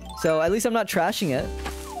 So at least I'm not trashing it.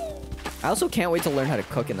 I also can't wait to learn how to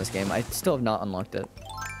cook in this game. I still have not unlocked it.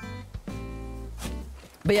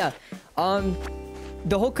 But yeah,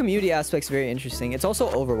 the whole community aspect's very interesting. It's also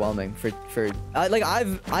overwhelming like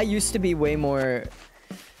I used to be way more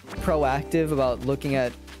proactive about looking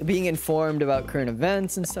at being informed about current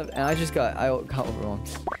events and stuff, and I got overwhelmed.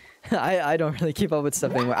 I don't really keep up with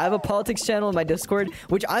stuff anymore. I have a politics channel in my Discord,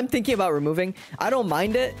 which I'm thinking about removing. I don't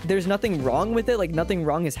mind it. There's nothing wrong with it. Like nothing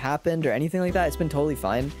wrong has happened or anything like that. It's been totally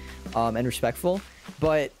fine and respectful.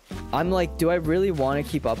 But I'm like, do I really want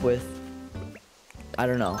to keep up with? I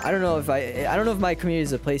don't know. I don't know if my community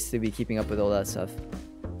is a place to be keeping up with all that stuff.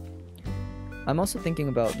 I'm also thinking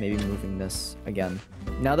about maybe moving this again.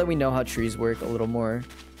 Now that we know how trees work a little more,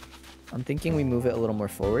 I'm thinking we move it a little more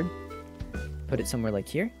forward. Put it somewhere like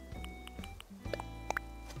here.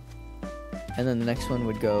 And then the next one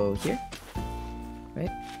would go here.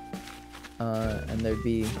 Right? And there'd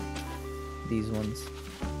be these ones.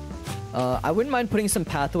 I wouldn't mind putting some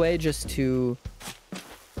pathway just to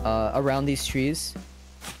around these trees.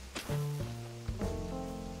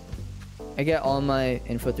 I get all my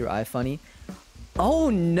info through iFunny. Oh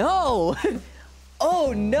no!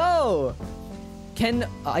 Oh no! Can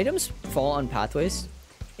items fall on pathways?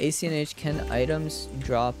 ACNH, can items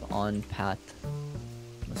drop on path?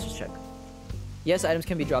 Let's just check. Yes, items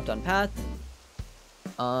can be dropped on path.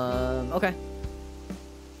 Okay.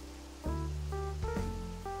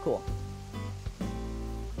 Cool.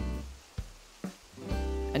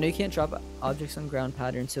 I know you can't drop objects on ground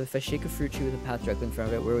patterns, so if I shake a fruit tree with a path directly in front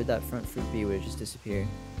of it, where would that front fruit be? Would it just disappear?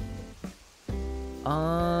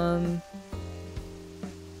 I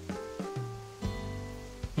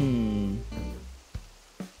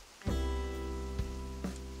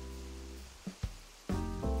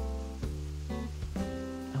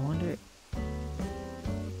wonder.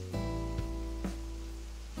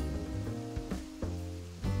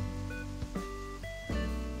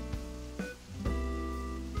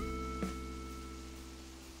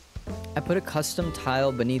 I put a custom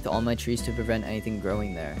tile beneath all my trees to prevent anything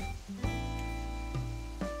growing there.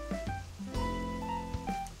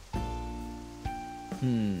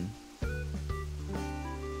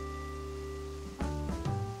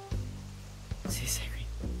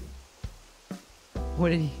 What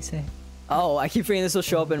did he say? Oh, I keep forgetting this will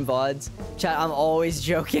show up in VODs. Chat, I'm always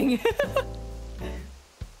joking.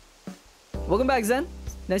 Welcome back, Zen.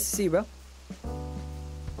 Nice to see you, bro.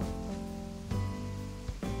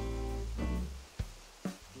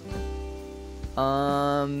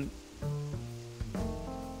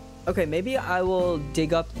 Okay, maybe I will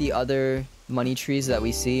dig up the other money trees that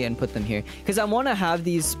we see and put them here. Because I want to have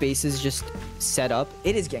these spaces just set up.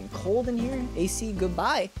 It is getting cold in here. AC,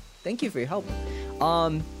 goodbye. Thank you for your help.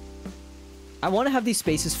 I want to have these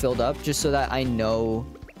spaces filled up just so that I know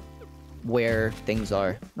where things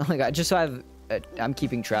are. Like, just so I'm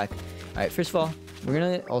keeping track. All right, first of all, we're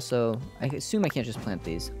gonna also, I assume I can't just plant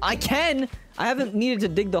these. I can! I haven't needed to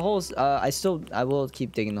dig the holes. I will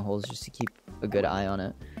keep digging the holes just to keep a good eye on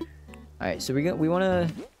it. All right, so we want to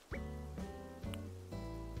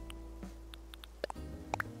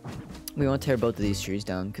tear both of these trees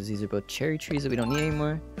down because these are both cherry trees that we don't need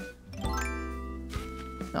anymore.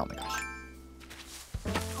 Oh my gosh.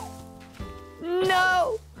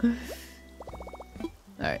 No!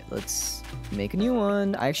 Alright, let's make a new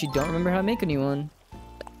one. I actually don't remember how to make a new one.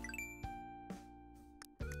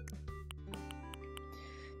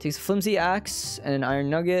 Takes a flimsy axe and an iron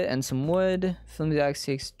nugget and some wood. Flimsy axe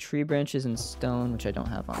takes tree branches and stone, which I don't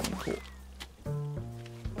have on me. Cool.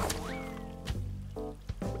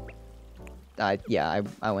 Yeah,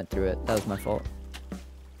 I went through it. That was my fault.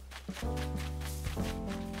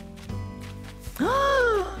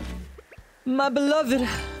 My beloved.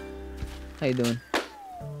 How you doing?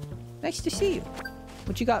 Nice to see you.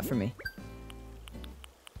 What you got for me?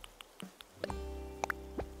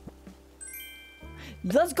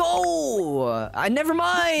 Let's go! Never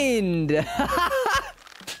mind!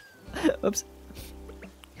 Oops.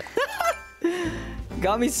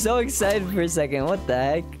 Got me so excited for a second. What the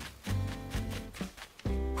heck?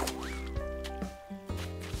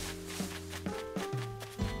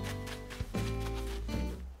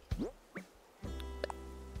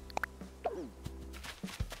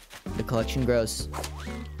 The collection grows.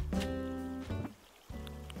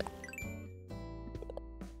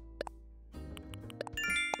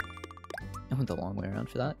 I went the long way around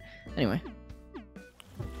for that. Anyway.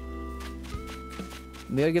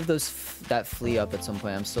 We gotta give that flea up at some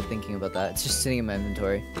point. I'm still thinking about that. It's just sitting in my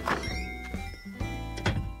inventory.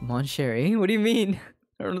 Mon Sherry? What do you mean?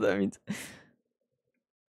 I don't know what that means.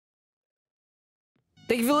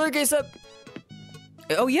 Thank you for the lurk, ASAP!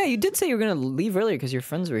 Oh yeah, you did say you were gonna leave earlier because your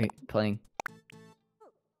friends were playing.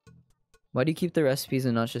 Why do you keep the recipes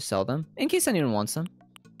and not just sell them? In case anyone wants them.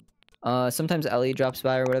 Sometimes Ellie drops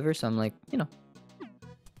by or whatever, so I'm like, you know.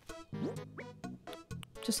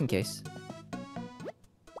 Just in case.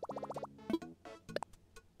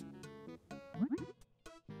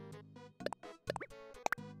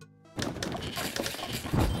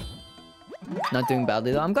 Not doing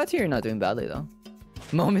badly though. I'm glad to hear you're not doing badly though.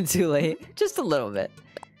 Moment too late. Just a little bit.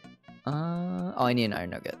 Oh, I need an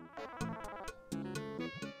iron nugget.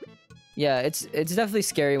 Yeah, it's definitely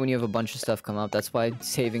scary when you have a bunch of stuff come up. That's why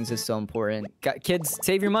savings is so important. Kids,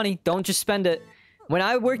 save your money. Don't just spend it. When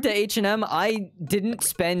I worked at H&M, I didn't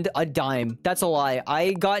spend a dime. That's a lie.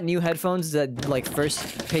 I got new headphones that like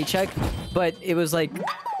first paycheck, but it was like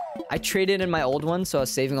I traded in my old ones, so I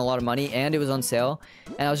was saving a lot of money, and it was on sale.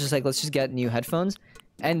 And I was just like, let's just get new headphones.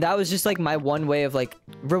 And that was just like my one way of like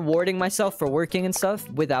rewarding myself for working and stuff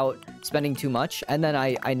without spending too much. And then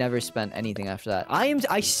I never spent anything after that.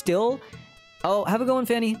 I still... Oh, have a good one,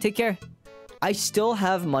 Fanny. Take care. I still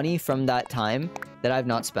have money from that time that I've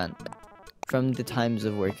not spent. From the times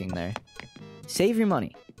of working there. Save your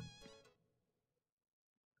money.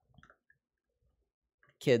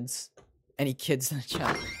 Kids. Any kids in the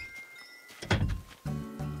chat?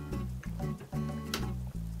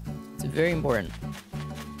 It's very important.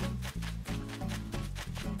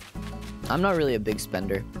 I'm not really a big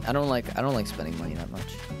spender. I don't like spending money that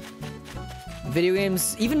much. Video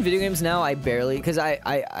games, even video games now, I barely, because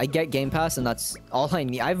I get Game Pass and that's all I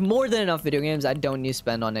need. I have more than enough video games. I don't need to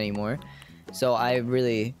spend on anymore. So I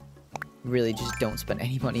really just don't spend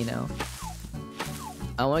any money now.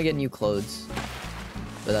 I want to get new clothes,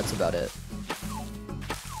 but that's about it.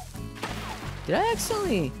 Did I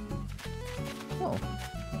accidentally... Oh.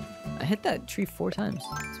 I hit that tree 4 times.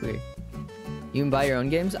 It's weird. You can buy your own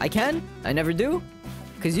games? I can. I never do.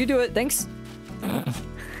 Because you do it. Thanks.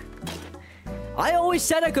 I always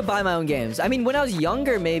said I could buy my own games. I mean, when I was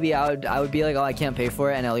younger, maybe I would be like, oh, I can't pay for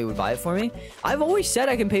it, and Ellie would buy it for me. I've always said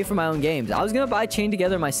I can pay for my own games. I was gonna buy Chained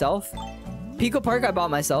Together myself. Pico Park, I bought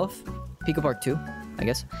myself. Pico Park 2, I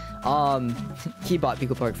guess. He bought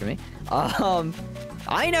Pico Park for me.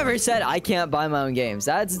 I never said I can't buy my own games.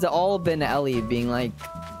 That's all been Ellie being like,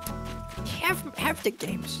 have the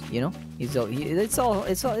games, you know? It's all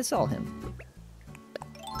him.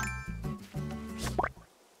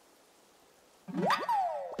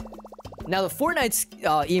 Now the Fortnite's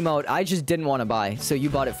emote, I just didn't want to buy, so you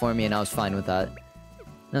bought it for me and I was fine with that.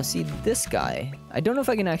 Now see, this guy, I don't know if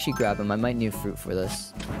I can actually grab him. I might need fruit for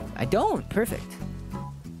this. I don't. Perfect.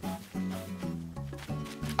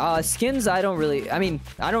 Skins, I don't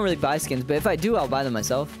really buy skins, but if I do, I'll buy them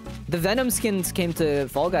myself. The Venom skins came to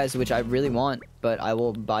Fall Guys, which I really want, but I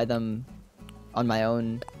will buy them on my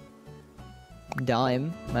own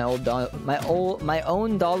dime, my own dollar,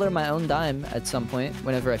 my own dime at some point,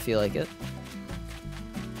 whenever I feel like it.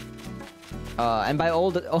 And by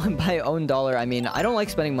own dollar, I mean I don't like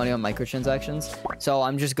spending money on microtransactions, so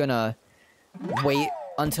I'm just gonna wait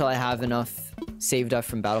until I have enough saved up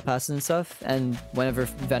from battle passes and stuff, and whenever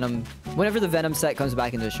the Venom set comes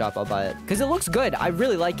back into the shop, I'll buy it because it looks good. I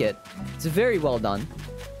really like it. It's very well done,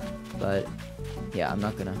 but yeah, I'm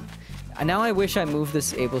not gonna. Now I wish I moved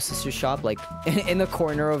this Able Sisters shop like in the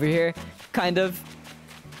corner over here, kind of.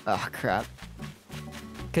 Oh crap.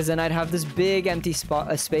 Because then I'd have this big empty spot.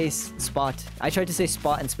 I tried to say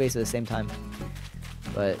spot and space at the same time,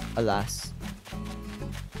 but alas.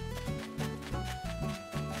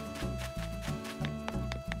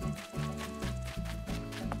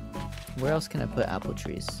 Where else can I put apple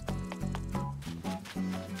trees?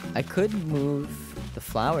 I could move the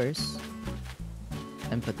flowers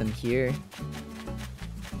and put them here.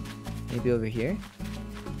 Maybe over here.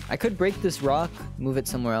 I could break this rock, move it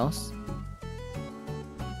somewhere else.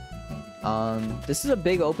 This is a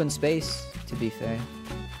big open space, to be fair.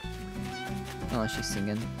 Oh, she's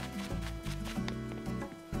singing.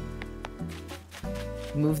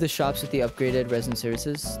 Move the shops with the upgraded resin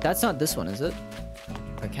services. That's not this one, is it?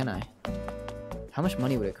 Or can I? How much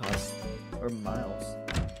money would it cost? Or miles?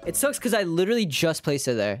 It sucks because I literally just placed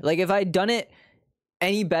it there. Like, if I'd done it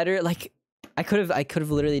any better, like, I could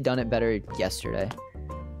have literally done it better yesterday.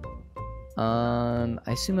 I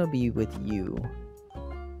assume it'll be with you.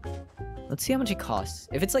 Let's see how much it costs.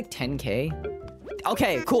 If it's like 10k.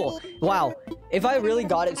 Okay, cool. Wow. If I really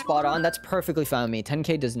got it spot on, that's perfectly fine with me.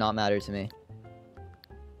 10k does not matter to me.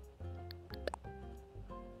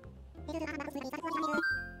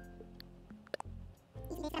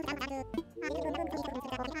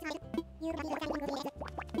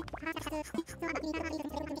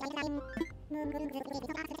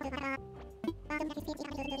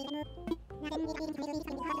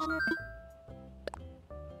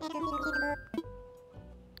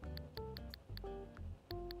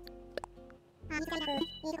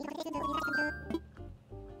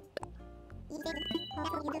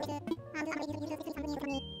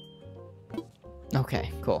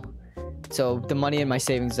 Okay, cool. So the money in my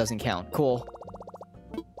savings doesn't count. Cool.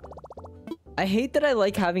 I hate that I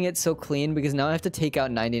like having it so clean because now I have to take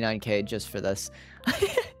out 99k just for this.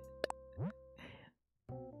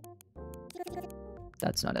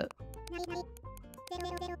 That's not it.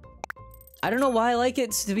 I don't know why I like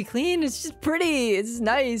it to be clean. It's just pretty. It's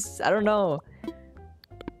nice. I don't know.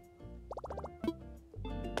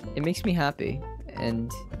 It makes me happy.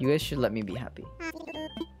 And you guys should let me be happy.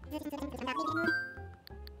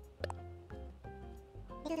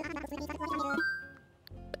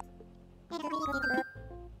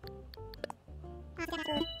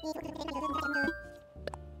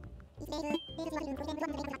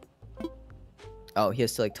 Oh, he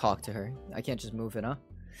has to like talk to her. I can't just move it, huh?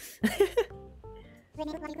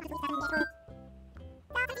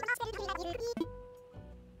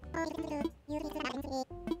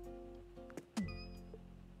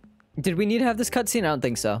 Did we need to have this cutscene? I don't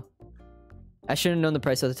think so. I should have known the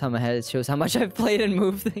price at the top of my head. It shows how much I've played and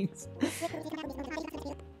moved things.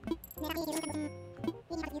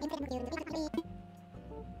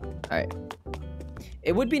 Alright.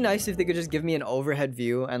 It would be nice if they could just give me an overhead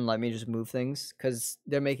view and let me just move things, because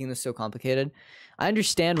they're making this so complicated. I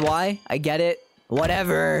understand why. I get it.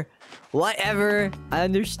 Whatever. Whatever. I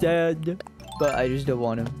understand. But I just don't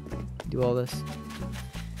want to do all this.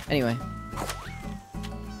 Anyway.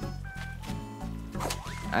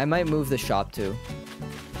 I might move the shop too,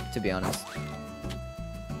 to be honest.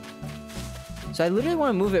 So I literally want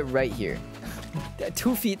to move it right here.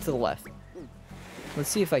 2 feet to the left. Let's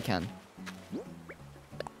see if I can.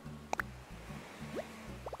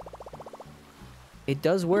 It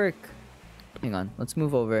does work. Hang on. Let's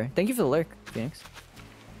move over. Thank you for the lurk, Phoenix.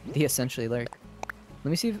 The essentially lurk. Let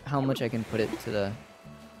me see how much I can put it to the...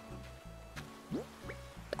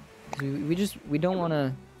 We don't want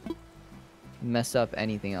to mess up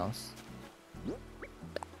anything else.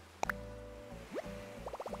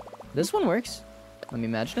 This one works. Let me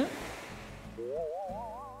imagine it.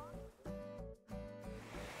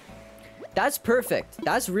 That's perfect.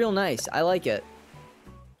 That's real nice. I like it.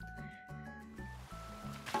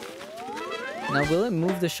 Now, will it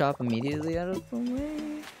move the shop immediately out of the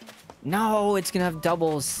way? No, it's gonna have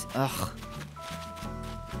doubles. Ugh.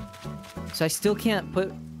 So I still can't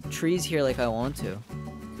put trees here like I want to.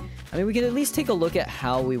 I mean, we could at least take a look at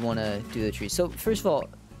how we want to do the trees. So, first of all,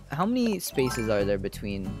 how many spaces are there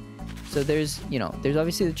between? So there's, you know, there's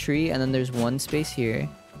obviously the tree, and then there's one space here.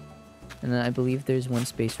 And then I believe there's one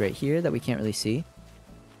space right here that we can't really see.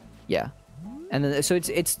 Yeah. And then, so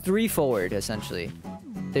it's 3 forward, essentially.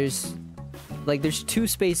 There's 2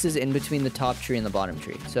 spaces in between the top tree and the bottom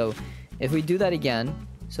tree. So if we do that again,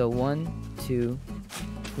 so 1, 2,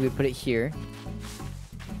 we would put it here.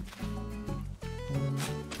 1,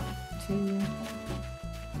 2,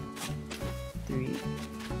 3,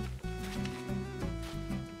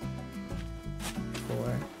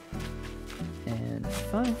 4, and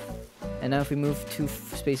 5. And now if we move 2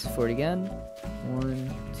 spaces forward again,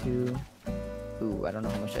 1, 2, ooh, I don't know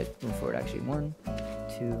how much I move forward actually. 1,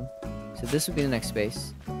 2. So this would be the next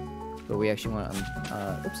space, but we actually want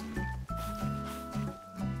to, oops.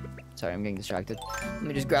 Sorry, I'm getting distracted. Let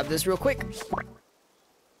me just grab this real quick.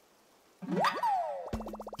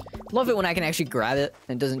 Love it when I can actually grab it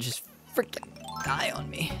and it doesn't just freaking die on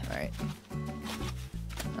me. All right.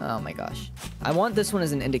 Oh my gosh. I want this one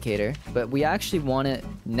as an indicator, but we actually want it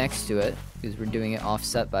next to it because we're doing it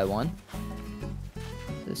offset by 1.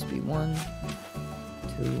 This would be 1,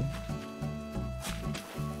 2,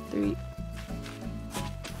 3,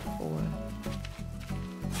 4,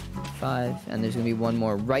 5, and there's gonna be one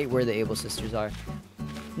more right where the Able sisters are.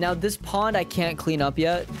 Now this pond I can't clean up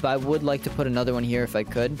yet, but I would like to put another one here if I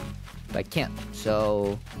could, but I can't.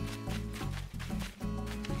 So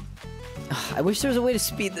I wish there was a way to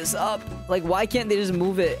speed this up. Like, why can't they just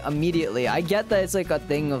move it immediately? I get that it's like a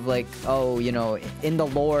thing of like, oh, you know, in the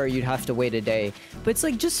lore you'd have to wait a day. But it's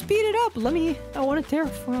like, just speed it up. I want to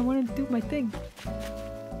terraform. I want to do my thing.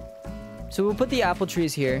 So we'll put the apple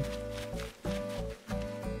trees here,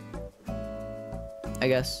 I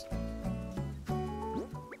guess.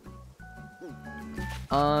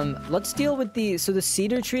 Let's deal with the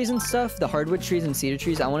cedar trees and stuff, the hardwood trees and cedar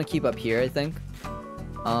trees, I want to keep up here, I think.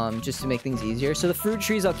 Just to make things easier. So the fruit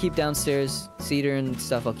trees I'll keep downstairs. Cedar and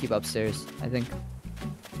stuff I'll keep upstairs, I think.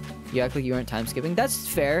 You act like you weren't time skipping. That's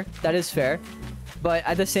fair. That is fair. But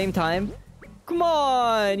at the same time, come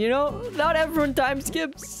on, you know? Not everyone time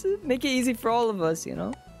skips. Make it easy for all of us, you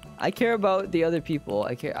know? I care about the other people.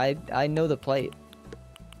 I know the plight.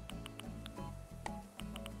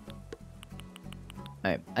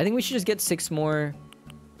 Alright, I think we should just get 6 more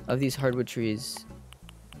of these hardwood trees.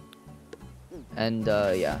 And,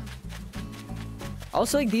 yeah.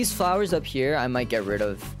 Also, like, these flowers up here, I might get rid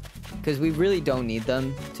of. Because we really don't need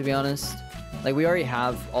them, to be honest. Like, we already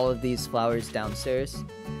have all of these flowers downstairs.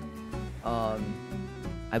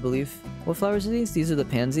 I believe. What flowers are these? These are the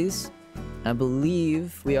pansies. I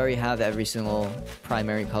believe we already have every single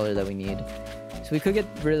primary color that we need. So we could get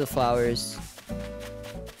rid of the flowers.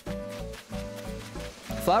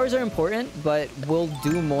 Flowers are important, but we'll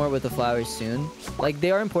do more with the flowers soon. Like,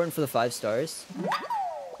 they are important for the 5 stars.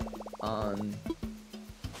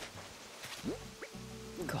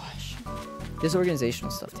 Gosh. This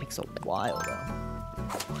organizational stuff takes a while,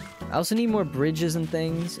 though. I also need more bridges and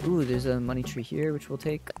things. Ooh, there's a money tree here, which we'll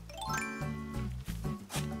take.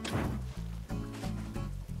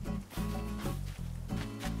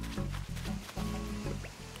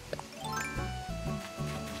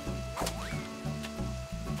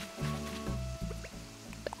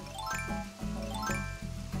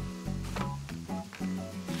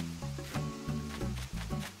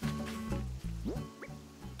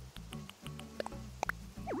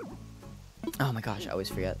 Oh my gosh, I always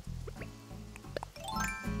forget.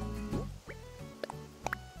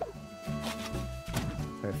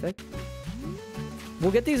 Perfect.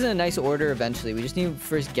 We'll get these in a nice order eventually. We just need to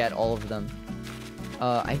first get all of them.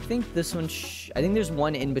 I think this one I think there's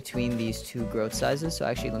one in between these 2 growth sizes. So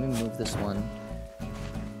actually, let me move this one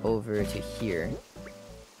over to here.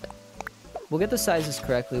 We'll get the sizes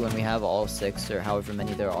correctly when we have all 6 or however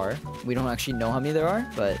many there are. We don't actually know how many there are,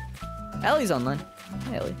 but Ellie's online.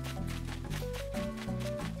 Hi, Ellie.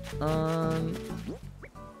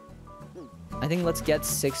 I think let's get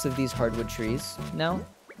 6 of these hardwood trees now.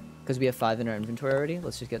 Because we have 5 in our inventory already.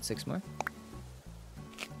 Let's just get 6 more.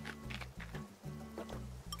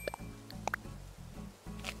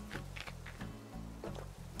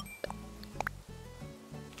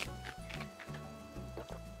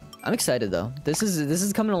 I'm excited though. This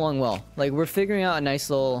is coming along well. Like, we're figuring out a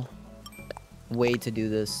nice little way to do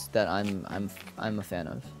this that I'm a fan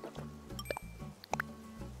of.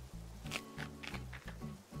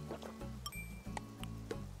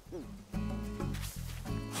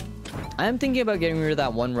 I am thinking about getting rid of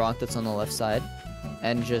that one rock that's on the left side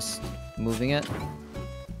and just moving it.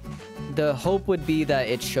 The hope would be that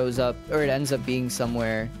it shows up, or it ends up being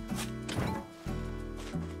somewhere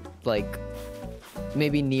like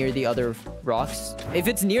maybe near the other rocks. If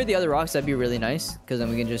it's near the other rocks, that'd be really nice, because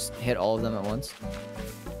then we can just hit all of them at once.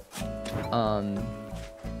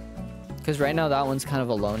 Because right now that one's kind of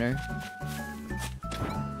a loner.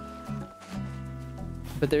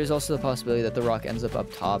 But there's also the possibility that the rock ends up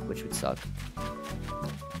top, which would suck.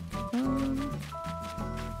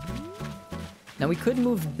 Now we could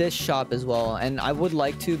move this shop as well, and I would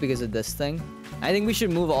like to because of this thing. I think we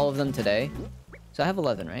should move all of them today. So I have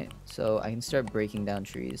 11, right? So I can start breaking down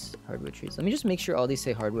trees, hardwood trees. Let me just make sure all these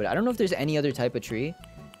say hardwood. I don't know if there's any other type of tree,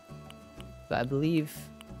 but I believe...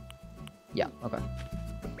 Yeah, okay.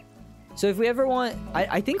 So if we ever want...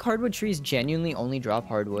 I think hardwood trees genuinely only drop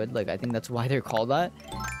hardwood. Like, I think that's why they're called that.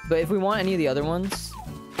 But if we want any of the other ones...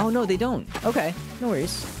 Oh, no, they don't. Okay, no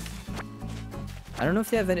worries. I don't know if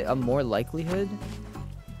they have a more likelihood.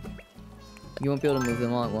 You won't be able to move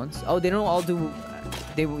them all at once. Oh, they don't all do...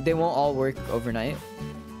 They won't all work overnight.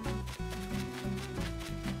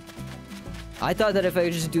 I thought that if I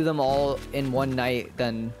could just do them all in one night,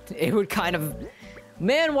 then it would kind of...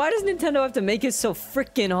 Man, why does Nintendo have to make it so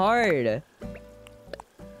freaking hard?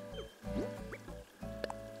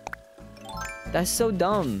 That's so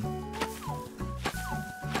dumb.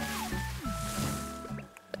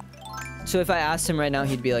 So if I asked him right now,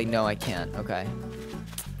 he'd be like, no, I can't. Okay.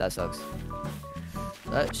 That sucks.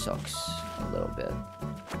 That sucks a little bit.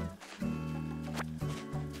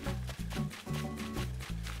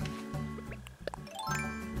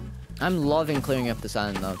 I'm loving clearing up this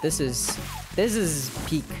island though. This is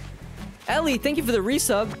peak. Ellie, thank you for the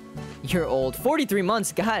resub. You're old. 43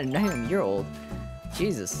 months. God damn, you're old.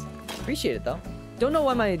 Jesus. Appreciate it though. Don't know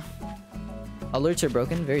why my alerts are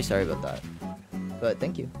broken. Very sorry about that. But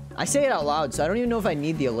thank you. I say it out loud, so I don't even know if I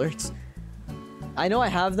need the alerts. I know I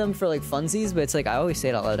have them for like funsies, but it's like I always say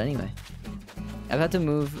it out loud anyway. I've had to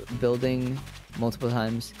move building multiple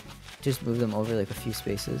times. Just move them over like a few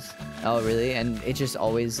spaces. Oh, really? And it just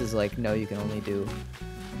always is like, no, you can only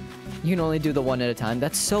do the one at a time.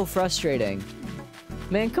 That's so frustrating.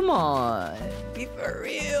 Man, come on. Be for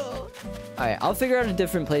real. Alright, I'll figure out a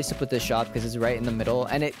different place to put this shop because it's right in the middle.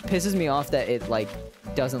 And it pisses me off that it like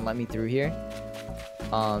doesn't let me through here.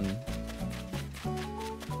 I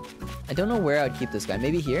don't know where I'd keep this guy.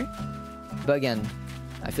 Maybe here? But again,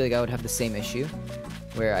 I feel like I would have the same issue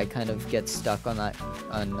where I kind of get stuck on that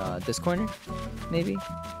this corner, maybe.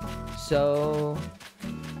 So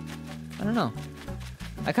I don't know.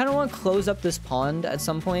 I kind of want to close up this pond at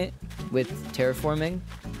some point with terraforming.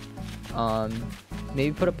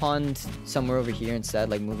 Maybe put a pond somewhere over here instead,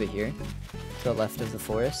 like move it here to the left of the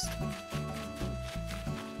forest.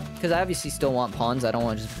 Because I obviously still want ponds. I don't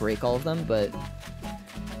want to just break all of them, but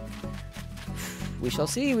we shall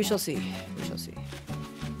see, we shall see, we shall see.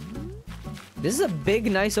 This is a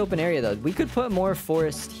big, nice open area, though. We could put more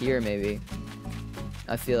forest here, maybe.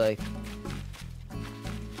 I feel like.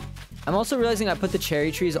 I'm also realizing I put the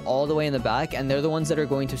cherry trees all the way in the back, and they're the ones that are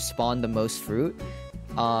going to spawn the most fruit.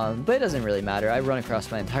 But it doesn't really matter. I run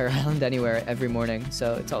across my entire island anywhere every morning,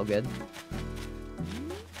 so it's all good.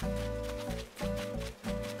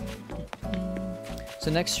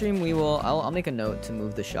 So next stream we will... I'll make a note to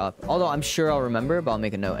move the shop. Although I'm sure I'll remember, but I'll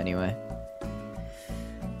make a note anyway.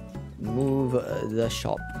 Move the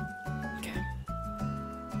shop. Okay.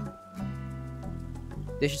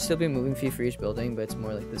 There should still be a moving fee for each building, but it's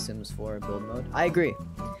more like the Sims 4 build mode. I agree.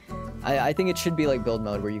 I think it should be like build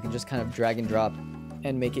mode, where you can just kind of drag and drop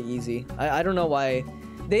and make it easy. I don't know why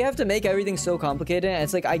they have to make everything so complicated. And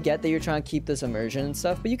it's like, I get that you're trying to keep this immersion and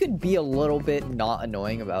stuff, but you could be a little bit not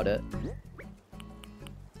annoying about it.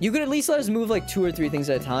 You could at least let us move like 2 or 3 things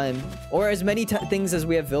at a time, or as many things as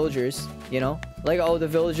we have villagers, you know? Like, oh, the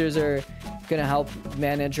villagers are gonna help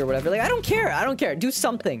manage or whatever. Like, I don't care. I don't care. Do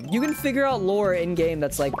something. You can figure out lore in game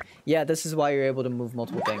that's like, yeah, this is why you're able to move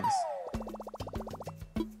multiple things.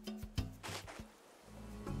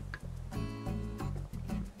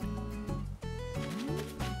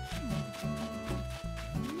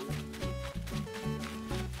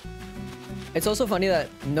 It's also funny that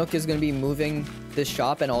Nook is going to be moving this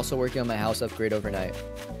shop and also working on my house upgrade overnight.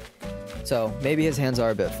 So, maybe his hands are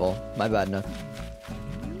a bit full. My bad, Nook.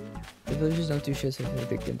 The villagers don't do shit, so I feel like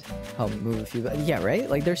they could help move a few... Yeah, right?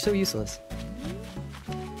 Like, they're so useless.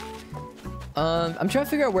 I'm trying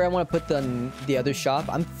to figure out where I want to put the other shop.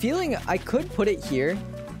 I'm feeling I could put it here.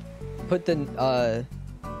 Put the...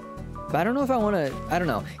 But I don't know if I want to... I don't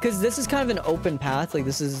know. Because this is kind of an open path. Like,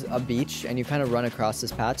 this is a beach, and you kind of run across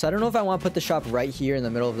this path. So I don't know if I want to put the shop right here in the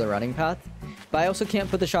middle of the running path. But I also can't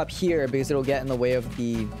put the shop here because it'll get in the way of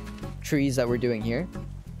the trees that we're doing here.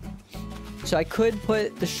 So I could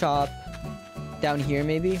put the shop down here,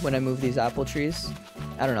 maybe, when I move these apple trees.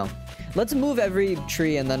 I don't know. Let's move every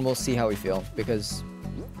tree, and then we'll see how we feel. Because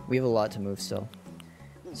we have a lot to move still.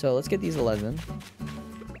 So let's get these 11.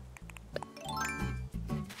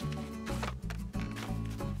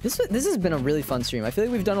 This has been a really fun stream. I feel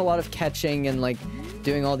like we've done a lot of catching and like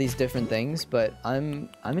doing all these different things, but I'm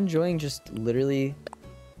enjoying just literally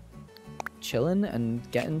chilling and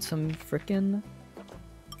getting some frickin'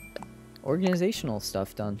 organizational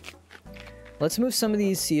stuff done. Let's move some of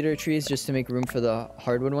these cedar trees just to make room for the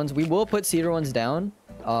hardwood ones. We will put cedar ones down.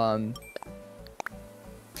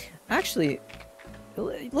 Actually,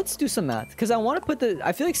 let's do some math, because I want to put the...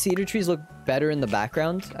 I feel like cedar trees look better in the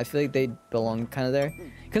background. I feel like they belong kind of there.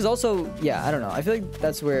 Because also, yeah, I don't know. I feel like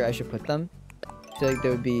that's where I should put them. I feel like they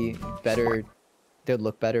would be better... They would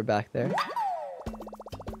look better back there.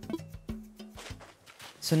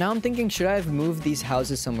 So now I'm thinking, should I have moved these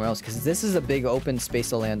houses somewhere else? Because this is a big open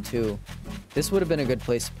space of land too. This would have been a good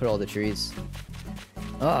place to put all the trees.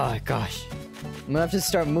 Oh gosh. I'm gonna have to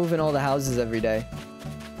start moving all the houses every day.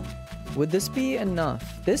 Would this be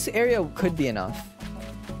enough? This area could be enough.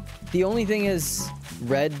 The only thing is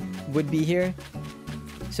red would be here.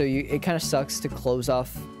 So it kind of sucks to close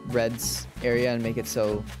off red's area and make it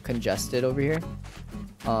so congested over here.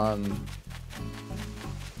 So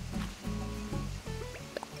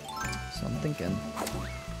I'm thinking.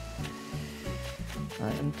 I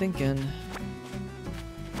am thinking.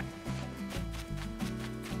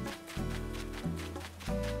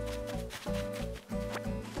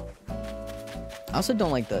 I also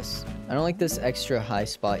don't like this. I don't like this extra high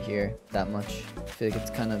spot here that much. I feel like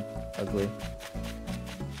it's kind of ugly.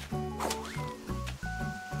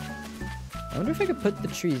 I wonder if I could put the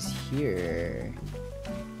trees here.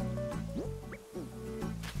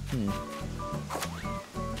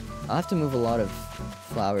 I'll have to move a lot of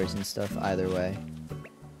flowers and stuff either way.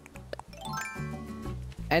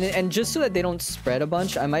 And just so that they don't spread a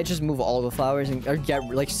bunch, I might just move all the flowers and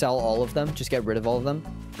or sell all of them. Just get rid of all of them.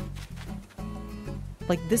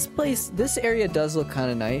 Like this area does look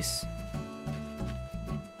kind of nice.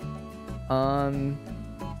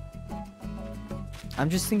 I'm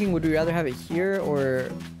just thinking, would we rather have it here or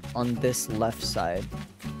on this left side?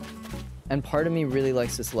 And part of me really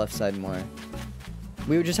likes this left side more.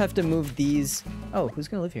 We would just have to move these. Oh, who's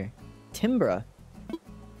gonna live here? Timbra.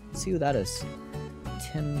 Let's see who that is.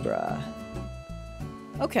 Timbra.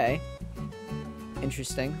 Okay.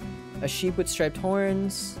 Interesting. A sheep with striped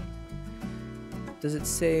horns. Does it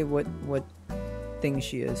say what thing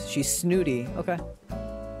she is? She's snooty. Okay.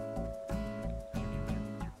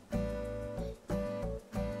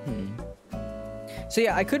 So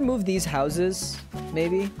yeah, I could move these houses,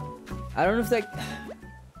 maybe. I don't know if that...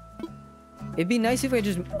 It'd be nice if I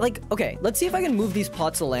just... Like, okay, let's see if I can move these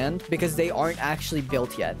plots of land, because they aren't actually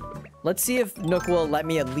built yet. Let's see if Nook will let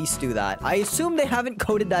me at least do that. I assume they haven't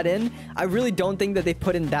coded that in. I really don't think that they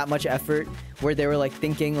put in that much effort, where they were, like,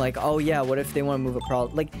 thinking, like, oh yeah, what if they want to move a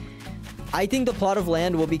plot... Like, I think the plot of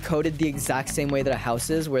land will be coded the exact same way that a house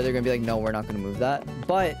is, where they're gonna be like, no, we're not gonna move that.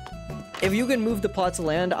 But... if you can move the plots of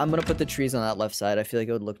land, I'm gonna put the trees on that left side. I feel like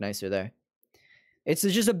it would look nicer there. It's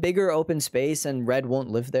just a bigger open space and red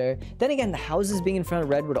won't live there. Then again, the houses being in front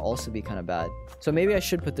of red would also be kind of bad. So maybe I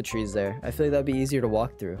should put the trees there. I feel like that'd be easier to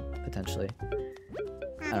walk through, potentially.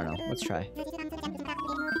 I don't know. Let's try.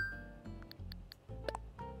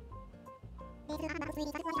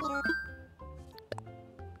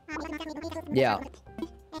 Yeah.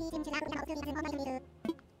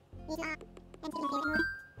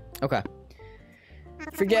 Okay.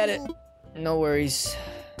 Forget it. No worries.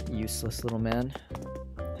 Useless little man.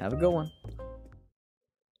 Have a good one.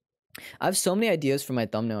 I have so many ideas for my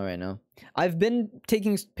thumbnail right now. I've been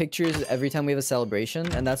taking pictures every time we have a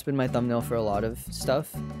celebration, and that's been my thumbnail for a lot of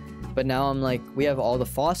stuff. But now I'm like, we have all the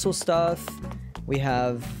fossil stuff. We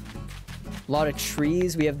have a lot of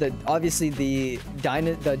trees. We have the obviously the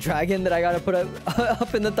dragon that I gotta put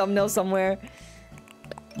up in the thumbnail somewhere.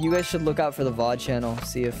 You guys should look out for the VOD channel.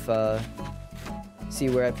 See if see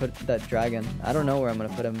where I put that dragon. I don't know where I'm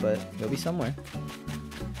gonna put him, but he'll be somewhere.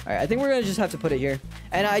 All right, I think we're gonna just have to put it here.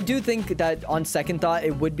 And I do think that on second thought,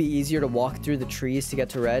 it would be easier to walk through the trees to get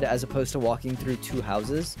to red as opposed to walking through two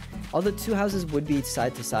houses. Although two houses would be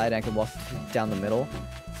side to side, and I could walk down the middle.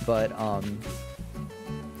 But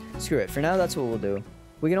screw it. For now, that's what we'll do.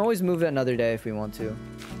 We can always move it another day if we want to.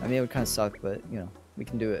 I mean, it would kind of suck, but you know, we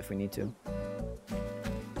can do it if we need to.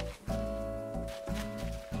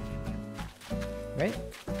 Right?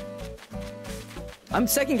 I'm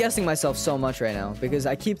second guessing myself so much right now because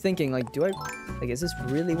I keep thinking like, is this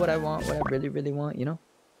really what I want? What I really want, you know?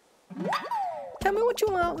 Tell me what you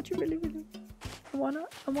want, what you really I wanna.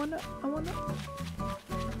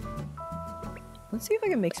 Let's see if I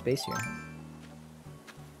can make space here.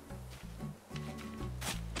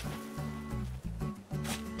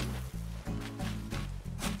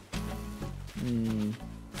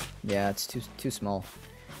 Yeah, it's too small.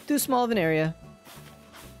 Too small of an area.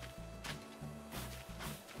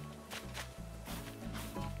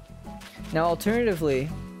 Now, alternatively,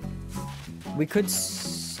 we could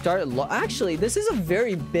start actually, this is a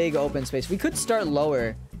very big open space. We could start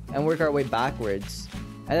lower and work our way backwards.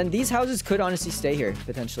 And then these houses could honestly stay here,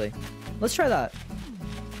 potentially. Let's try that.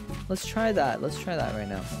 Let's try that. Let's try that right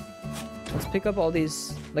now. Let's pick up all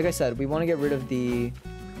these. Like I said, we want to get rid of the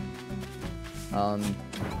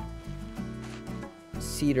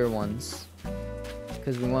cedar ones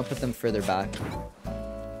because we want to put them further back.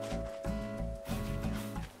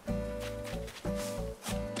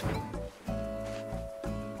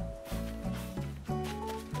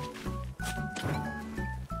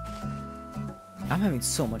 I'm having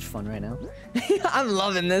so much fun right now. I'm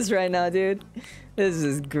loving this right now, dude. This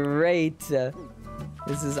is great.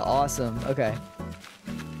 This is awesome. Okay.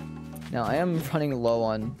 Now, I am running low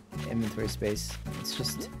on inventory space. Let's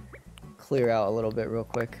just clear out a little bit real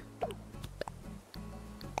quick.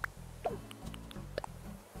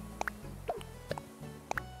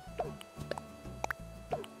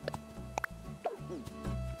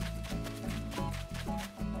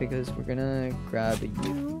 Because we're gonna grab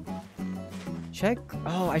you. Check.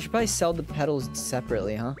 Oh, I should probably sell the petals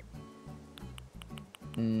separately, huh?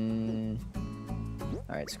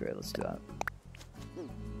 Alright, screw it. Let's do that.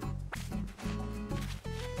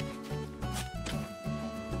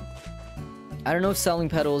 I don't know if selling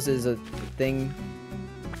petals is a thing.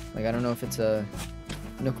 Like, I don't know if it's a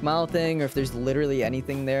Nook Mile thing or if there's literally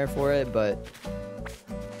anything there for it, but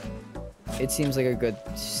it seems like a good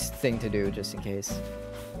thing to do just in case.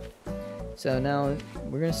 So now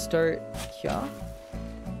we're gonna start here.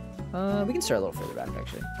 We can start a little further back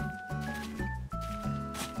actually.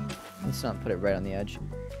 Let's not put it right on the edge.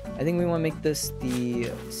 I think we want to make this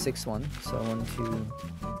the 6th one. So 1, 2,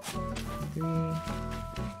 3,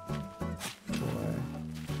 4,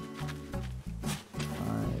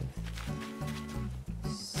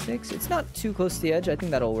 5, 6. It's not too close to the edge. I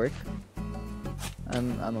think that'll work.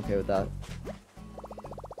 I'm okay with that.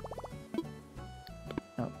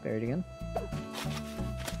 Oh, buried again.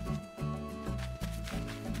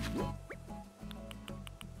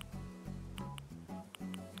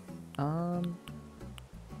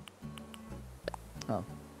 Oh.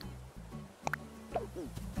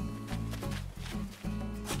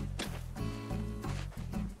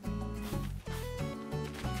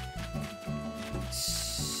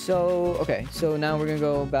 So, okay, so now we're gonna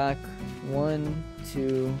go back 1,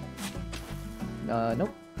 2, nope,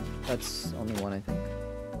 that's only 1, I think.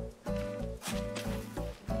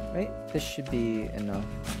 Right? This should be enough.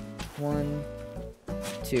 1,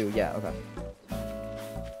 2, yeah, okay.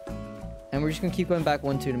 And we're just gonna keep going back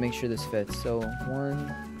 1, 2 to make sure this fits. So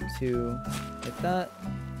 1, 2, like that.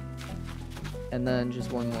 And then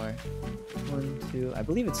just one more. 1, 2. I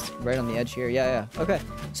believe it's right on the edge here. Yeah, yeah. Okay.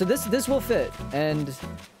 So this will fit, and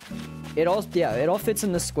it all fits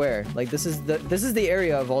in the square. Like this is the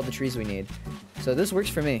area of all the trees we need. So this works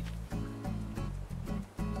for me.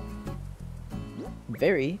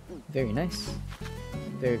 Very, very nice.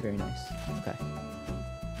 Very, very nice. Okay.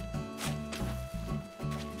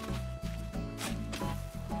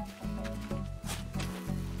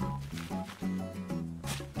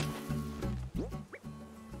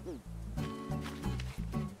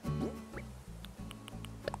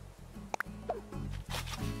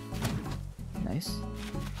 Nice.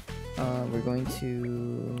 We're going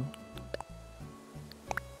to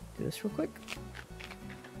do this real quick.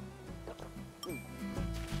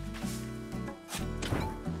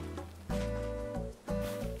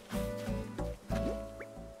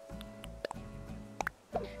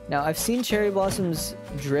 Now, I've seen cherry blossoms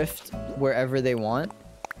drift wherever they want,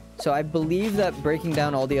 so I believe that breaking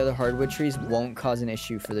down all the other hardwood trees won't cause an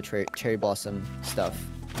issue for the cherry blossom stuff.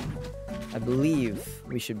 I believe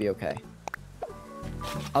we should be okay.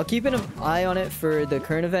 I'll keep an eye on it for the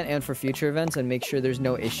current event and for future events and make sure there's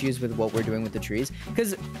no issues with what we're doing with the trees.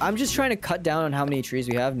 Because I'm just trying to cut down on how many trees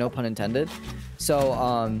we have, no pun intended. So,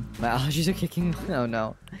 my allergies are kicking. Oh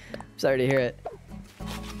no. Sorry to hear it.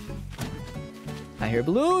 I hear a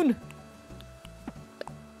balloon!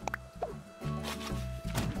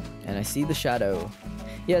 And I see the shadow.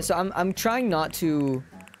 Yeah, so I'm trying not to...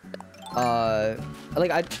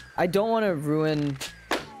 like, I don't want to ruin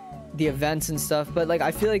the events and stuff, but like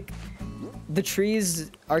I feel like the trees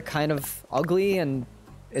are kind of ugly and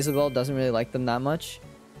Isabel doesn't really like them that much,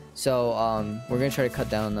 so we're gonna try to cut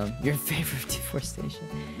down on them. You're in favor of deforestation?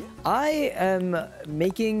 I'm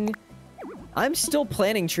still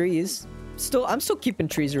planting trees. I'm still keeping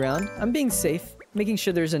trees around. I'm being safe, making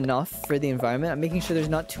sure there's enough for the environment. I'm making sure there's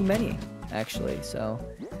not too many, actually, so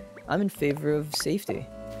I'm in favor of safety.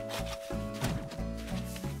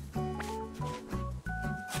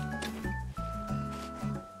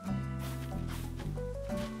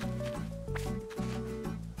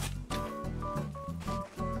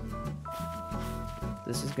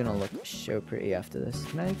 This is gonna look so pretty after this.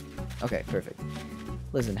 Can I? Okay, perfect.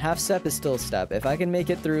 Listen, half step is still a step. If I can make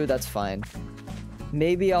it through, that's fine.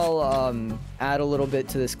 Maybe I'll add a little bit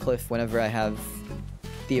to this cliff whenever I have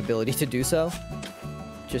the ability to do so.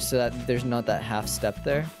 Just so that there's not that half step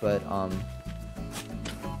there, but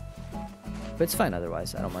it's fine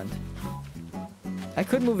otherwise, I don't mind. I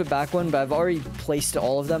could move it back one, but I've already placed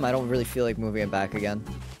all of them. I don't really feel like moving it back again.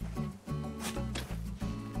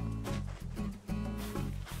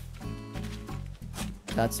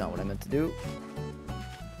 That's not what I meant to do.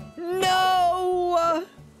 No!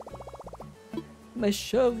 My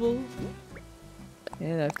shovel.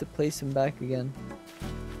 And I have to place him back again.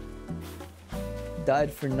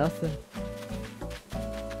 Died for nothing.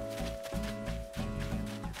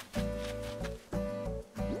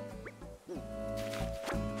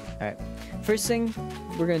 Alright. First thing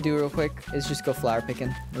we're gonna do real quick is just go flower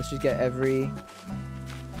picking. Let's just get every...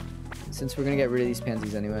 Since we're gonna get rid of these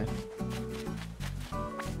pansies anyway.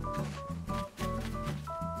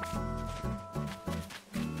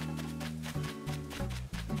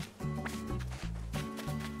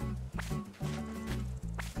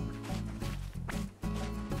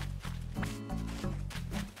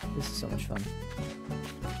 This is so much fun.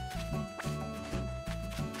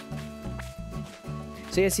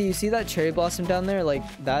 So yeah, see, you see that cherry blossom down there? Like,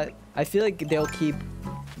 that... I feel like they'll keep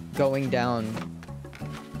going down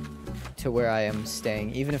to where I am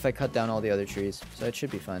staying, even if I cut down all the other trees. So it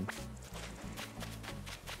should be fun.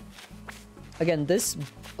 Again, this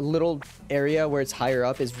little area where it's higher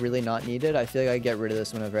up is really not needed. I feel like I get rid of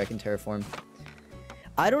this whenever I can terraform.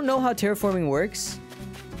 I don't know how terraforming works.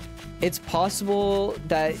 It's possible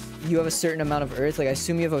that you have a certain amount of earth. Like, I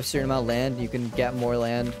assume you have a certain amount of land. You can get more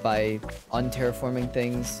land by unterraforming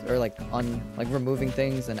things, or like removing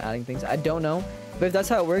things and adding things. I don't know. But if that's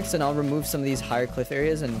how it works, then I'll remove some of these higher cliff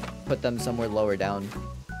areas and put them somewhere lower down.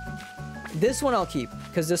 This one I'll keep,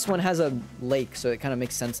 because this one has a lake, so it kind of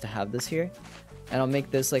makes sense to have this here. And I'll make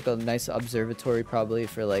this like a nice observatory probably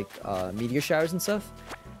for like meteor showers and stuff.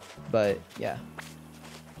 But yeah,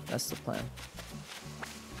 that's the plan.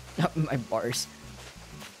 My bars.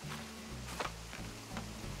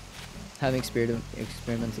 Haven't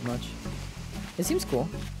experimented much. It seems cool.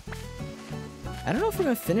 I don't know if we're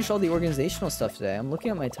gonna finish all the organizational stuff today. I'm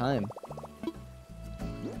looking at my time,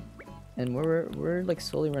 and we're like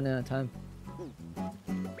slowly running out of time.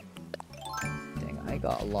 Dang, I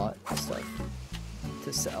got a lot of stuff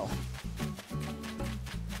to sell.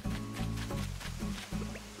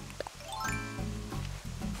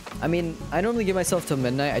 I mean, I normally give myself till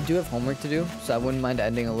midnight. I do have homework to do, so I wouldn't mind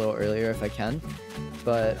ending a little earlier if I can.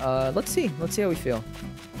 But let's see how we feel.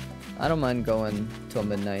 I don't mind going till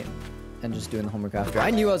midnight and just doing the homework after.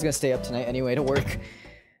 I knew I was gonna stay up tonight anyway to work.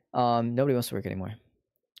 Nobody wants to work anymore.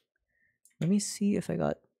 Let me see if I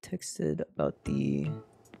got texted about the...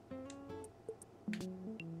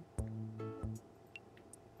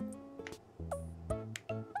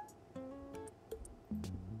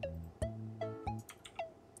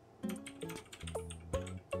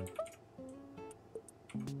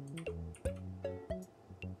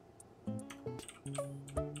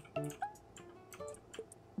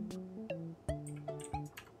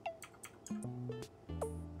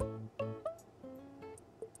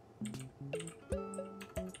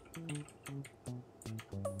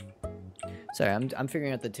 Sorry, I'm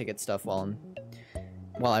figuring out the ticket stuff while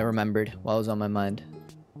I remembered, while it was on my mind.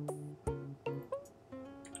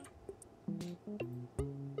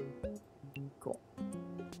 Cool.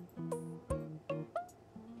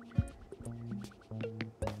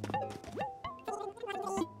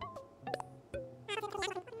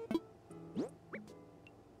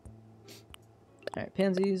 Alright,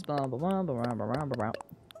 pansies, blah blah blah blah blah blah blah blah.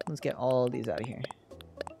 Let's get all these out of here.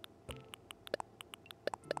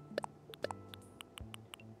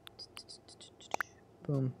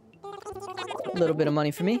 Boom. A little bit of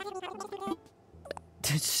money for me.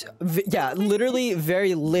 Yeah, literally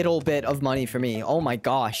very little bit of money for me. Oh my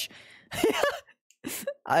gosh.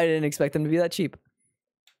 I didn't expect them to be that cheap.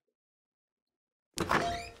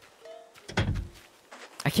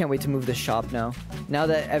 I can't wait to move the shop now. Now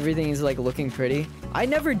that everything is like looking pretty. I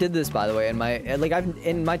never did this, by the way, in my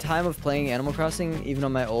in my time of playing Animal Crossing, even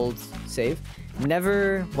on my old save,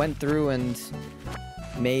 never went through and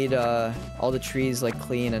made all the trees like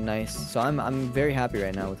clean and nice. So I'm very happy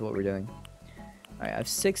right now with what we're doing. All right, I have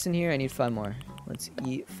 6 in here. I need 5 more. Let's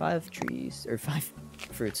eat 5 trees or 5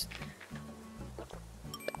 fruits.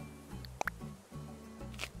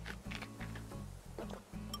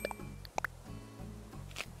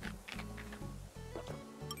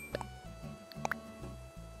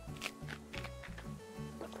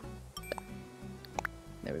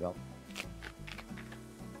 There we go.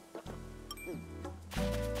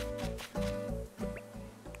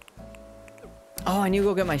 Oh, I need to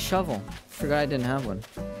go get my shovel. Forgot I didn't have one.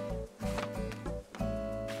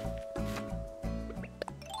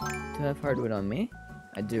 Do I have hardwood on me?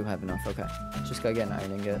 I do have enough. Okay. Just gotta get an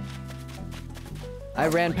iron ingot. I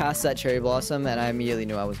ran past that cherry blossom and I immediately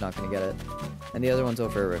knew I was not gonna get it. And the other one's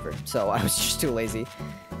over a river. So I was just too lazy.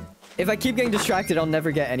 If I keep getting distracted, I'll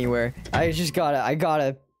never get anywhere. I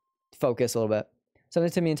gotta focus a little bit.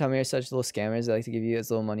 Something to me and Tommy are such little scammers. They like to give you as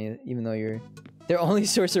little money, even though you're their only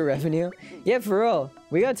source of revenue. Yeah, for real.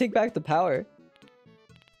 We gotta take back the power.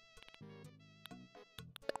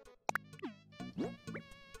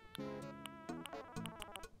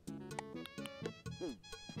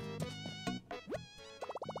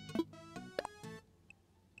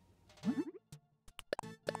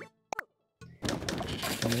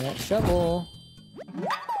 Give me that shovel.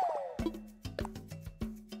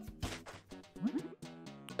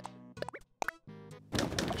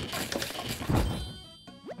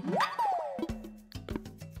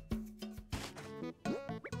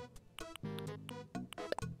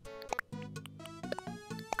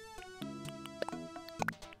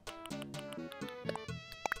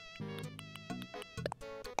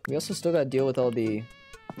 We also still gotta deal with all the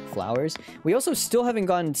flowers. We also still haven't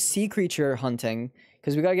gone sea creature hunting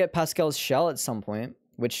because we gotta get Pascal's shell at some point,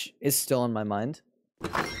 which is still on my mind.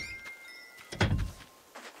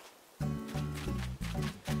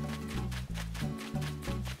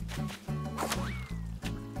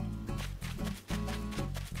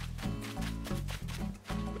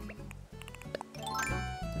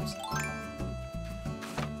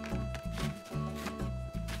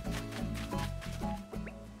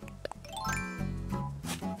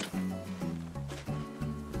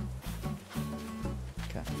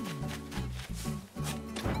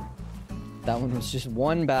 That one was just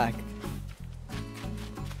one back.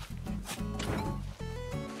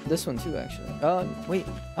 This one too, actually. Wait.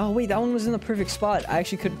 Oh, wait, that one was in the perfect spot. I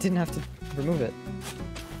actually didn't have to remove it.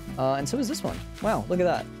 And so is this one. Wow, look at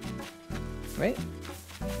that. Right?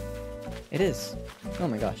 It is. Oh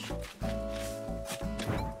my gosh.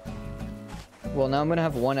 Well, now I'm gonna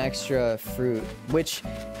have one extra fruit, which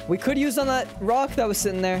we could use on that rock that was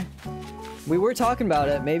sitting there. We were talking about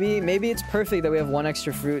it. Maybe it's perfect that we have one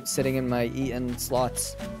extra fruit sitting in my eaten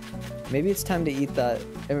slots. Maybe it's time to eat that,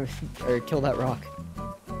 or kill that rock.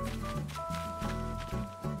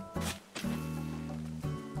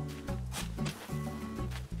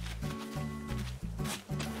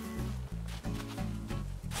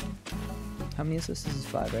 How many is this? This is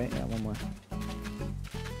 5, right? Yeah, one more.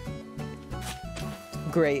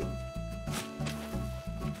 Great.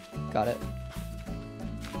 Got it.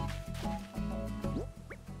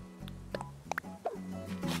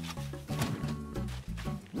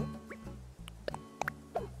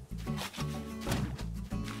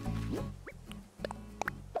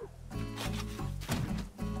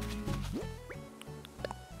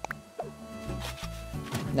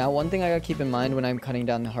 Now, one thing I gotta keep in mind when I'm cutting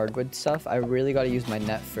down the hardwood stuff, I really gotta use my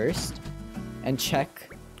net first and check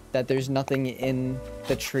that there's nothing in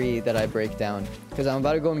the tree that I break down. Because I'm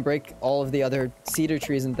about to go and break all of the other cedar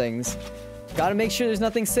trees and things. Gotta make sure there's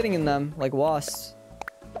nothing sitting in them, like wasps.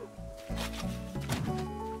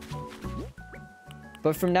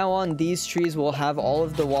 But from now on, these trees will have all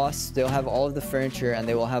of the wasps, they'll have all of the furniture, and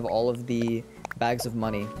they will have all of the bags of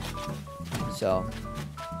money. So,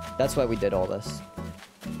 that's why we did all this.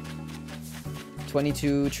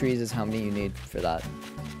 22 trees is how many you need for that.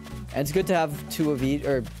 And it's good to have 2 of each,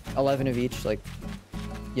 or 11 of each, like,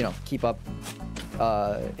 you know, keep up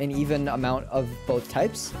an even amount of both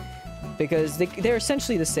types. Because they're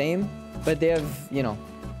essentially the same, but they have, you know,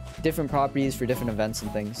 different properties for different events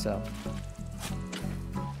and things, so.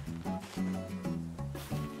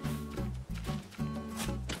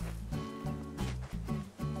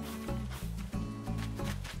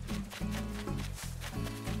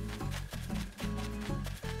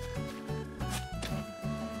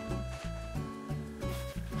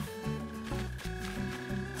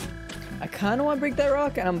 I kind of want to break that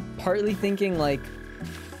rock, and I'm partly thinking, like,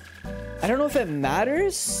 I don't know if it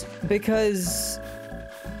matters, because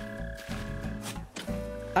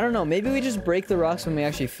I don't know, maybe we just break the rocks when we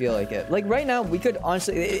actually feel like it. Like, right now, we could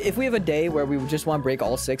honestly, if we have a day where we just want to break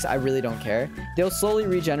all 6, I really don't care. They'll slowly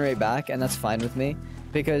regenerate back, and that's fine with me,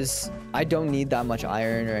 because I don't need that much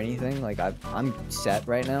iron or anything. Like, I'm set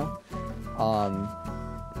right now.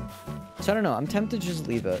 So I don't know, I'm tempted to just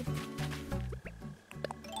leave it.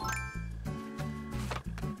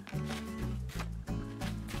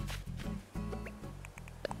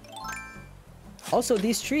 Also,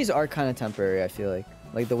 these trees are kind of temporary, I feel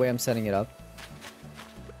like the way I'm setting it up.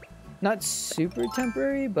 Not super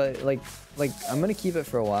temporary, but like I'm gonna keep it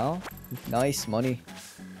for a while. Nice money.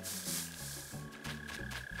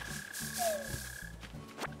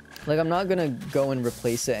 Like, I'm not gonna go and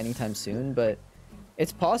replace it anytime soon, but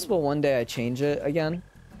it's possible one day I change it again.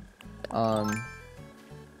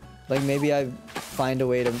 Like, maybe I find a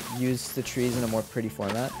way to use the trees in a more pretty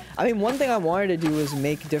format. I mean, one thing I wanted to do was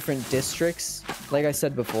make different districts, like I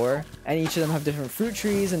said before, and each of them have different fruit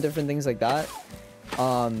trees and different things like that.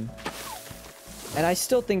 And I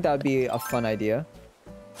still think that would be a fun idea.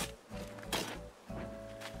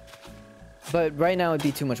 But right now it'd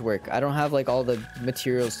be too much work. I don't have, like, all the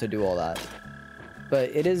materials to do all that. But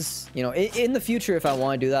it is, you know, in the future, if I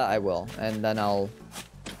want to do that, I will. And then I'll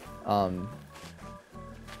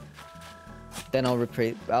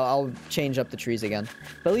I'll change up the trees again.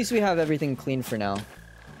 But at least we have everything clean for now.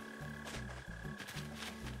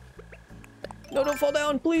 No, don't fall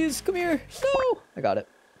down, please. Come here. No! I got it.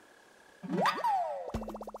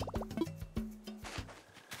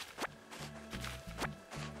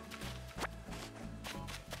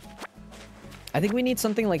 I think we need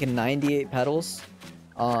something like 98 petals.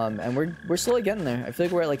 And we're slowly getting there. I feel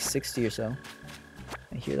like we're at like 60 or so.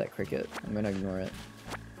 I hear that cricket. I'm gonna ignore it.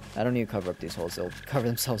 I don't need to cover up these holes. They'll cover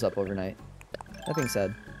themselves up overnight. That being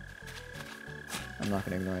said, I'm not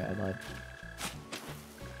going to ignore it. I lied.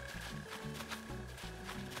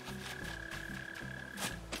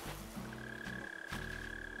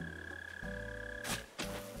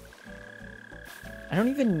 I don't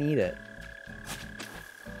even need it.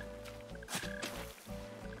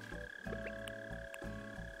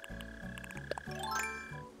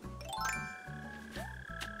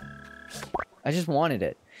 I just wanted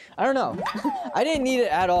it. I don't know. I didn't need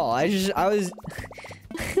it at all. I was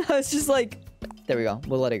I was just like, there we go.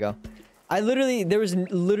 We'll let it go. There was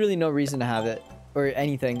literally no reason to have it or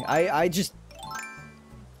anything. I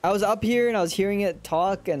was up here and I was hearing it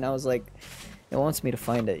talk and I was like, it wants me to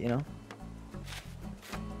find it, you know?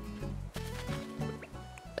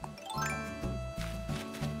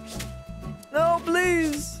 No,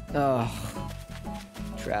 please. Oh,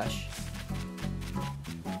 trash.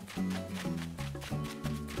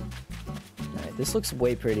 This looks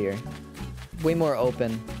way prettier. Way more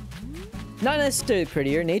open. Not necessarily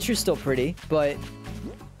prettier. Nature's still pretty, but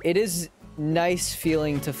it is nice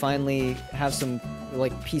feeling to finally have some,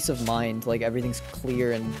 like, peace of mind. Like, everything's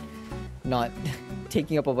clear and not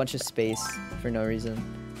taking up a bunch of space for no reason.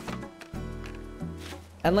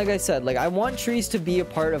 And like I said, like, I want trees to be a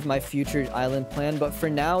part of my future island plan, but for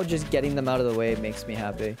now, just getting them out of the way makes me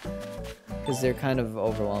happy. Because they're kind of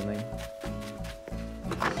overwhelming.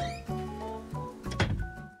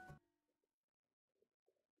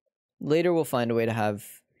 Later, we'll find a way to have...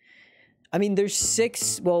 I mean, there's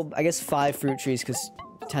 6... Well, I guess 5 fruit trees, because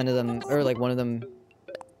 10 of them... Or, like, one of them...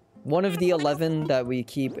 One of the 11 that we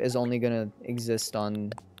keep is only gonna exist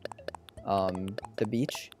on... the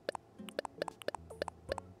beach.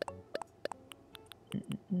 I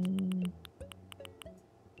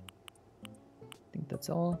think that's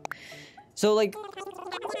all. So, like...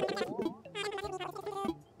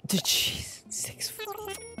 Jeez, 6...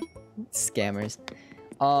 Scammers.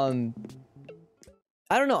 I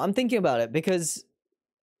don't know. I'm thinking about it because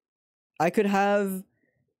I could have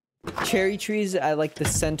cherry trees at like the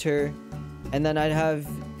center, and then I'd have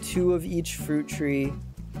 2 of each fruit tree,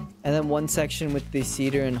 and then 1 section with the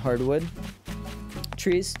cedar and hardwood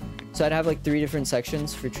trees. So I'd have like 3 different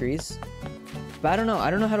sections for trees. But I don't know.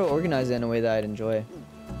 I don't know how to organize it in a way that I'd enjoy.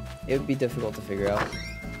 It would be difficult to figure out.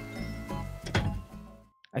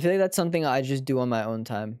 I feel like that's something I just do on my own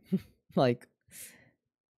time. Like,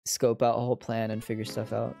 scope out a whole plan and figure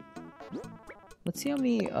stuff out. Let's see how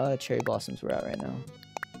many cherry blossoms we're at right now.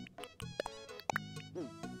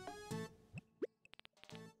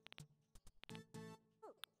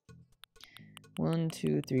 One,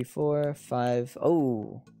 2, 3, 4, 5.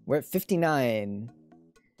 Oh, we're at 59.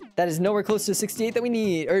 That is nowhere close to 68 that we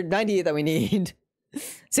need, or 98 that we need.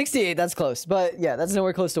 68, that's close, but yeah, that's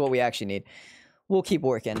nowhere close to what we actually need. We'll keep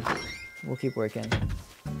working. We'll keep working.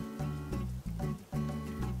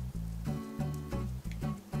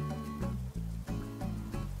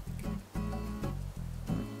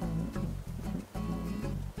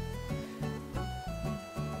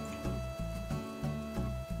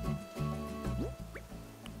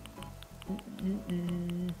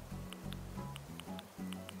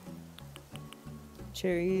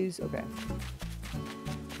 Cherries, okay.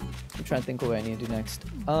 I'm trying to think what I need to do next.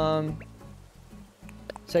 So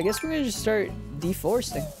I guess we're gonna just start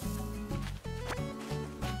deforesting.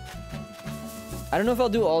 I don't know if I'll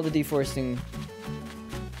do all the deforesting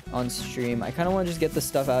on stream. I kind of want to just get the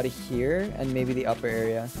stuff out of here and maybe the upper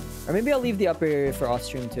area. Or maybe I'll leave the upper area for off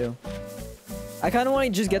stream too. I kind of want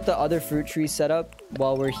to just get the other fruit trees set up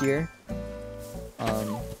while we're here.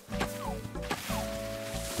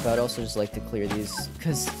 But I'd also just like to clear these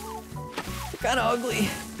because they're kind of ugly.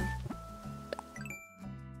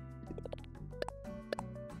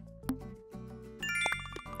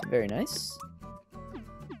 Very nice.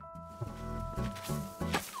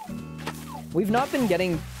 We've not been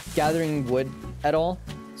gathering wood at all,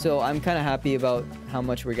 so I'm kind of happy about how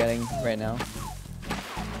much we're getting right now.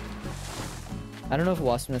 I don't know if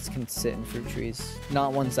wasp nests can sit in fruit trees.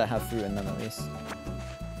 Not ones that have fruit in them, at least.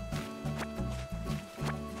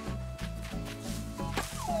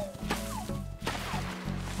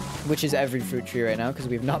 Which is every fruit tree right now, because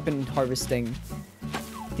we've not been harvesting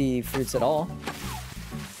the fruits at all.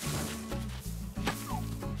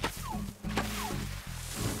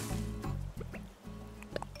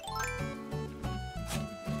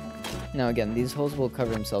 Now again, these holes will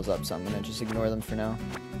cover themselves up, so I'm gonna just ignore them for now.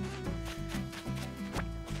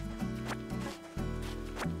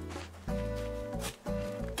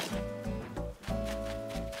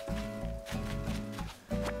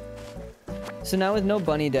 So now with no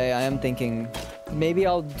bunny day, I am thinking maybe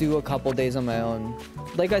I'll do a couple days on my own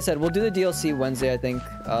like I said, we'll do the DLC Wednesday, I think.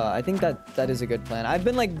 I think that is a good plan. I've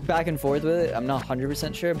been like back and forth with it. I'm not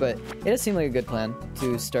 100% sure, but it does seem like a good plan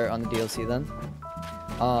to start on the DLC then.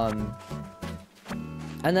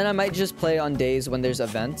 And then I might just play on days when there's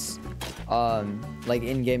events. Like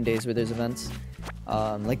in-game days where there's events.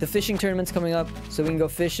 Like the fishing tournament's coming up, so we can go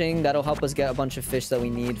fishing. That'll help us get a bunch of fish that we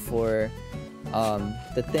need for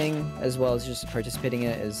the thing, as well as just participating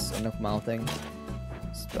in it is a Nook Mile thing.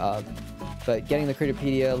 But getting the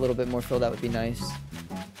Critterpedia a little bit more filled out would be nice.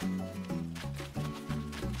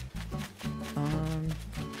 Okay.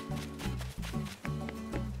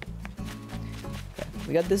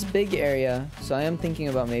 We got this big area, so I am thinking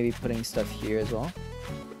about maybe putting stuff here as well.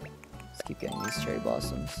 Let's keep getting these cherry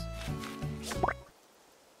blossoms.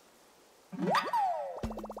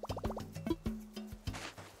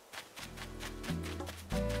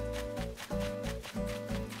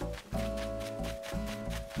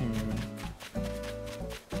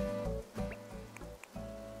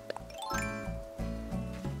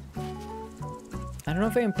 I don't know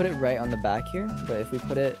if I can put it right on the back here, but if we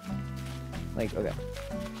put it like, okay,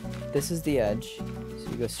 this is the edge, so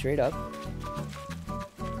we go straight up.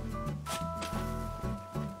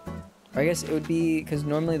 Or I guess it would be, because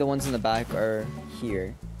normally the ones in the back are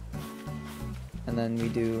here. And then we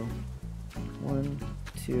do 1,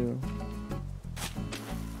 2,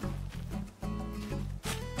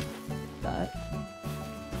 that.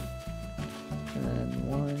 And then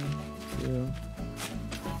 1, 2,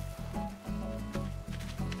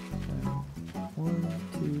 1,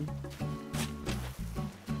 2.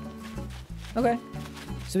 Okay.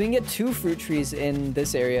 So we can get 2 fruit trees in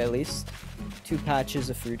this area at least. 2 patches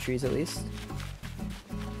of fruit trees at least.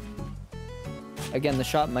 Again, the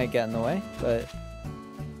shop might get in the way, but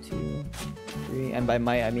 2, 3, and by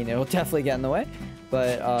might I mean it'll definitely get in the way.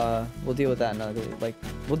 But we'll deal with that another, like,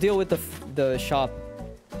 we'll deal with the shop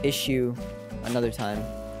issue another time.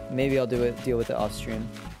 Maybe I'll deal with it off stream.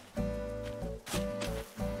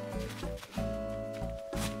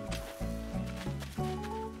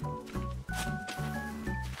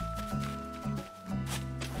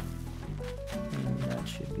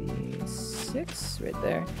 Right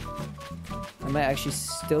there. I might actually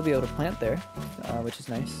still be able to plant there, which is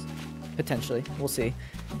nice. Potentially. We'll see.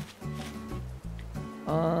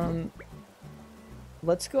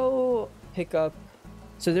 Let's go pick up...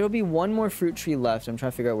 So there will be 1 more fruit tree left. I'm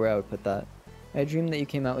trying to figure out where I would put that. I dreamed that you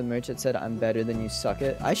came out with merch that said, I'm better than you, suck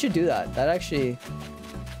it. I should do that. That actually...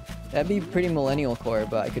 That'd be pretty millennial core,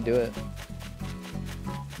 but I could do it.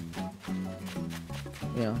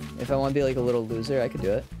 You know, if I want to be like a little loser, I could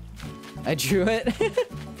do it. I drew it.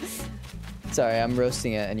 Sorry, I'm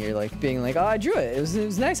roasting it, and you're like being like, "Oh, I drew it. It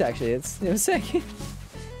was nice actually. It was sick."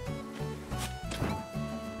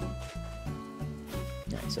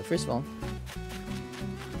 Alright, so first of all,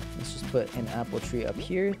 let's just put an apple tree up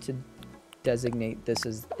here to designate this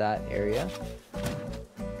as that area.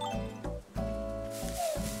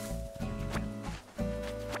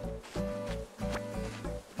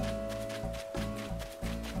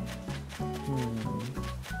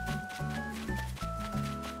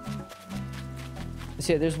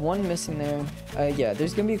 So yeah, there's 1 missing there. Yeah,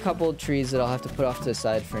 there's gonna be a couple of trees that I'll have to put off to the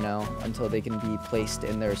side for now until they can be placed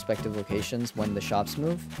in their respective locations when the shops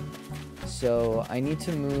move. So I need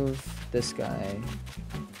to move this guy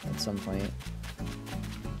at some point.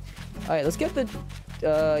 Alright, let's get the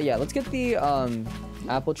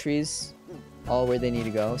apple trees all where they need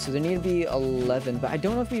to go. So there need to be 11, but I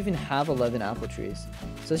don't know if we even have 11 apple trees.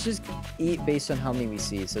 So let's just eat based on how many we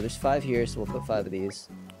see. So there's 5 here, so we'll put 5 of these.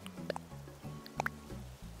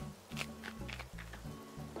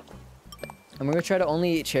 And we're gonna try to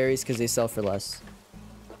only eat cherries because they sell for less.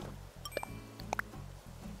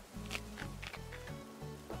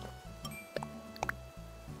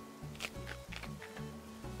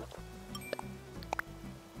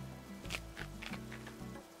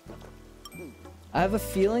 I have a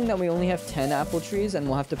feeling that we only have 10 apple trees and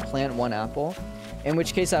we'll have to plant 1 apple. In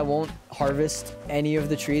which case I won't harvest any of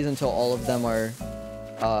the trees until all of them are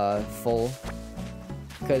full.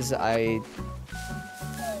 Because I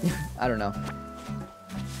don't know.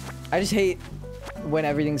 I just hate when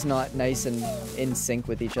everything's not nice and in sync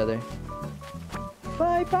with each other.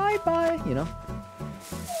 Bye, bye, bye, you know?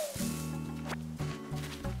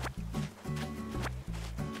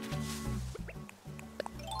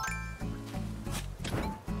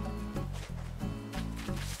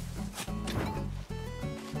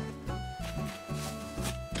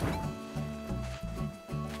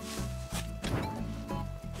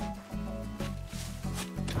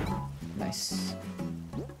 Nice.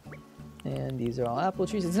 And these are all apple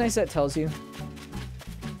trees. It's nice that it tells you.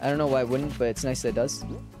 I don't know why it wouldn't, but it's nice that it does.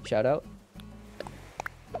 Shout out.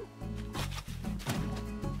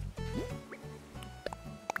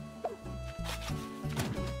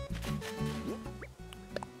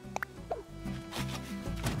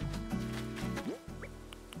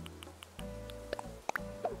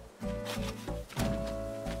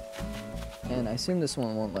 And I assume this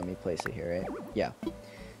one won't let me place it here, right? Yeah.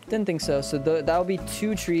 Didn't think so. So that'll be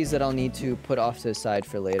 2 trees that I'll need to put off to the side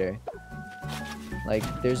for later. Like,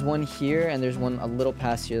 there's one here, and there's one a little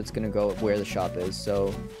past here that's gonna go where the shop is.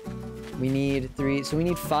 So we need 3. So we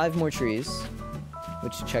need 5 more trees,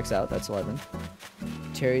 which checks out. That's 11.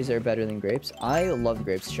 Cherries are better than grapes. I love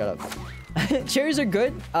grapes. Shut up. Cherries are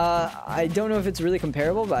good. I don't know if it's really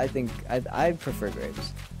comparable, but I think I prefer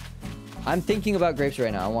grapes. I'm thinking about grapes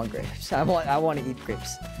right now. I want grapes. I want to eat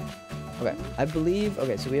grapes. Okay, I believe.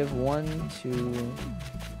 Okay, so we have 1, 2.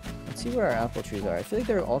 Let's see where our apple trees are. I feel like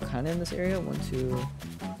they're all kind of in this area. 1, 2,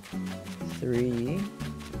 3.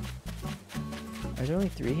 Are there only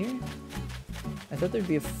 3 here? I thought there'd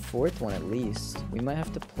be a 4th one at least. We might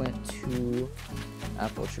have to plant 2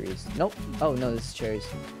 apple trees. Nope. Oh no, this is cherries.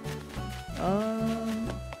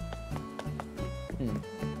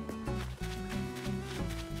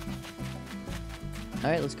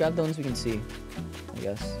 Alright, let's grab the ones we can see, I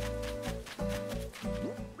guess.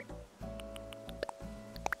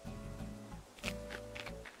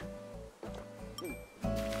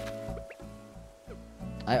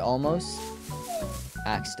 I almost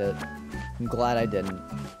axed it. I'm glad I didn't.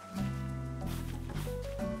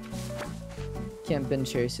 Can't bend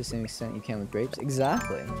cherries to the same extent you can with grapes.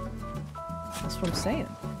 Exactly. That's what I'm saying.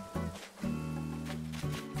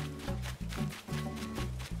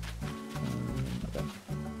 Okay.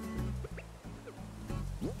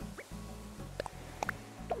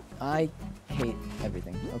 I hate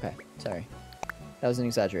everything. Okay, sorry. That was an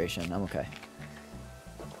exaggeration. I'm okay.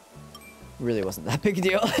 Really wasn't that big a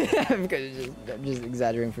deal. Because I'm just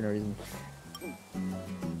exaggerating for no reason.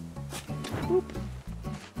 Boop.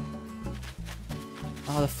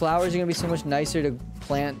 Oh, the flowers are gonna be so much nicer to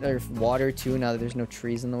plant or water too now that there's no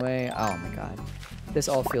trees in the way. Oh my god. This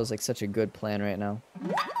all feels like such a good plan right now.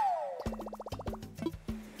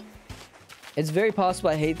 It's very possible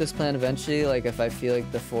I hate this plan eventually, like if I feel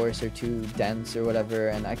like the forests are too dense or whatever,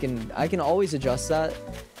 and I can always adjust that.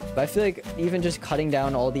 But I feel like even just cutting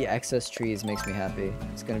down all the excess trees makes me happy.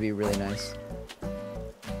 It's gonna be really nice.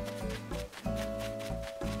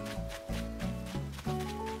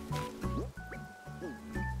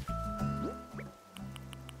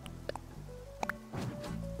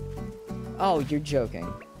 Oh, you're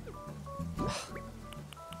joking.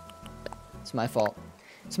 It's my fault.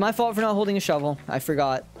 It's my fault for not holding a shovel. I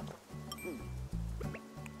forgot.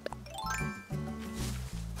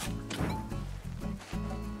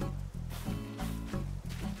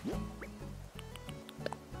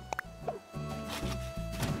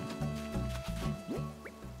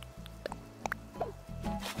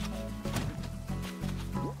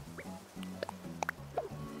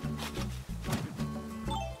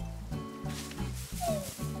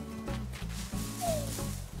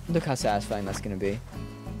 Look how satisfying that's gonna be.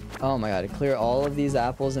 Oh my god, to clear all of these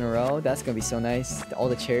apples in a row, that's gonna be so nice. All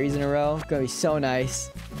the cherries in a row, gonna be so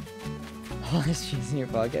nice. All this cheese in your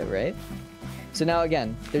pocket, right? So now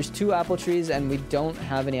again, there's 2 apple trees and we don't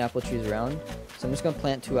have any apple trees around. So I'm just gonna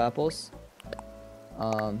plant 2 apples.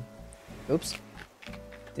 Oops.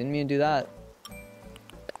 Didn't mean to do that.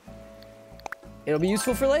 It'll be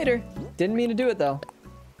useful for later. Didn't mean to do it though.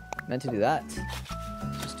 Meant to do that.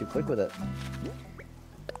 Just too quick with it.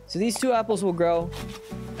 So these 2 apples will grow,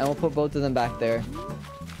 and we'll put both of them back there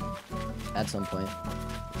at some point.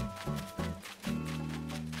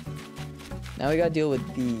 Now we gotta deal with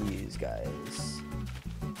these guys.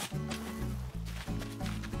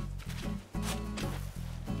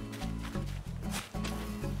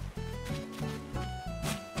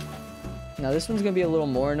 Now this one's gonna be a little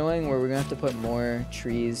more annoying, where we're gonna have to put more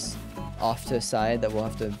trees off to the side that we'll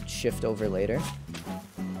have to shift over later.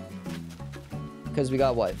 Because we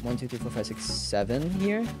got what? 1, 2, 3, 4, 5, 6, 7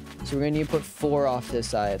 here. So we're gonna need to put 4 off to the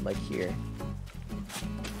side, like here.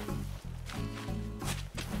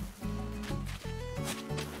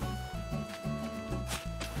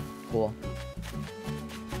 Cool.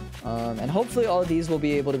 And hopefully all of these will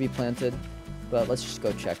be able to be planted. But let's just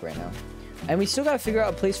go check right now. And we still gotta figure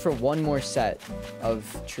out a place for 1 more set of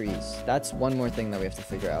trees. That's 1 more thing that we have to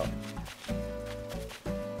figure out.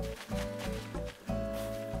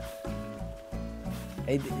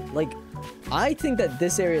 Like, I think that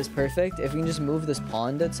this area is perfect if we can just move this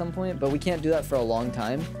pond at some point, but we can't do that for a long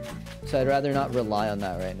time, so I'd rather not rely on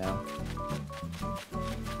that right now.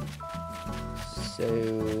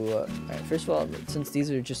 So, alright, first of all, since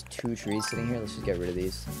these are just 2 trees sitting here, let's just get rid of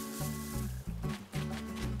these.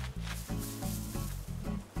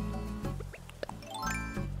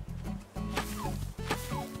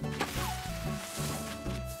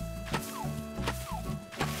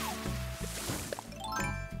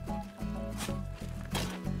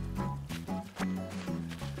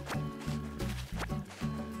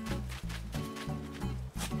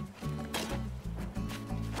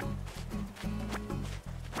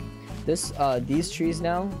 These trees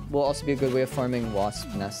now will also be a good way of farming wasp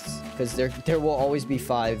nests, because there will always be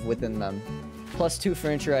 5 within them. Plus 2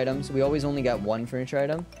 furniture items. We always only get 1 furniture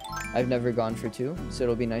item. I've never gone for 2, so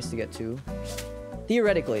it'll be nice to get 2.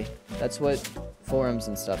 Theoretically, that's what forums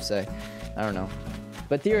and stuff say. I don't know.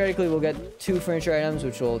 But theoretically, we'll get 2 furniture items,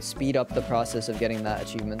 which will speed up the process of getting that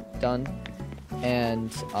achievement done.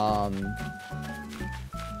 And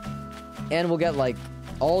we'll get, like,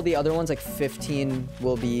 all the other ones, like 15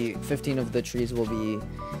 of the trees will be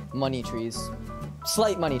money trees.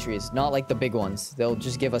 Slight money trees, not like the big ones. They'll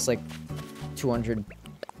just give us like 200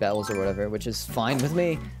 bells or whatever, which is fine with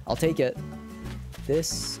me. I'll take it.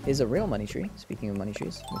 This is a real money tree, speaking of money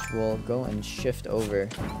trees, which we'll go and shift over.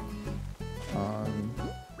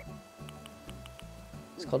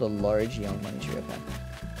 It's called a large young money tree, okay.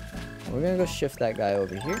 We're gonna go shift that guy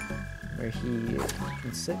over here, where he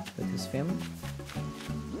can sit with his family.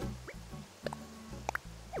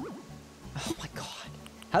 Oh my god.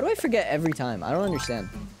 How do I forget every time? I don't understand.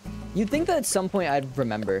 You'd think that at some point I'd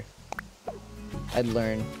remember. I'd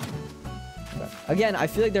learn. But again, I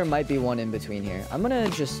feel like there might be one in between here. I'm gonna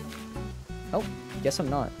just... Oh, guess I'm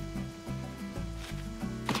not.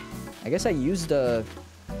 I guess I used a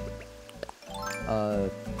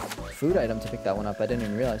food item to pick that one up. I didn't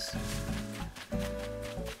even realize.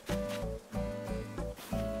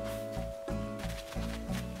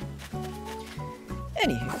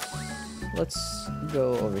 Anywho. Let's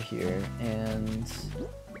go over here, and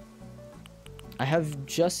I have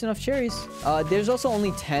just enough cherries. There's also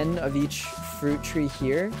only 10 of each fruit tree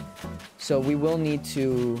here, so we will need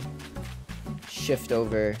to shift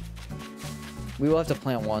over. We will have to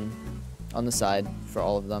plant one on the side for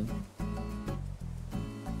all of them.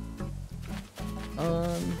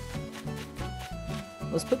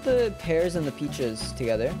 Let's put the pears and the peaches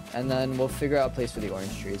together, and then we'll figure out a place for the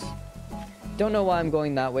orange trees. Don't know why I'm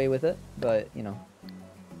going that way with it, but, you know,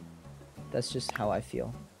 that's just how I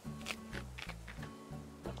feel.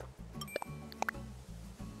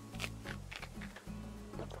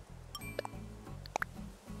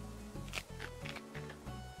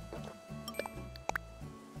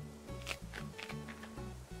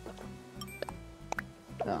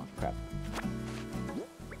 Oh, crap.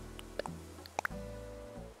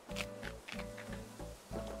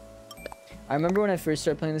 I remember when I first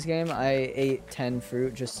started playing this game, I ate 10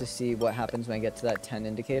 fruit just to see what happens when I get to that 10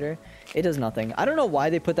 indicator. It does nothing. I don't know why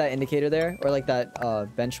they put that indicator there, or like that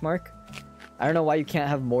benchmark. I don't know why you can't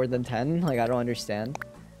have more than 10. Like, I don't understand.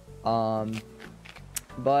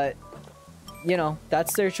 But, you know,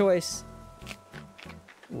 that's their choice.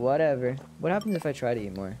 Whatever. What happens if I try to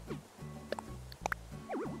eat more?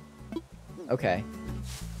 Okay.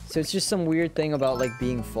 So it's just some weird thing about, like,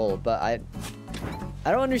 being full, but I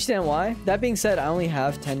don't understand why. That being said, I only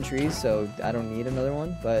have 10 trees, so I don't need another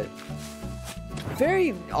one, but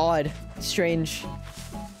very odd, strange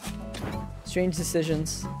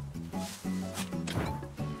decisions.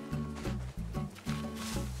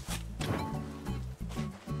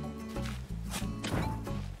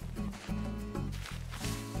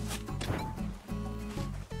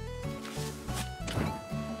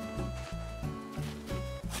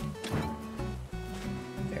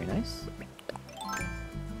 Very nice.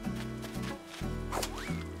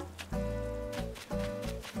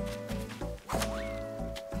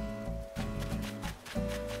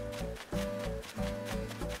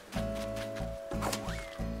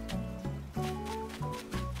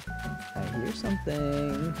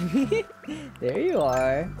 Something. There you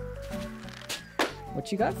are.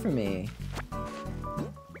 What you got for me?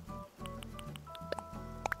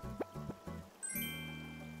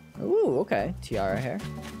 Ooh, okay. Tiara hair.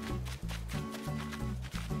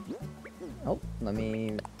 Oh, let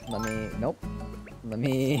me, nope. Let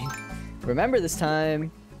me remember this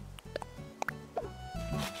time.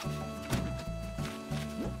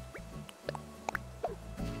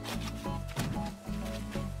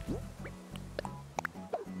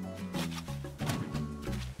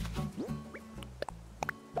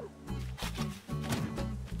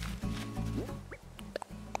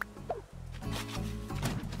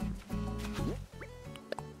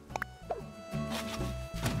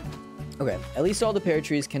 Okay, at least all the pear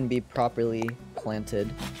trees can be properly planted.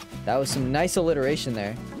 That was some nice alliteration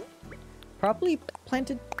there. Properly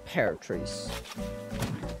planted pear trees.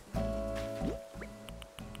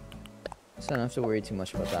 So I don't have to worry too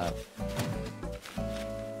much about that.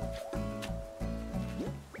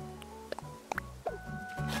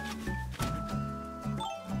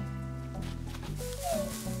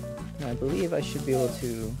 I believe I should be able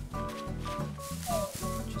to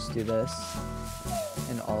just do this,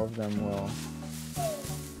 and all of them will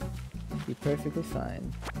be perfectly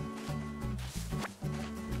fine.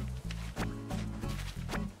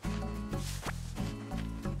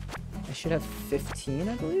 I should have 15,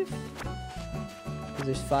 I believe, because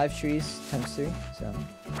there's 5 trees times 3, so.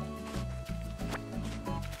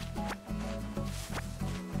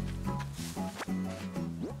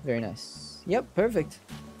 Very nice. Yep, perfect.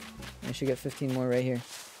 I should get 15 more right here.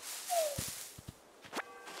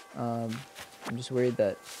 I'm just worried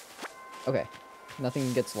that... Okay,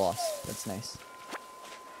 nothing gets lost. That's nice.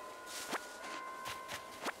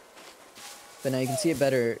 But now you can see it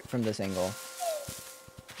better from this angle.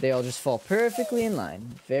 They all just fall perfectly in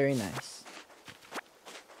line. Very nice.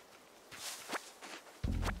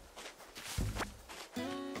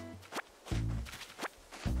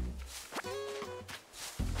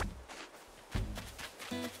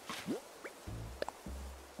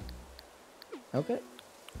 Okay,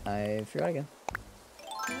 I forgot again.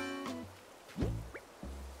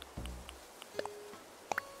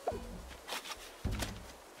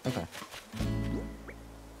 Okay.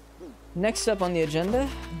 Next up on the agenda,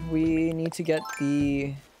 we need to get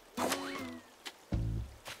the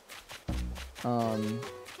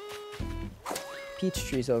peach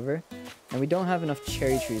trees over, and we don't have enough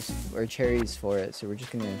cherry trees or cherries for it, so we're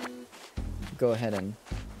just gonna go ahead and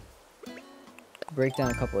break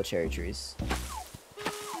down a couple of cherry trees.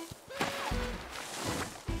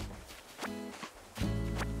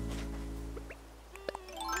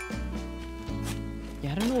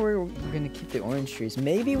 Yeah, I don't know where we're gonna keep the orange trees.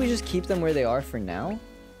 Maybe we just keep them where they are for now?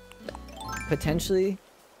 Potentially.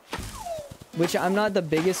 Which I'm not the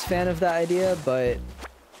biggest fan of that idea, but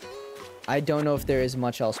I don't know if there is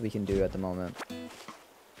much else we can do at the moment.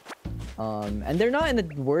 And they're not in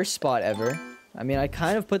the worst spot ever. I mean, I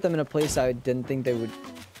kind of put them in a place I didn't think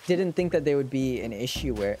that they would be an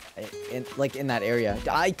issue where, in that area.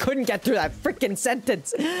 I couldn't get through that freaking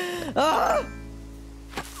sentence. Ah!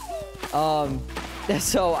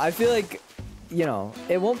 So I feel like, you know,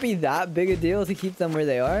 it won't be that big a deal to keep them where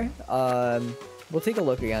they are. We'll take a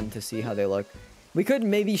look again to see how they look. We could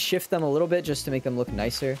maybe shift them a little bit just to make them look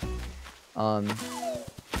nicer.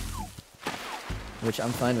 Which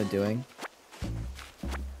I'm fine with doing.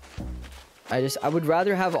 I would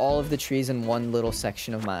rather have all of the trees in one little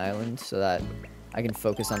section of my island so that I can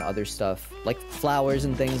focus on other stuff, like flowers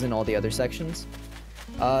and things in all the other sections.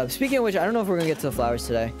 Speaking of which, I don't know if we're gonna get to the flowers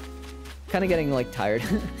today. Kind of getting, like, tired.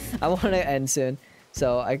 I want to end soon.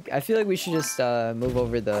 So I feel like we should just move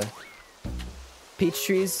over the peach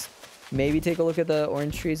trees. Maybe take a look at the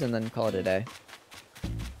orange trees and then call it a day.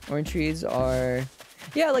 Orange trees are...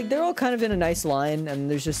 Yeah, like, they're all kind of in a nice line, and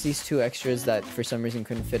there's just these 2 extras that for some reason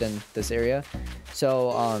couldn't fit in this area.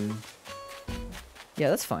 So, yeah,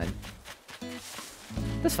 that's fine.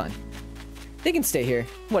 That's fine. They can stay here.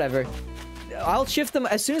 Whatever. I'll shift them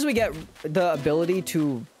as soon as we get the ability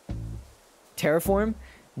to terraform.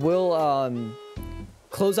 We'll,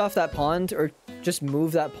 close off that pond, or just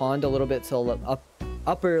move that pond a little bit to the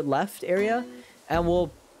upper left area, and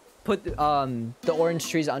we'll put, the orange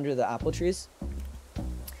trees under the apple trees.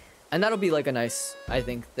 And that'll be like a nice, I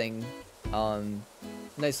think, thing.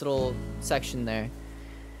 Nice little section there.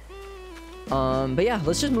 But yeah,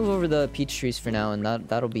 let's just move over the peach trees for now, and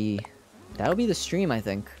that'll be the stream, I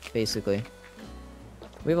think, basically.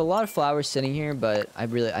 We have a lot of flowers sitting here, but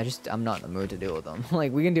I'm not in the mood to deal with them.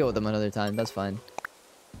 Like, we can deal with them another time, that's fine.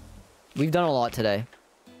 We've done a lot today.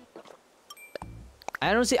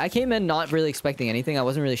 I came in not really expecting anything. I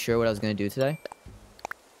wasn't really sure what I was gonna do today.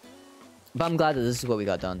 But I'm glad that this is what we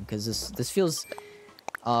got done, because this feels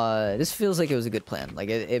like it was a good plan. Like,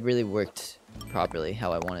 it really worked properly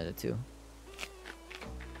how I wanted it to.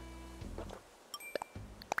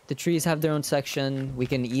 The trees have their own section. We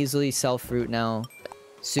can easily sell fruit now.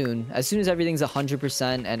 Soon. As soon as everything's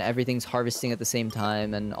 100% and everything's harvesting at the same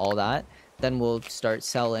time and all that, then we'll start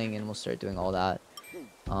selling and we'll start doing all that.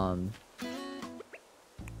 We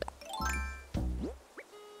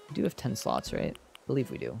do have 10 slots, right? I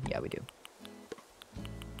believe we do. Yeah, we do.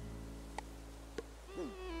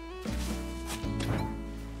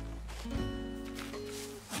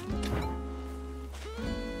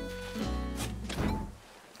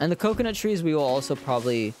 And the coconut trees, we will also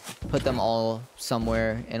probably put them all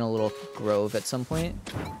somewhere in a little grove at some point.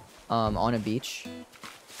 On a beach.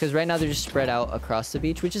 Because right now they're just spread out across the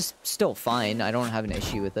beach, which is still fine. I don't have an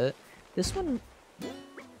issue with it. This one...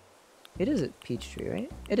 It is a peach tree,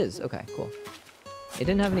 right? It is. Okay, cool. It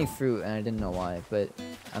didn't have any fruit, and I didn't know why, but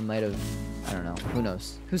I might have... I don't know. Who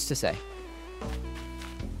knows? Who's to say?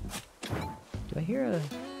 Do I hear a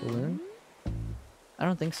balloon? I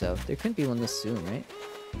don't think so. There couldn't be one this soon, right?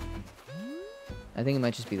 I think it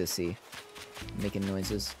might just be the sea. Making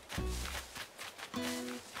noises.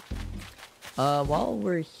 While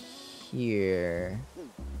we're here...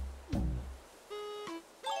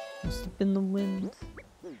 Step in the wind.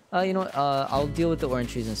 You know what? I'll deal with the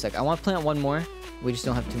orange trees in a sec. I want to plant one more. We just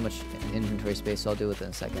don't have too much inventory space, so I'll deal with it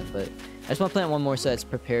in a second. But I just want to plant one more so it's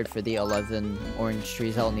prepared for the 11 orange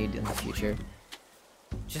trees I'll need in the future.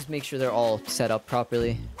 Just make sure they're all set up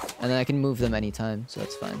properly. And then I can move them anytime, so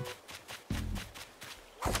that's fine.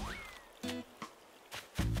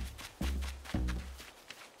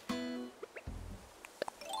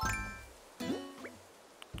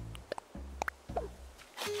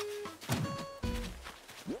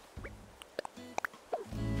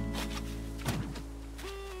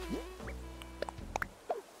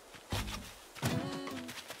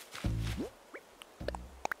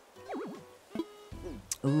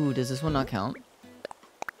 Ooh, does this one not count?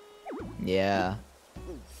 Yeah.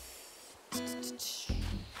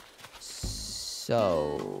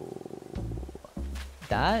 So...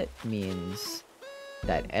 that means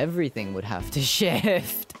that everything would have to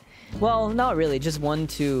shift. Well, not really, just 1,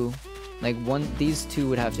 2... Like, these two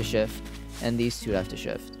would have to shift, and these two would have to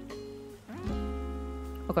shift.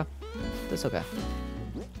 Okay. That's okay.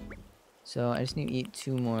 So, I just need to eat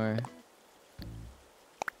 2 more...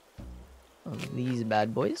 of these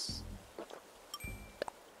bad boys.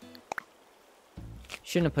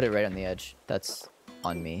 Shouldn't have put it right on the edge. That's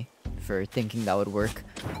on me for thinking that would work.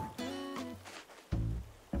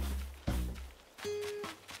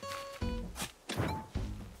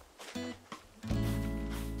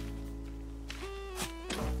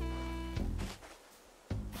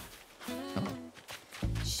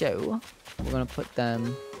 So, we're gonna put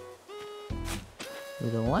them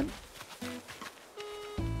with a 1.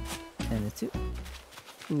 And a 2.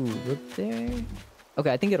 Ooh, look there.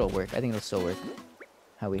 Okay, I think it'll work. I think it'll still work.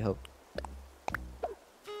 How we hope.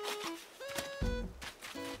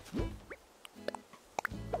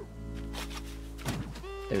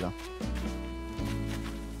 There we go.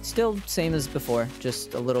 Still same as before,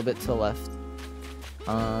 just a little bit to the left.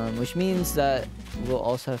 Which means that we'll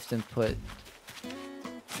also have to put...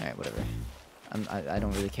 Alright, whatever. I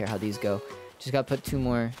don't really care how these go. Just gotta put 2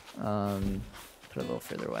 more. Put it a little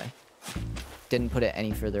further away. Didn't put it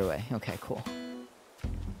any further away. Okay, cool.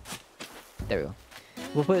 There we go.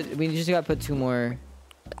 We just gotta put 2 more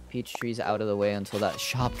peach trees out of the way until that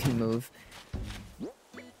shop can move.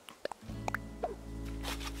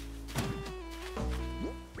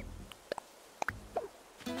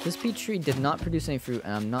 This peach tree did not produce any fruit,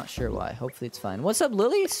 and I'm not sure why. Hopefully it's fine. What's up,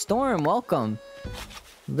 Lily Storm? Welcome.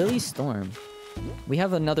 Lily Storm. We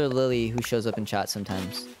have another Lily who shows up in chat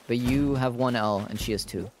sometimes. But you have 1 L, and she has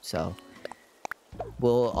 2, so...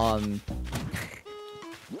 We'll,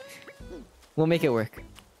 we'll make it work.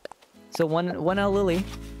 So, 1 L Lily.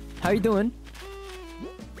 How you doing?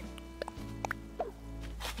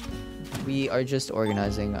 We are just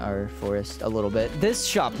organizing our forest a little bit. This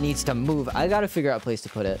shop needs to move. I gotta figure out a place to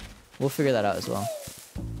put it. We'll figure that out as well.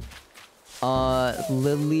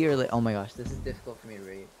 Lily or... Oh my gosh, this is difficult for me to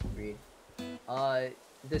read.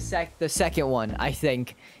 The second one, I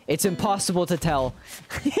think. It's impossible to tell.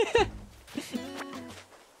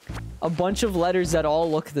 A bunch of letters that all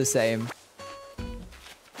look the same.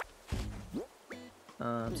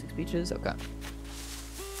 6 peaches? Okay.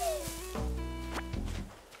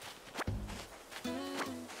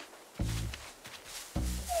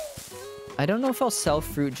 I don't know if I'll sell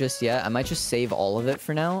fruit just yet. I might just save all of it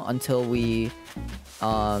for now until we...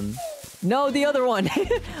 No, the other one!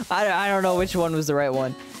 I don't know which one was the right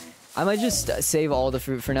one. I might just save all the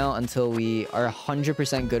fruit for now until we are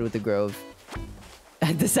 100% good with the grove.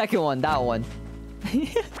 The second one, that one.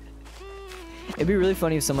 It'd be really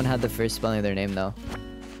funny if someone had the first spelling of their name, though.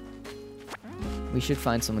 We should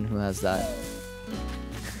find someone who has that.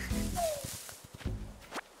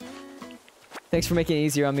 Thanks for making it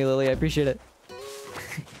easier on me, Lily. I appreciate it.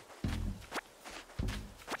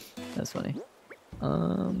 That's funny.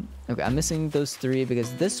 Okay, I'm missing those 3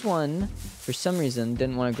 because this one, for some reason,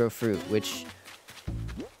 didn't want to grow fruit, which...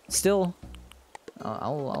 Still...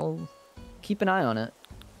 I'll keep an eye on it.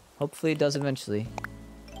 Hopefully it does eventually.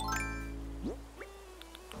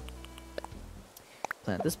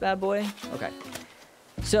 plant this bad boy. Okay.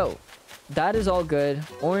 So, that is all good.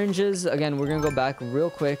 Oranges, again, we're gonna go back real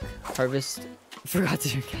quick. Harvest. Forgot to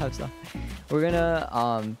do caps off. We're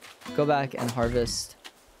gonna go back and harvest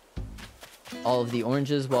all of the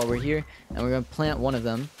oranges while we're here. And we're gonna plant one of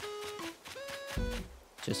them.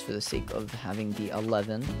 Just for the sake of having the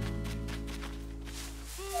 11.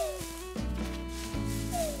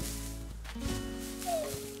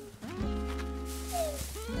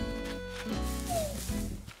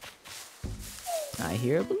 I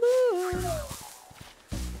hear a balloon.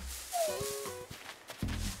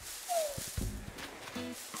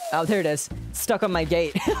 Oh, there it is. Stuck on my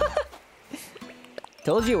gate.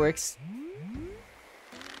 Told you it works.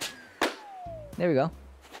 There we go.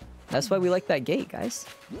 That's why we like that gate, guys.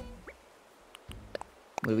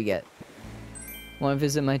 What do we get? Want to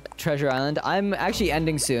visit my treasure island? I'm actually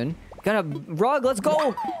ending soon. Got a rug, let's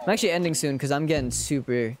go! I'm actually ending soon because I'm getting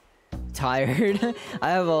super tired. I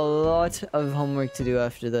have a lot of homework to do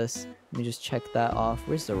after this. Let me just check that off.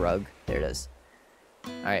 Where's the rug? There it is.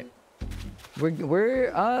 Alright. We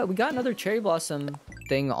got another cherry blossom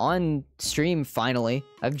thing on stream finally.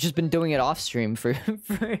 I've just been doing it off stream for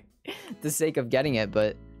the sake of getting it,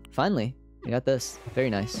 but finally, we got this. Very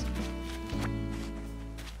nice.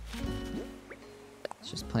 Let's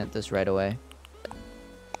just plant this right away.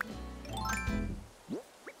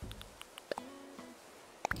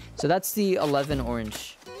 So that's the 11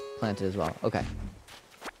 orange planted as well. Okay.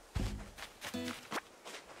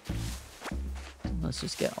 Let's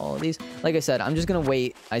just get all of these. Like I said, I'm just gonna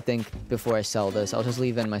wait, I think, before I sell this. I'll just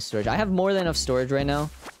leave it in my storage. I have more than enough storage right now,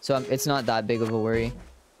 so it's not that big of a worry.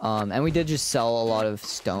 And we did just sell a lot of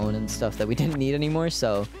stone and stuff that we didn't need anymore,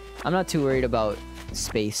 so I'm not too worried about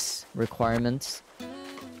space requirements.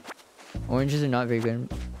 Oranges are not very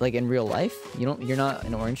good, like in real life. You're not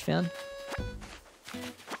an orange fan?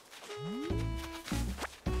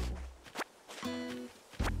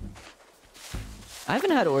 I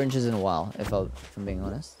haven't had oranges in a while, if I'm being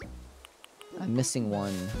honest. I'm missing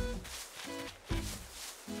one.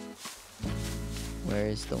 Where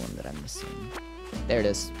is the one that I'm missing? There it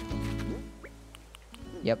is.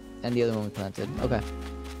 Yep, and the other one we planted. Okay.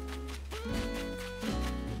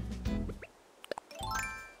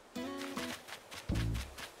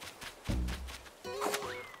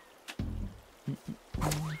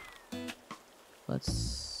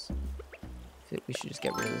 Let's... I think we should just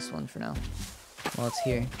get rid of this one for now. While it's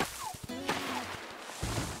here.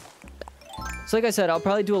 So like I said, I'll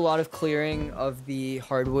probably do a lot of clearing of the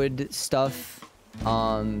hardwood stuff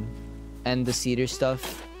and the cedar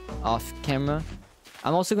stuff off camera.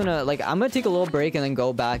 I'm also gonna I'm gonna take a little break and then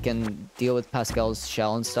go back and deal with Pascal's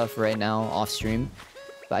shell and stuff right now off stream.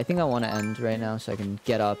 But I think I want to end right now so I can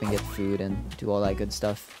get up and get food and do all that good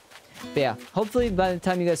stuff. But yeah, hopefully by the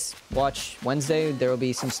time you guys watch Wednesday, there will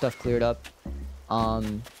be some stuff cleared up.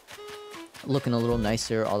 Looking a little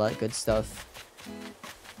nicer, all that good stuff.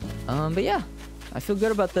 But yeah, I feel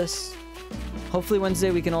good about this. Hopefully Wednesday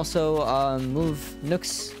we can also move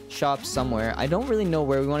Nook's shop somewhere. I don't really know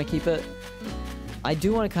where we want to keep it. I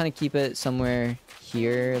do want to kind of keep it somewhere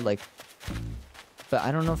here, but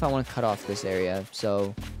I don't know if I want to cut off this area,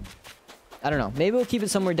 so I don't know. Maybe we'll keep it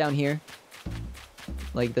somewhere down here.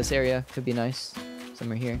 Like this area could be nice.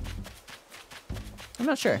 Somewhere here. I'm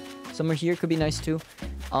not sure. Somewhere here could be nice too.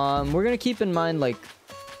 We're gonna keep in mind,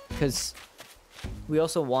 because we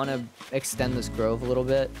also want to extend this grove a little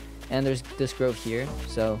bit, and there's this grove here,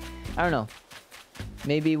 so I don't know.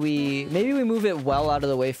 Maybe we move it well out of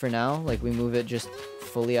the way for now, like we move it just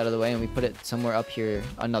fully out of the way and we put it somewhere up here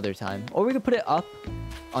another time, or we could put it up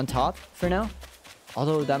on top for now.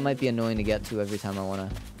 Although that might be annoying to get to every time I wanna.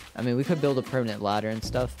 I mean, we could build a permanent ladder and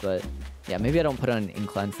stuff, but yeah, maybe I don't put it on an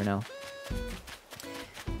incline for now.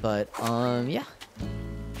 But yeah.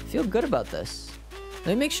 Feel good about this. Let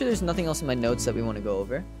me make sure there's nothing else in my notes that we want to go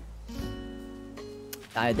over.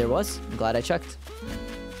 There was. I'm glad I checked.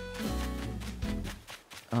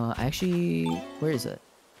 Actually, where is it?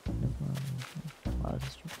 I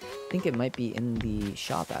think it might be in the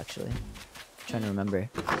shop, actually. I'm trying to remember.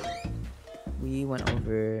 We went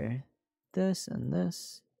over this and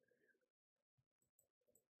this.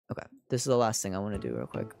 Okay, this is the last thing I want to do real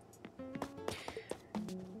quick.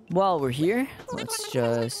 While we're here, let's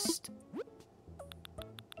just...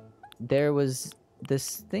 There was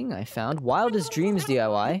this thing I found. Wildest Dreams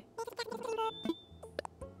DIY.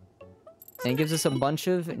 And it gives us a bunch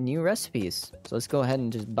of new recipes. So let's go ahead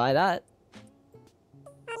and just buy that.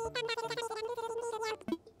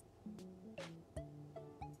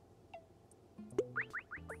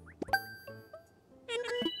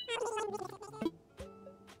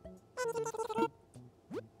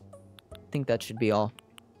 I think that should be all.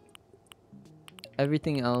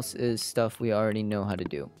 Everything else is stuff we already know how to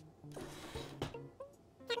do.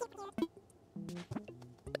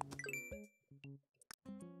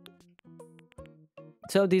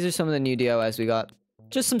 So these are some of the new DIYs we got.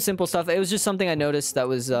 Just some simple stuff. It was just something I noticed that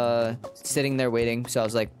was sitting there waiting. So I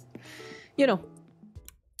was like, you know,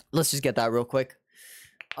 let's just get that real quick.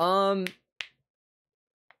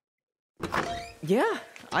 Yeah,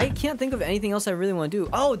 I can't think of anything else I really want to do.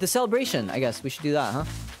 Oh, the celebration. I guess we should do that, huh?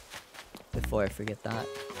 Before I forget that.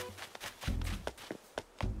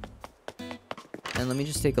 And let me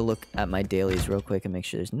just take a look at my dailies real quick and make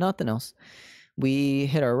sure there's nothing else. We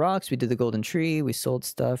hit our rocks, we did the golden tree, we sold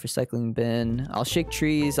stuff, recycling bin. I'll shake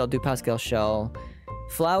trees, I'll do Pascal shell.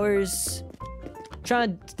 Flowers.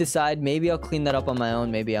 Trying to decide, maybe I'll clean that up on my own,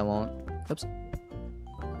 maybe I won't. Oops.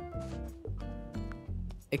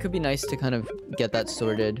 It could be nice to kind of get that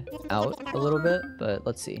sorted out a little bit, but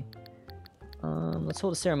let's see. Let's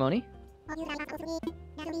hold a ceremony.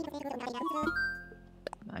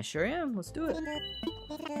 I sure am, let's do it.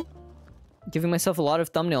 Giving myself a lot of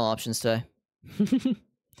thumbnail options today.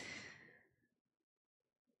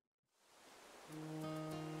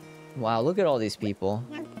 Wow, look at all these people.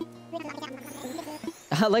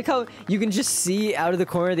 I like how you can just see out of the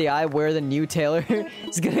corner of the eye where the new tailor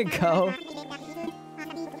is gonna go.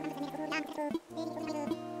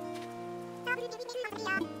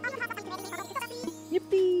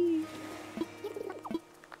 Yippee!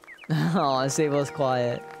 Aw, save us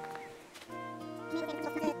quiet.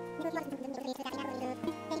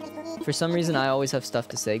 For some reason, I always have stuff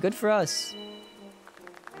to say. Good for us.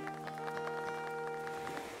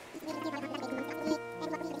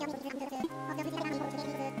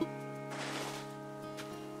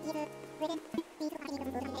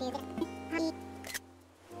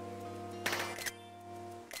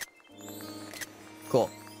 Cool.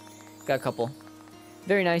 Got a couple.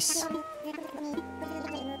 Very nice.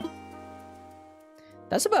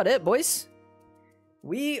 That's about it, boys.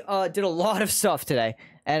 We did a lot of stuff today.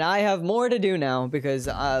 And I have more to do now because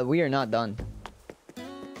we are not done.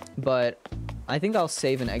 But I think I'll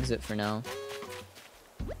save and exit for now.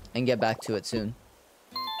 And get back to it soon.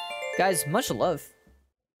 Guys, much love.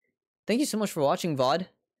 Thank you so much for watching, VOD.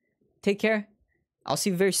 Take care. I'll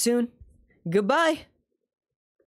see you very soon. Goodbye.